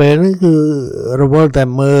អស់ពេលនេះគឺរវល់តែ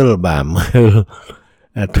មើលបាទមើល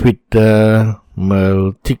Twitter មើល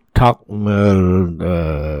TikTok មើល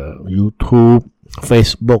YouTube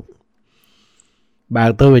Facebook បើ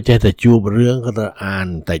ទៅវាចេះតែជួបរឿងក៏ទៅអានប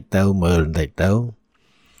ន្តិចទៅមើលបន្តិចទៅ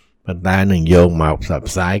ប៉ុន្តែនឹងយកមកផ្សព្វ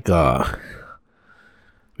ផ្សាយក៏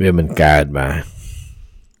វាមិនកើតបាទ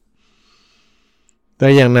តែ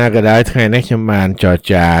យ៉ាងណាក៏ដោយថ្ងៃនេះខ្ញុំបានចរ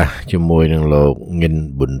ចាជាមួយនឹងលោកងិន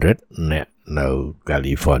ប៊ុនរិទ្ធអ្នកនៅកា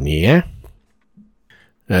លីហ្វ័រញ៉ា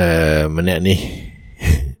ម្នាក់នេះ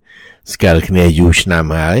ស្គាល់គ្នាយូរឆ្នាំ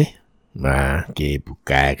ហើយបាទគេពូ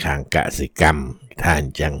កែខាងកសិកម្មថាអ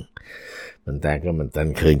ញ្ចឹងប៉ុន្តែក៏មិនទា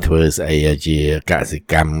ន់ឃើញធ្វើស្អីជាកសិ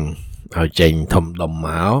កម្មឲ្យចេញធំដុំម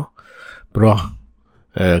កព្រោះ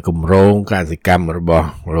គម្រោងកសិកម្មរបស់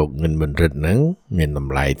លោកងិនប៊ុនរិទ្ធហ្នឹងមានត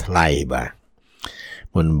ម្លៃថ្លៃបាទ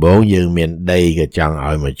មុនដំបូងយើងមានដីក៏ចង់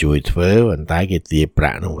ឲ្យមកជួយធ្វើប៉ុន្តែគេទារប្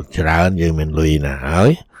រាក់នោះច្រើនយើងមានលុយណាហើ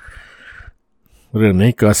យរឿង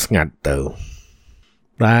នេះក៏ស្ងាត់ទៅ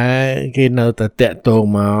តែគេនៅតែតាក់ទង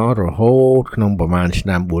មករហូតក្នុងប្រហែលឆ្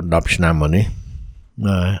នាំ 4-10 ឆ្នាំមកនេះ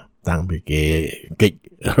តាំងពីគេកិច្ច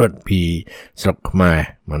រត់ពីស្រុកខ្មែរ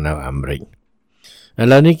មកនៅអាមេរិកឥ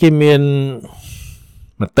ឡូវនេះគេមាន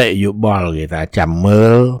មតិយោបល់គេថាចាំមើ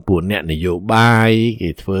លពួកអ្នកនយោបាយគេ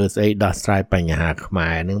ធ្វើស្អីដោះស្រាយបញ្ហាខ្មែ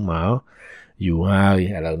រហ្នឹងមកយូរហើយ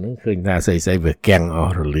ឥឡូវហ្នឹងឃើញថាស្អីវាកាំងអ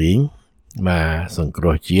ស់រលីងបាទសង្គ្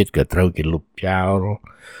រោះជាតិក៏ត្រូវគេលុបចោល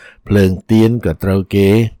ភ្លើងទៀនក៏ត្រូវគេ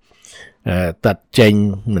តាត់ចេញ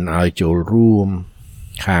មិនឲ្យចូលរួម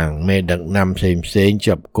ខាងមេដឹកនាំផ្សេង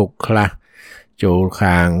ជាប់គុកខ្លះចូល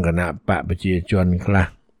ខាងគណៈបកប្រជាជនខ្លះ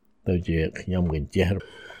ទៅជាខ្ញុំកញ្ចេះ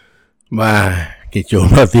បាទគេចូល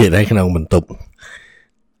មកទៀតហើយក្នុងបន្ទប់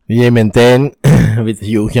និយាយមែនទែនវិទ្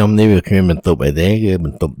យុខ្ញុំនេះវាគ្មានបន្ទប់អីទេគឺប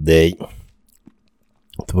ន្ទប់ដេក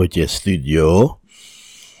ធ្វើជា studio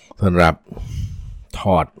សម្រាប់ថ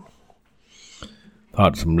ត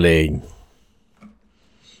សំឡេង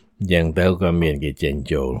យ៉ាងទៅក៏មានគេចេញ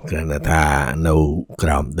ចូលគ្រាន់តែថានៅក្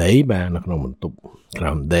រោមដីបាទនៅក្នុងបន្ទប់ក្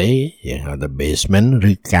រោមដីយើងហៅថា basement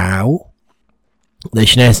ឬកាវដូ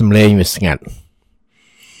ច្នេះសំឡេងវាស្ងាត់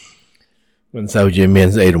មិនសូវជាមាន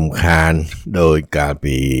ស្អីរំខានដោយកាល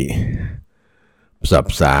ពីផ្សព្វ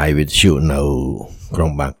ផ្សាយវិទ្យុនៅក្រុង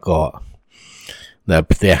បាងកកដែល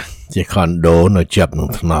ផ្ទះជា condo នៅចាប់នឹង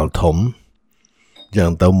ថ្នល់ធំចឹង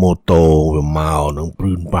ទៅម៉ូតូវាមកនឹងព្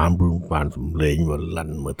រឺនប៉ានសំឡេងវាលិន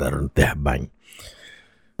មើលតែរន្ទះបាញ់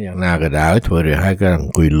យ៉ាងណាក៏ដោយធ្វើរហ័សក៏អ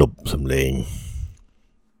ង្គុយលុបសំឡេង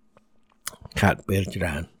ខាត់ពេលច្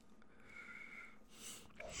រើន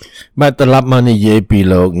បាទត្រឡប់មកនិយាយពី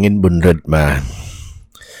លោកងិនប៊ុនរិទ្ធបាទ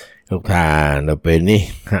លោកថានៅពេលនេះ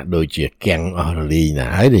ហាក់ដូចជាកាំងអស់រលីងណា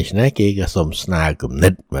ស់ហើយដូច្នេះគេក៏សូមស្នើគំនិ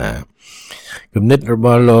តបាទគំនិតរប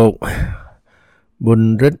ស់លោកប៊ុន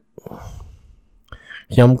រិទ្ធ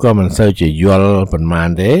ខ្ញុំក៏មិនសូវជាយល់ប៉ុន្មាន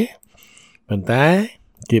ទេប៉ុន្តែ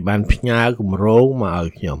គេបានផ្ញើគម្រោងមកឲ្យ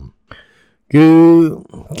ខ្ញុំគឺ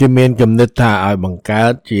គេមានគំនិតថាឲ្យបង្កើ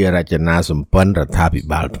តជារចនាសម្ព័ន្ធរដ្ឋាភិ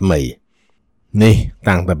បាលថ្មីនេះ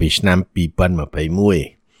តាំងពីឆ្នាំ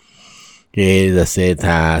2021គេសរសេរ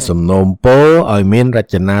ថាសំណូមពរឲ្យមានរ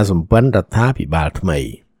ចនាសម្ព័ន្ធរដ្ឋាភិបាលថ្មី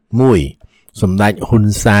1សម្ដេចហ៊ុន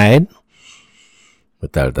សែនបើ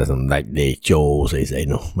តែសម្ដេចដេជោស្អី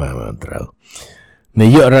នោះបាទត្រូវនា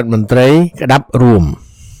យករដ្ឋមន្ត្រីក្តាប់រួម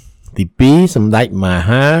ទី2សម្ដេចម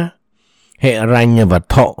ហាហិរញ្ញវត្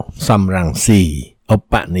ថុសំរងស៊ីឧ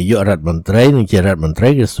បនាយករដ្ឋមន្ត្រីនិងជារដ្ឋមន្ត្រី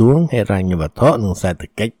ក្រសួងហិរញ្ញវត្ថុនិងសេដ្ឋ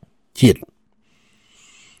កិច្ចជាតិ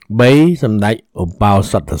 3សម្ដេចឧបោ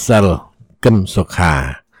សថសិលគឹមសុខា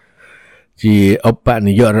ជាឧប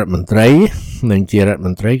នាយករដ្ឋមន្ត្រីនិងជារដ្ឋម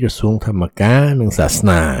ន្ត្រីក្រសួងធម្មការនិងសាស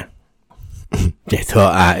នាចេះធរ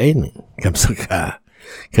អាអីគឹមសុខា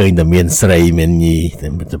ឃើញតែមានស្រីមានញីតែ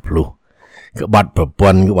មិនទៅភ្លុះក្បត់ប្រព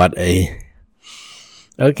ន្ធក្បត់អី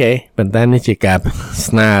អូខេប៉ុន្តែនេះជាការ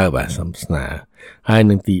ស្នើបាទសំស្នើហើយ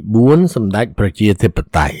នឹងទី4សម្ដេចប្រជាធិប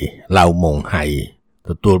តេយ្យឡៅម៉ុងហៃទ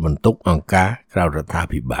ទួលបន្ទុកអង្គការក្រៅរដ្ឋា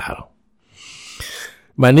ភិបាល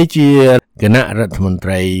បាទនេះជាគណៈរដ្ឋមន្ត្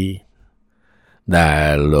រីដែ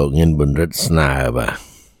លលោកញិនបណ្ឌិតស្នើបាទ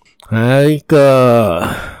ហើយក៏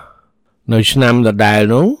នៅឆ្នាំដដែល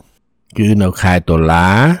នោះគឺនៅខែតុលា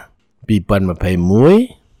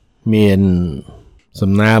2021មាន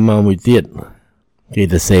សំណើមកមួយទៀតគេ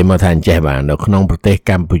ទៅសេមកថាអញ្ចេះបាទនៅក្នុងប្រទេស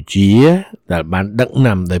កម្ពុជាដែលបានដឹក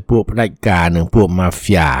នាំដោយពួកផ្ដាច់ការនិងពួកម៉ាហ្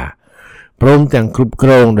វៀព្រមទាំងគ្រប់គ្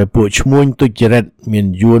រងដោយពួកឈ្មួញទុច្ចរិតមាន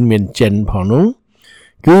យួនមានចិនផងនោះ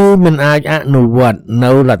គឺមិនអាចអនុវត្ត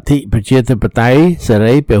នៅលទ្ធិប្រជាធិបតេយ្យសេ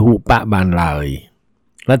រីពហុបកបានឡើយ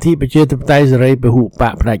លទ្ធិប្រជាធិបតេយ្យសេរីពហុប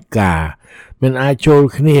កផ្ដាច់ការមិនអាចចូល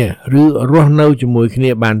គ្នាឬរស់នៅជាមួយគ្នា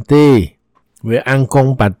បានទេវាអង្គង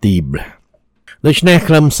ប៉ាទីបដូច្នេះ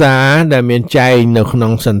ខ្លឹមសារដែលមានចែងនៅក្នុ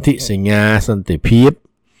ងសន្ធិសញ្ញាសន្តិភាព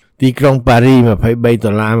ទីក្រុងប៉ារី23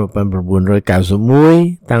ដុល្លារ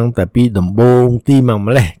1991តាំងតែពីដំបូងទីមក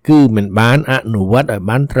ម្លេះគឺមិនបានអនុវត្តឲ្យ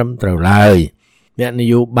បានត្រឹមត្រូវឡើយអ្នកន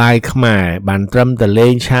យោបាយខ្មែរបានត្រឹមតែលេ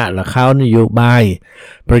ងឆាកល្ខោននយោបាយ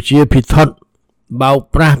ប្រជាភិថុតបោក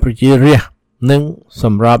ប្រាស់ប្រជារាស្ត្រនិងស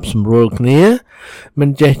ម្របសម្រួលគ្នាមិន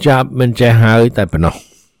ចេះចាប់មិនចេះហើយតែប៉ុណ្ណោះ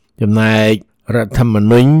ចំណែករដ្ឋធម្ម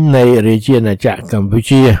នុញ្ញនៃរាជាណាចក្រកម្ពុ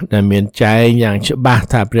ជាដែលមានចែងយ៉ាងច្បាស់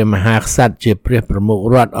ថាព្រះមហាក្សត្រជាព្រះប្រមុខ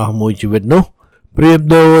រដ្ឋអស់មួយជីវិតនោះប្រៀប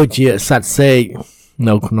ដូចជាសត្វសេក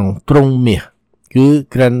នៅក្នុងទ្រុងមាសគឺ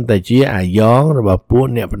គ្រាន់តែជាអាយ៉ងរបស់ពួក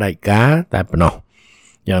អ្នកផ្ដាច់ការតែប៉ុណ្ណោះ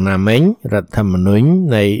យ៉ាងណាមិញរដ្ឋធម្មនុញ្ញ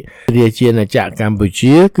នៃរាជាណាចក្រកម្ពុ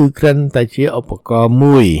ជាគឺគ្រាន់តែជាឧបករណ៍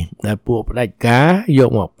មួយដែលពួកផ្ដាច់ការយក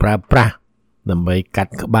មកប្រើប្រាស់ដើម្បីកា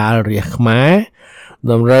ត់ក្បាលរាជខ្មែរ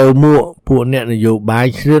តម្រូវមកពួកអ្នកនយោបាយ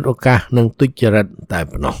ជ្រៀតឱកាសនិងទុច្ចរិតតែ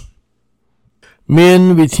ប៉ុណ្ណោះមាន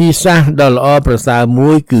វិធីសាស្ត្រដ៏ល្អប្រសើរ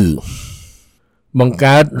មួយគឺបង្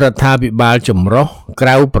កើតរដ្ឋាភិបាលចម្រុះក្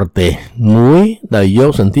រៅប្រទេសមួយដោយយក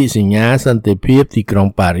សន្ធិសញ្ញាសន្តិភាពទីក្រុង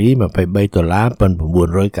ប៉ារី23ដុល្លារ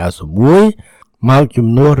1991មកជំ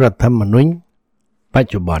នួសរដ្ឋធម្មនុញ្ញបច្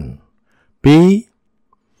ចុប្បន្ន2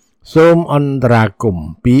សូមអន្តរាគមន៍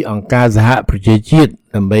ពីអង្គការសហប្រជាជាតិ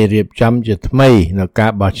ដើម្បីរៀបចំជាថ្មីនៅកា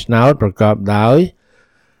របោះឆ្នោតប្រកបដោយ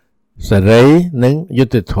សេរីនិងយុ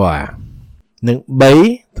ត្តិធម៌និង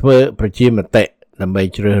3ធ្វើប្រជាមតិដើម្បី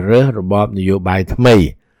ជ្រើសរើសរបបនយោបាយថ្មី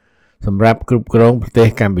សម្រាប់គ្រប់គ្រងប្រទេស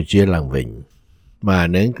កម្ពុជាឡើងវិញបាទ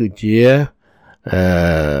នឹងគឺជា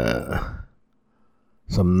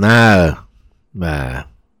សំណើបាទ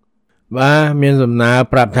មានសំណើ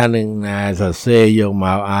ប្រាប់ថានឹងសរសេរយកម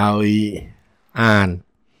កឲ្យអាន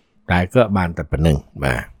តែក៏បានតែប៉ុណ្្នឹង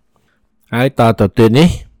បាទហើយតទៅទៀតនេះ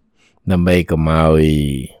ដើម្បីកុំឲ្យ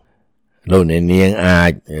លោកអ្នកនាងអា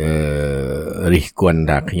ចរិះគន់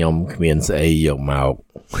ថាខ្ញុំគ្មានស្អីយកមក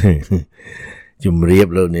ជំរាប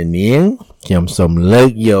លោកអ្នកនាងខ្ញុំសូមលើក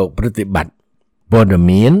យកប្រតិបត្តិព័ត៌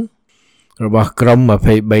មានរបស់ក្រុម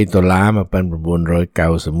23ដុល្លារ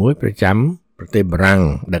1991ប្រចាំប្រទេសបារាំង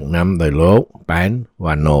ដឹកនាំដោយលោកប៉ែន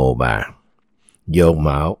វ៉ាណូបាទយកម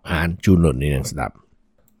កអានជូនលោកអ្នកនាងស្ដាប់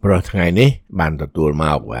ព្រោះថ្ងៃនេះបានទទួលម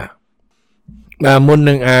កបាទមុន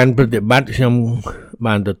នឹងអានប្រតិបត្តិខ្ញុំ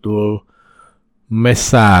បានទទួល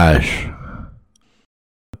message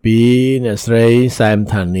ពីអ្នកស្រីសែម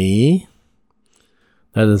ថានី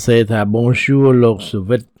ដែលសរសេរថា Bonjour លោកសុ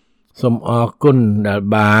វិតសូមអរគុណដែល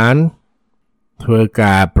បានធ្វើ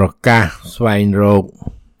ការប្រកាសស្វែងរក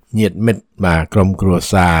ញាតិមិត្តបាទក្រុមគ្រួ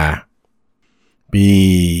សារពី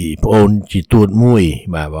ប្អូនជីទួតមួយ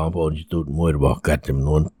បាទបងប្អូនជីទួតមួយរបស់គាត់ចំ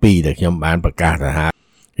នួន2ដែលខ្ញុំបានប្រកាសទៅហើ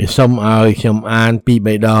យសូមឲ្យខ្ញុំអាន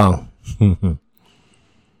 2-3 ដង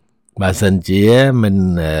បើសិនជាមិន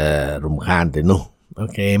រំខានទេនោះអូ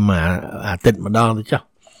ខេមកអាទិត្យម្ដងទៅចុះ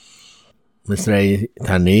អ្នកស្រី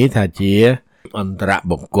ថានីថាជាអន្តរ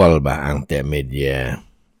បុគ្គលបាទអង្គតមេឌៀ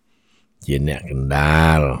ជាអ្នកកណ្ដា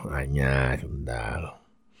លអាជ្ញាកណ្ដាល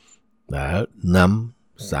ដែលនាំ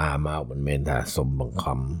សារមកមិនមែនថាសុំបង្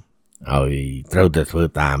ខំឲ្យត្រូវតែធ្វើ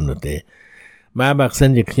តាមនោះទេបាទបើសិន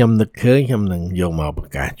ជាខ្ញុំនឹកឃើញខ្ញុំនឹងយកមកប្រ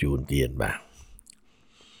កាសជូនទៀតបាទ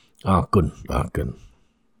អរគុណ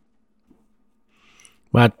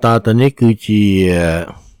បាទតទៅនេះគឺជា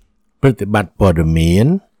ប្រតិបត្តិព័ត៌មាន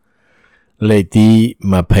លេខទី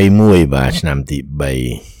21បាទឆ្នាំទី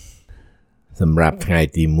3សម្រាប់ថ្ងៃ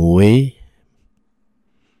ទី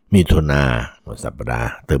1 មិថុនាមួយសប្តាហ៍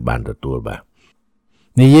ទៅបានទទួលបាទ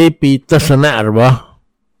និយាយពីទស្សនៈរបស់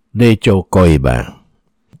ដេជោកុយបាទ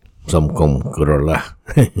សូមគុំក្រឡា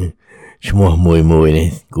ឈ្មោះមួយនេះ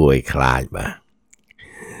គួរឲ្យខ្លាចបាទ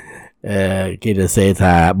គេទៅសេ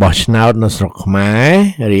ថាបោះឆ្នោតនៅស្រុកខ្មែរ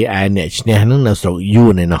រីឯអ្នកឈ្នះនឹងនៅស្រុកយួ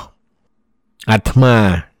នឯណោះអាត្មា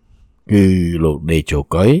គឺលោកដេជោ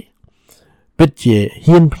កុយពិតជា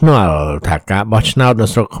ហ៊ានភ្នាល់ថាការបោះឆ្នោតនៅ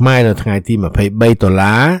ស្រុកខ្មែរនៅថ្ងៃទី$23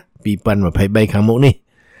 2023ខាងមុខនេះ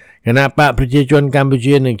គណៈបកប្រជាជនកម្ពុ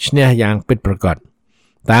ជានឹងឈ្នះយ៉ាងពិតប្រាកដ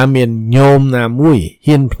តើមានញោមណាមួយ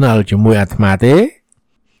ហ៊ានភ្នាល់ជាមួយអាត្មាទេ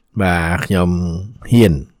បាទខ្ញុំហ៊ា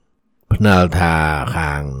នភ្នាល់ថា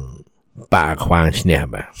ខាងបកខ្វាងឈ្នះ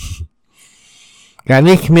បាទកាល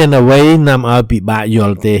នេះគ្មានអ្វីនាំឲ្យពិបាកយ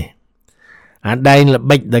ល់ទេអាដែងល្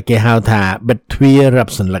បិចដែលគេហៅថាបិទទ្វាររា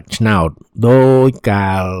ប់សន្លឹកឆ្នោតដោយកា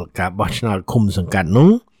របោះឆ្នោតឃុំសង្កាត់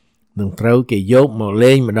នោះនឹងត្រូវគេយកមក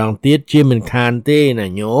លេងម្ដងទៀតជាមិនខានទេណា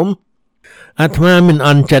ញោមអាត្មាមិនអ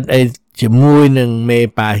ន់ចិត្តអីជាមួយនឹងមេ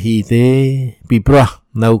ប៉ាហ៊ីទេពីព្រោះ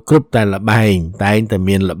នៅគ្រប់តែល្បែងតែងតែ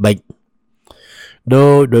មានល្បិច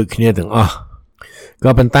ដូចគ្នាទាំងអស់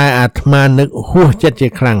ក៏ប៉ុន្តែអាត្មានឹកហួសចិត្តជា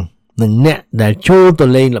ខ្លាំងនឹងអ្នកដែលចូលទៅ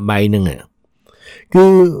លេងល្បែងហ្នឹងគឺ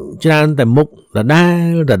ច្រើនតែមុខដ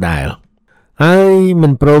ដែលហើយមិ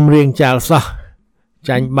នព្រមរៀងចាល់សោះ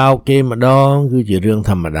ចាញ់បោកគេម្ដងគឺជារឿង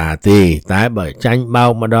ធម្មតាទេតែបើចាញ់បោ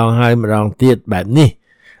កម្ដងហើយម្ដងទៀតបែបនេះ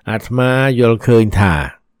អាត្មាយល់ឃើញថា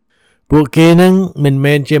ពួកគេនឹងមិន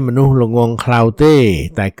មែនជាមនុស្សល្ងងខ្លៅទេ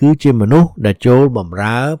តែគឺជាមនុស្សដែលចូលបម្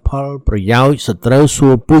រើផលប្រយោជន៍សត្រូវសួ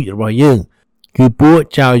រពូជរបស់យើងគឺពួក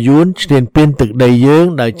ចៅយួនឈ្លានពានទឹកដីយើង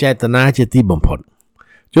ដោយចេតនាជាទីបំផុត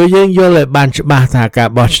ជួយយើងយល់ឲ្យបានច្បាស់ថាការ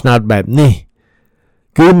បោះឆ្នោតបែបនេះ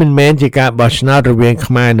គឺមិនមែនជាការបោះឆ្នោតរវាង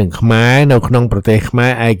ខ្មែរនិងខ្មែរនៅក្នុងប្រទេសខ្មែ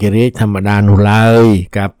រឯករាជ្យធម្មតានោះឡើយ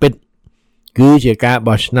ការពិតគឺជាការ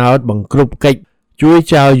បោះឆ្នោតបង្ក្រប់កិច្ចជួយ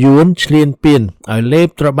ចៅយួនឈ្លានពានឲ្យលេប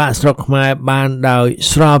ត្របាក់ស្រុកខ្មែរបានដោយ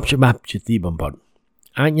ស្របច្បាប់ជាទីបំផុត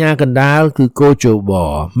អាជ្ញាកណ្ដាលគឺកោជប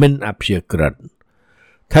មិនអព្យាក្រឹត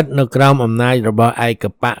ស្ថិតនៅក្រោមអំណាចរបស់ឯក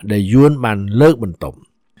បកដែលយួនបានលើកបន្ទប់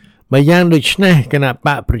បើយ៉ាងដូច្នេះគណៈប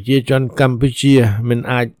កប្រជាជនកម្ពុជាមិន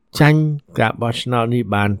អាចចាញ់ការបោះឆ្នោតនេះ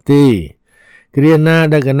បានទេគ្រាណា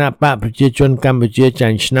ដែលគណៈបកប្រជាជនកម្ពុជាចា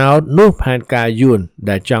ញ់ឆ្នោតនោះផែនការយួន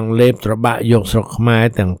ដែលចង់លេបត្របាក់យកស្រុកខ្មែរ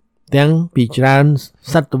ទាំងពីច្រើន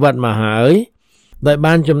សតវត្សមកហើយដោយ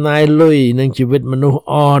បានចំណាយលុយនិងជីវិតមនុស្ស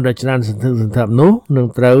អស់ដ៏ច្រើនសន្ធឹកសន្ធាប់នោះនឹង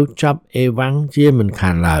ត្រូវចាប់អេវ៉ាំងជាមិន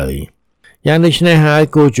ខានឡើយយ៉ាងនេះឆ្នេះហើយ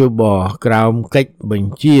កោជបក្រោមកិច្ចប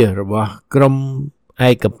ញ្ជារបស់ក្រម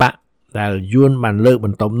ឯកបកដែលយួនបានលើកប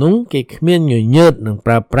ន្ទប់នោះគេគ្មានញញើតនឹង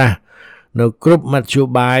ប្រើប្រាស់នៅគ្រប់មធ្យោ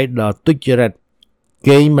បាយដ៏ទុច្ចរិត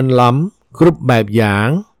គេមិនឡំគ្រប់បែបយ៉ាង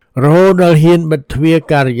រហូតដល់ហ៊ានបិទទ្វារ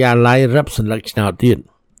ការិយាល័យរាប់សន្លឹកឆ្នោតទៀត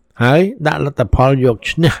ហើយដាក់លទ្ធផលយក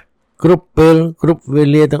ឈ្នះគ្រប់ពេលគ្រប់វេ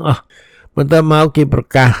លាទាំងអស់បន្ទាប់មកគេប្រ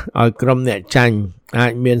កាសឲ្យក្រុមអ្នកចាញ់អា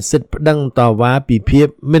ចមានសិទ្ធិប្តឹងតវ៉ាពីភាព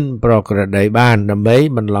មិនប្រក្រតីបានដើម្បី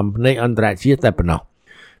បន្លំភ្នែកអន្តរជាតិតែប៉ុណ្ណោះ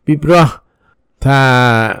ពីព្រោះថា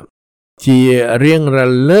ជារៀងរ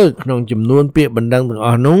លើកក្នុងចំនួនពាក្យបណ្ដឹងទាំងអ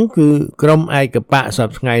ស់នោះគឺក្រុមឯកបកស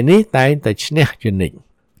ប្តាហ៍ថ្ងៃនេះតែងតែឈ្នះជានិច្ច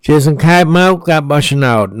ជាសង្ខេបមកការបោះឆ្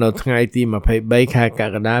នោតនៅថ្ងៃទី23ខែក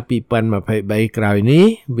ក្កដា2023ក្រោយនេះ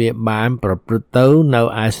វាបានប្រព្រឹត្តទៅនៅ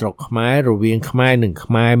ឯស្រុកខ្មែររវាងខ្មែរនិងខ្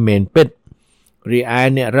មែរមែនពិតរីឯ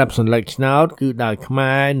អ្នករាប់សន្លឹកឆ្នោតគឺដោយខ្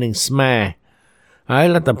មែរនិងស្មាហើយ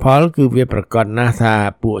លទ្ធផលគឺវាប្រកាសណាស់ថា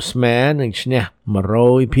ពួកស្មានឹងឈ្នះ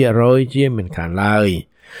 100% ជាមិនខានឡើយ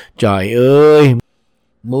ចយអើយ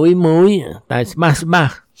មួយតែស្បា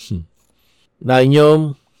ស់ដោយញោម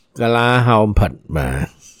កលាហោមផិតបាទ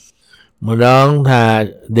ម្ដងថា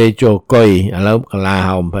ដេជោកុយឥឡូវកលា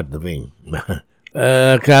ហោមផិតទៅវិញ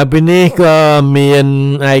ក្រៅពីនេះក៏មាន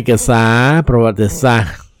ឯកសារប្រវត្តិសាស្ត្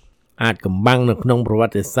រអាចកំបាំងនៅក្នុងប្រវ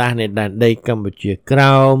ត្តិសាស្ត្រនៃដែនដីកម្ពុជាក្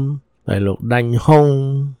រោមហើយលោកដាញ់ហុង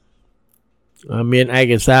មានឯ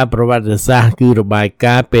កសារប្រវត្តិសាស្ត្រគឺរបាយ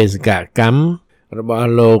ការណ៍បេសកកម្មរបស់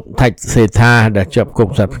លោកថាច់សេដ្ឋាដែលជាប់គុក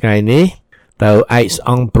សប្តាហ៍ថ្ងៃនេះទៅឯកស្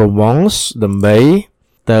អង្គប្រវង់ដើម្បី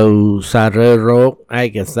ទៅសាររោគឯ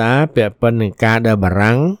កសារពាក់ព័ន្ធនឹងការដែលបា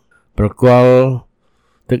រាំងប្រគល់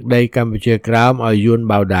ទឹកដីកម្ពុជាក្រោមឲ្យយួន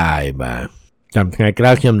បៅដាយបាទចាំថ្ងៃក្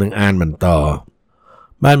រោយខ្ញុំនឹងអានបន្ត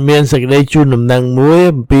បាទមានសេចក្តីជូនដំណឹងមួយ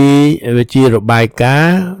អំពីវិជារបាយការ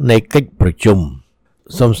ណ៍នៃកិច្ចប្រជុំ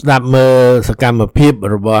សូមស្ដាប់មើលសកម្មភាព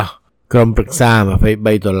របស់ក្រុមប្រឹក្សា$23ប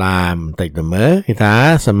ន្តិចទៅមើលគេថា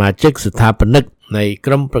សមាជិកស្ថាបនិក នៃ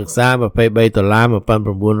ក្រុមប្រឹក្សា$23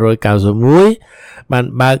 1991បាន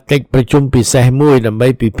បើកកិច្ចប្រជុំពិសេសមួយដើម្បី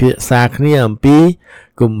ពិភាក្សាគ្នាអំពី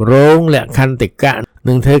គម្រោងលក្ខន្តិកៈ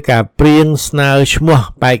និងធ្វើការព្រៀងស្នើឈ្មោះ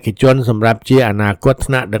បេក្ខជនសម្រាប់ជាអនាគត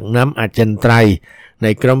ថ្នាក់ដឹកនាំអចិន្ត្រៃយ៍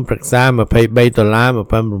នៃក្រុមប្រឹក្សា$23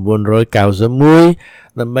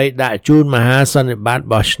 1991ដើម្បីដាក់ជូនមហាសន្និបាត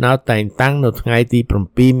បោះឆ្នោតតែងតាំងនៅថ្ងៃទី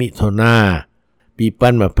7 មិថុនា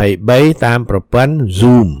 2023 តាមប្រព័ន្ធ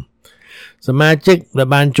Zoom សមាជិកដែល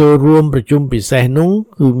បានចូលរួមប្រជុំពិសេសនោះ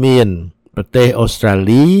គឺមានប្រទេសអូស្ត្រា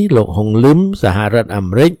លីលោកហុងលឹមសហរដ្ឋអា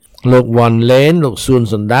មេរិកលោកវ៉ាន់ឡេនលោកសួន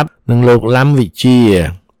សណ្ដាប់និងលោកឡាំវិជា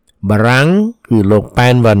បារាំងគឺលោកប៉ែ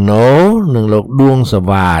នវ៉ាណូនិងលោកដួងស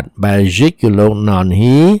វ៉ាតបែលហ្សិកគឺលោកណន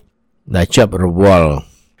ហ៊ីដែលចាប់រវល់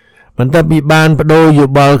បន្ទាប់ពីបានបដូរយោ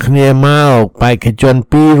បល់គ្នាមកបេក្ខជន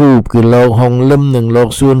2រូបគឺលោកហុងលឹមនិងលោក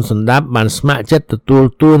សួនសណ្ដាប់បានស្ម័គ្រចិត្តទទួល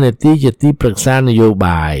តួនាទីជាទីប្រឹក្សានយោ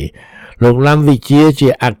បាយលោកឡាំវិជាជា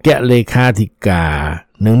អគ្គលេខាធិការ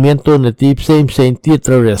និងមានតួនាទីផ្សេងទៀត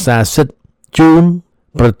ត្រូវរក្សាសិទ្ធិជូន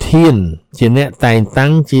ប្រធានជាអ្នកតែងតាំ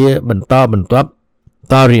ងជាបន្តបន្ទាប់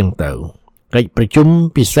តរៀងទៅកិច្ចប្រជុំ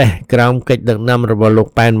ពិសេសក្រោមកិច្ចដឹកនាំរបស់លោក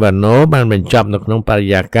ប៉ែនវ៉ាណូបានបញ្ចប់នៅក្នុងបរិ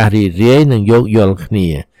យាកាសរីករាយនិងយោគយល់គ្នា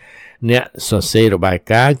អ្នកសរសេររបាយ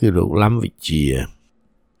ការណ៍គឺលោកឡាំវិជា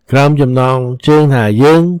ក្រោមចំណងជើងថា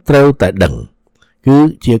យើងត្រូវតែដឹងគឺ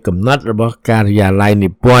ជាកំណត់របស់ការិយាល័យនិ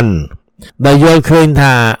ពន្ធដែលយល់ឃើញ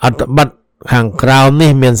ថាអត្ថបទខាងក្រោម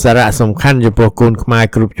នេះមានសារៈសំខាន់ចំពោះកូនខ្មែរ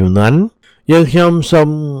គ្រប់ជំនាន់យើងខ្ញុំសូម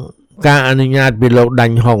ការអនុញ្ញាតពីលោកដា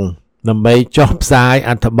ញ់ហុងដើម្បីចុះផ្សាយ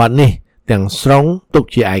អត្ថបទនេះទាំងស្រុងទុក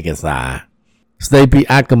ជាឯកសារស្ដីពី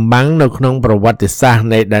អាចកំបាំងនៅក្នុងប្រវត្តិសាស្ត្រ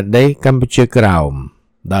នៃដែនដីកម្ពុជាក្រោម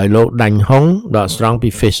ដោយលោកដាញ់ហុងដកស្រង់ពី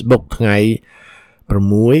Facebook ថ្ងៃ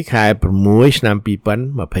6 ខែ 6 ឆ្នាំ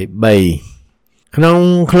 2023 ក្នុង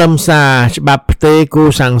ខ្លឹមសារច្បាប់ផ្ទេរគូ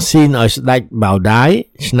សាំងស៊ីនឲ្យស្ដេចបៅដាយ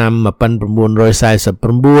ឆ្នាំ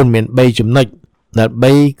1949មាន3ចំណុចដែល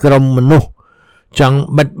3ក្រុមមនុស្សចង់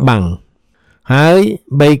បិទបាំងហើយ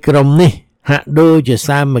3ក្រុមនេះហាក់ដូចជា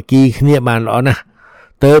សាមគ្គីគ្នាបានល្អណាស់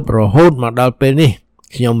ទើបរហូតមកដល់ពេលនេះ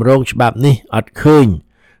ខ្ញុំរកច្បាប់នេះអត់ឃើញ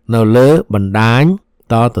នៅលើបណ្ដាញ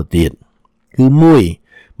តទៅទៀតគឺ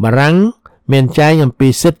1បារាំងមានចែងអំពី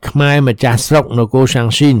សិទ្ធិខ្មែរម្ចាស់ស្រុកនៅកូសាំង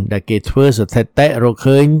ស៊ីនដែលគេធ្វើស្ថិតិរក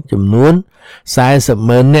ឃើញចំនួន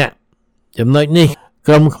 40,000 នាក់ចំណុចនេះ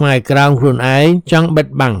ក្រុមខ្មែរក្រោមខ្លួនឯងចង់បិទ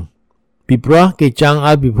បាំងពីព្រោះគេចង់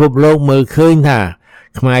ឲ្យពិភពលោកមើលឃើញថា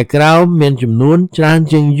ខ្មែរក្រោមមានចំនួនច្រើន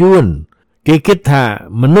ជាងយួនគេគិតថា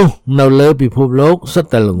មនុស្សនៅលើពិភពលោកសុទ្ធ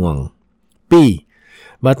តែល្ងង់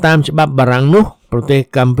2បើតាមច្បាប់បារាំងនោះប្រទេស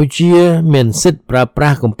កម្ពុជាមានសិទ្ធិប្រើប្រា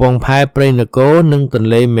ស់កំពង់ផែព្រៃនគរនិងទន្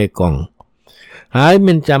លេមេគង្គហើយ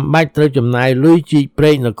មិនចាំបាច់ត្រូវចំណាយលុយជីកព្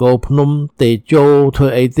រែកនគរភ្នំតេជោធ្វើ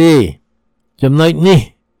អីទេចំណុចនេះ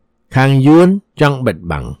ខាងយួនចង់បិទ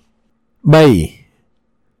បាំង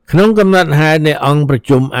3ក្នុងកំណត់ហេតុនៃអង្គប្រ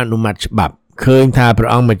ជុំអនុម័តច្បាប់ឃើញថាព្រះ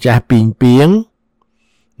អង្គម្ចាស់ពីងពីង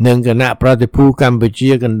និងគណៈប្រតិភូកម្ពុជា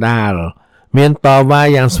កណ្ដាលមានតវ៉ា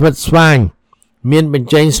យ៉ាងស្វិតស្វាញមានបញ្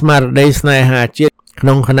ចេញស្មារតីស្នេហាជាតិក្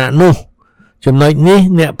នុងគណៈនោះចំណុចនេះ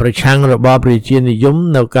អ្នកប្រឆាំងរបបប្រជានិយម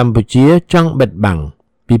នៅកម្ពុជាចង់បិទបាំង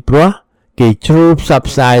ពីព្រោះគេជ្រុលផ្សព្វ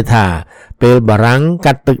ផ្សាយថាពេលបារាំង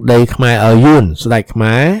កាត់ទឹកដីខ្មែរឲ្យយួនស្ដេចខ្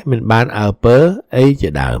មែរមិនបានអើពើអីជា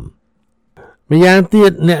ដើមម្យ៉ាងទៀ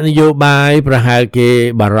តអ្នកនយោបាយប្រហែលគេ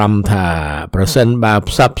បារម្ភថាប្រសិនបើ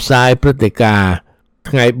ផ្សព្វផ្សាយព្រឹត្តិការណ៍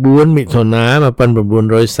ថ្ងៃ4 មិថុនា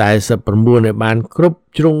1949ឲ្យបានគ្រប់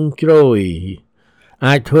ជ្រុងជ្រោយ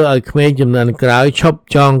អាចធ្វើឲ្យក្មេងជំនាន់ក្រោយឈប់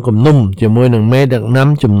ចងគំនុំជាមួយនឹងមេដឹកនាំ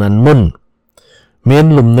ជំនាន់មុនមាន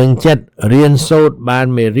លំនឹងចិត្តរៀនសូត្របាន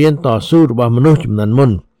មេរៀនតស៊ូរបស់មនុស្សជំនាន់មុន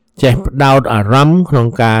ចេះផ្ដោតអារម្មណ៍ក្នុង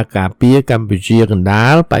ការការពារកម្ពុជាកណ្ដា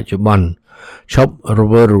លបច្ចុប្បន្នឈប់រ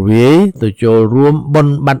វើរវាយទៅចូលរួមប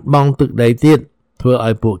ន់បាត់បង់ទឹកដីទៀតធ្វើ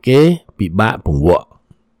ឲ្យពួកគេពិបាកពង្វក់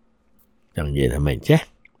ចង់និយាយថាម៉េចចេះ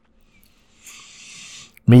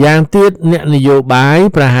ម្យ៉ាងទៀតអ្នកនយោបាយ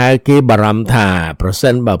ប្រហែលគេបារម្ភថាប្រសិ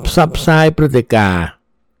នបើផ្សព្វផ្សាយព្រឹត្តិការណ៍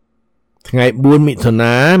ថ្ងៃ4 មិថុ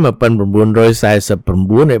នា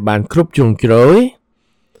1949ឲ្យបានគ្រប់ជ្រុងជ្រោយ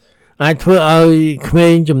អាចធ្វើឲ្យក្មេ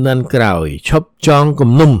ងជំនាន់ក្រោយឈប់ចង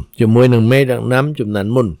គំនុំជាមួយនឹងមេដឹកនាំជំនាន់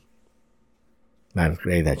មុនបាន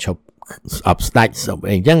គេថាឈប់ស្អប់ស្ដាច់ស្អប់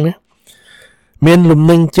អីចឹងណាមានលំ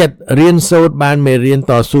នឹងចិត្តរៀនសូត្របានមេរៀន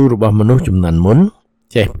តស៊ូរបស់មនុស្សជំនាន់មុន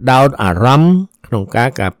ចេះផ្ដោតអារម្មណ៍ក្នុងការ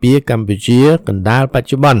ការពារកម្ពុជាកណ្ដាលបច្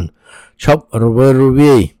ចុប្បន្នឈប់រវើរ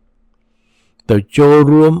វាយទៅចូល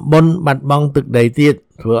រួមបន់បាត់បង់ទឹកដីទៀត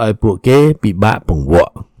ធ្វើឲ្យពួកគេពិបាកពង្វ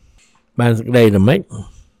ក់បានសេចក្តីតែម៉េច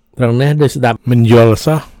ត្រង់នេះដូចស្ដាប់មិនយល់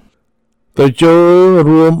សោះ ទៅចូល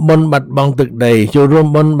រួមបន់បាត់បង់ទឹកដីចូលរួម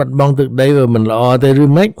បន់បាត់បង់ទឹកដីវាមិនល្អទេឬ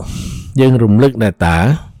ម៉េចយើងរំលឹកដែរតា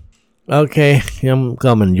អូខេខ្ញុំ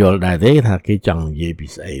ក៏មិនយល់ដែរទេថាគេចង់និយាយពី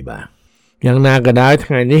ស្អីបាទយ៉ាងណាក៏ដោយ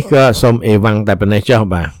ថ្ងៃនេះក៏សូមអេវ៉ាំងតែប៉ុណ្ណេះចុះ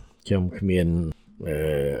បាទខ្ញុំគ្មាន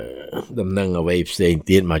ដំណឹងអ្វីផ្សេង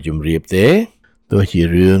ទៀតមកជម្រាបទេទោះជា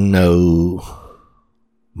រឿងនៅ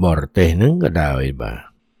បរទេសហ្នឹងក៏ដោយបា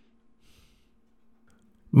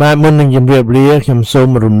ទមុននឹងជម្រាបលាខ្ញុំសូម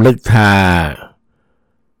រំលឹកថា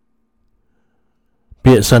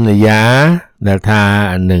ពាក្យសន្យាដែលថា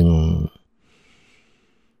នឹង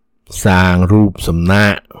សាងរូបសំណា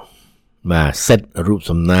កបាទសិទ្ធរូប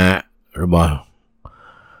សំណាករបស់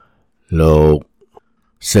លោក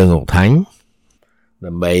សឿងអុកថាញ់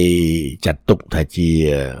ដើម្បីចាត់ទុកថាជា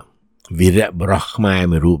វីរៈបុរសខ្មែរ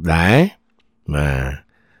មួយរូបដែរបាទ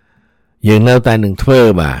យើងនៅតែនឹងធ្វើ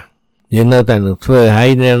បាទយើងនៅតែនឹងធ្វើហើយ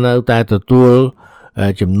នៅតែទទួល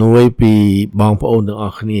ជំនួយពីបងប្អូនទាំងអ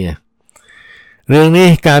ស់គ្នារឿងនេះ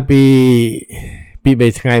កាលពី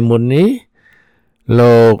3ថ្ងៃមុននេះ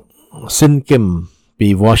លោកស៊ិនគឹមពី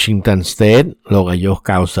Washington State លោកអាយុ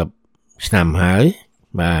90ឆ្នាំហើយ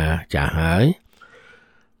បាទចាស់ហើយ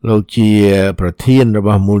លោកជាប្រធានរប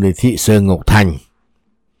ស់មូលនិធិសឿងអុកថាញ់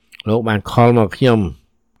លោកបានខលមកខ្ញុំ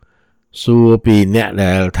សួរពីអ្នក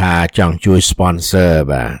ដែលថាចង់ជួយ sponsor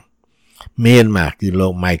បាទមានមកគឺលោ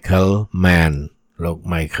ក Michael Mann លោក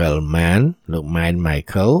Michael Mann លោក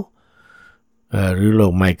Michael ឬលោ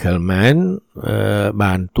ក Michael Mann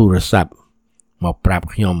បានទូរស័ព្ទមកប្រាប់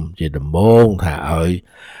ខ្ញុំជាដំបូងថាឲ្យ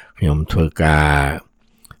ខ្ញុំធ្វើការ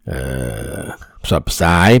ផ្សព្វផ្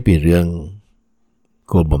សាយពីរឿង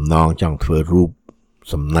គោលបំណងចង់ធ្វើរូប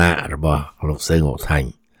សំណាករបស់លោកសឿងអុកថាញ់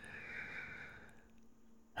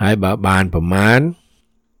ហើយបើបានប្រមាណ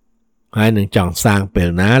ហើយនឹងចង់សាងពេល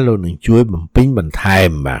ណាលោកនឹងជួយបំពេញបន្ថែម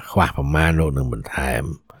បាទខ្វះប្រមាណលោកនឹងបន្ថែម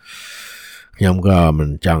ខ្ញុំក៏មិ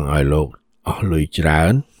នចង់ឲ្យលោកអស់លុយច្រើ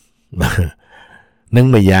ននឹង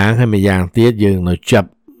មួយយ៉ាងហើយមួយយ៉ាងទៀតយើងនៅចាប់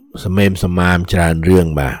សម្មេមសមាមច្រើនរឿង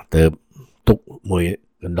បាទទៅទុកមួយ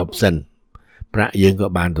កណ្ដប់សិនប្រាក់យើងក៏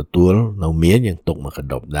បានទទួលនៅមានយើងទុកមកក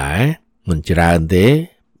ណ្ដប់ដែរមិនច្រើនទេ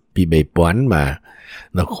ពី3000បាទ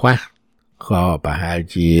នៅខ្វះក៏ប្រហែល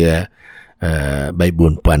ជា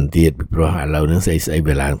3-4,000ទៀតពីព្រោះឥឡូវហ្នឹងស្អី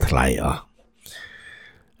វាឡើងថ្លៃអស់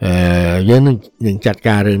យើងនឹងចាត់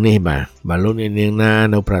ការរឿងនេះបាទលោកអ្នកនាងណា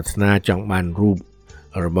នៅប្រាថ្នាចង់បានរូប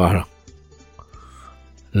របស់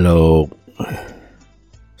លោក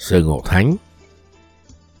សឿងអុកថាញ់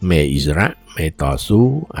មេអ៊ីសារ៉ាមេតស៊ូ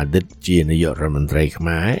អតីតជានាយករដ្ឋមន្ត្រីខ្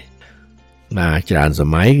មែរបាទច្រើនស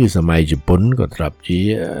ម័យគឺសម័យជប៉ុនក៏ធ្លាប់ជា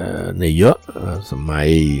នាយកសម័យ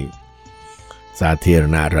សាធារ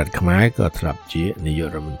ណរដ្ឋខ្មែរក៏ធ្លាប់ជានាយក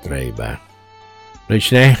រដ្ឋមន្ត្រីបាទដូ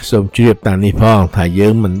ច្នេះសូមជ្រាបតាមនេះផងថាយើ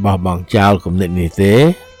ងមិនបោះបង់ចោលគំនិតនេះទេ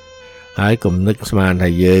ហើយគំនិតស្មានថា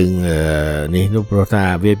យើងនេះនោះព្រោះថា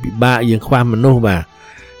វាពិបាកយើងខ្វះមនុស្សបាទ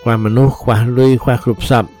ខ្វះមនុស្សខ្វះលុយខ្វះគ្រប់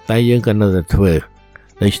សពតែយើងក៏នៅតែធ្វើ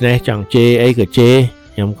ដូច្នេះចង់ជេរអីក៏ជេរ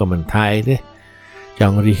ខ្ញុំក៏មិនថាអីទេច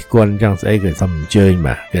ង់រិះគន់ចង់ស្អីក៏សូមអញ្ជើញ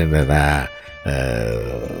បាទគឺថា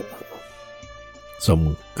សូម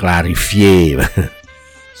clarify បាទ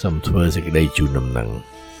សូមធ្វើសេចក្តីជូនដំណឹង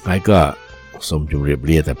ហើយក៏សូមជម្រាប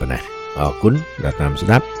លាតែប៉ុណ្ណេះអរគុណដែលតាមស្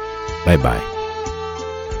ដាប់បាយបាយ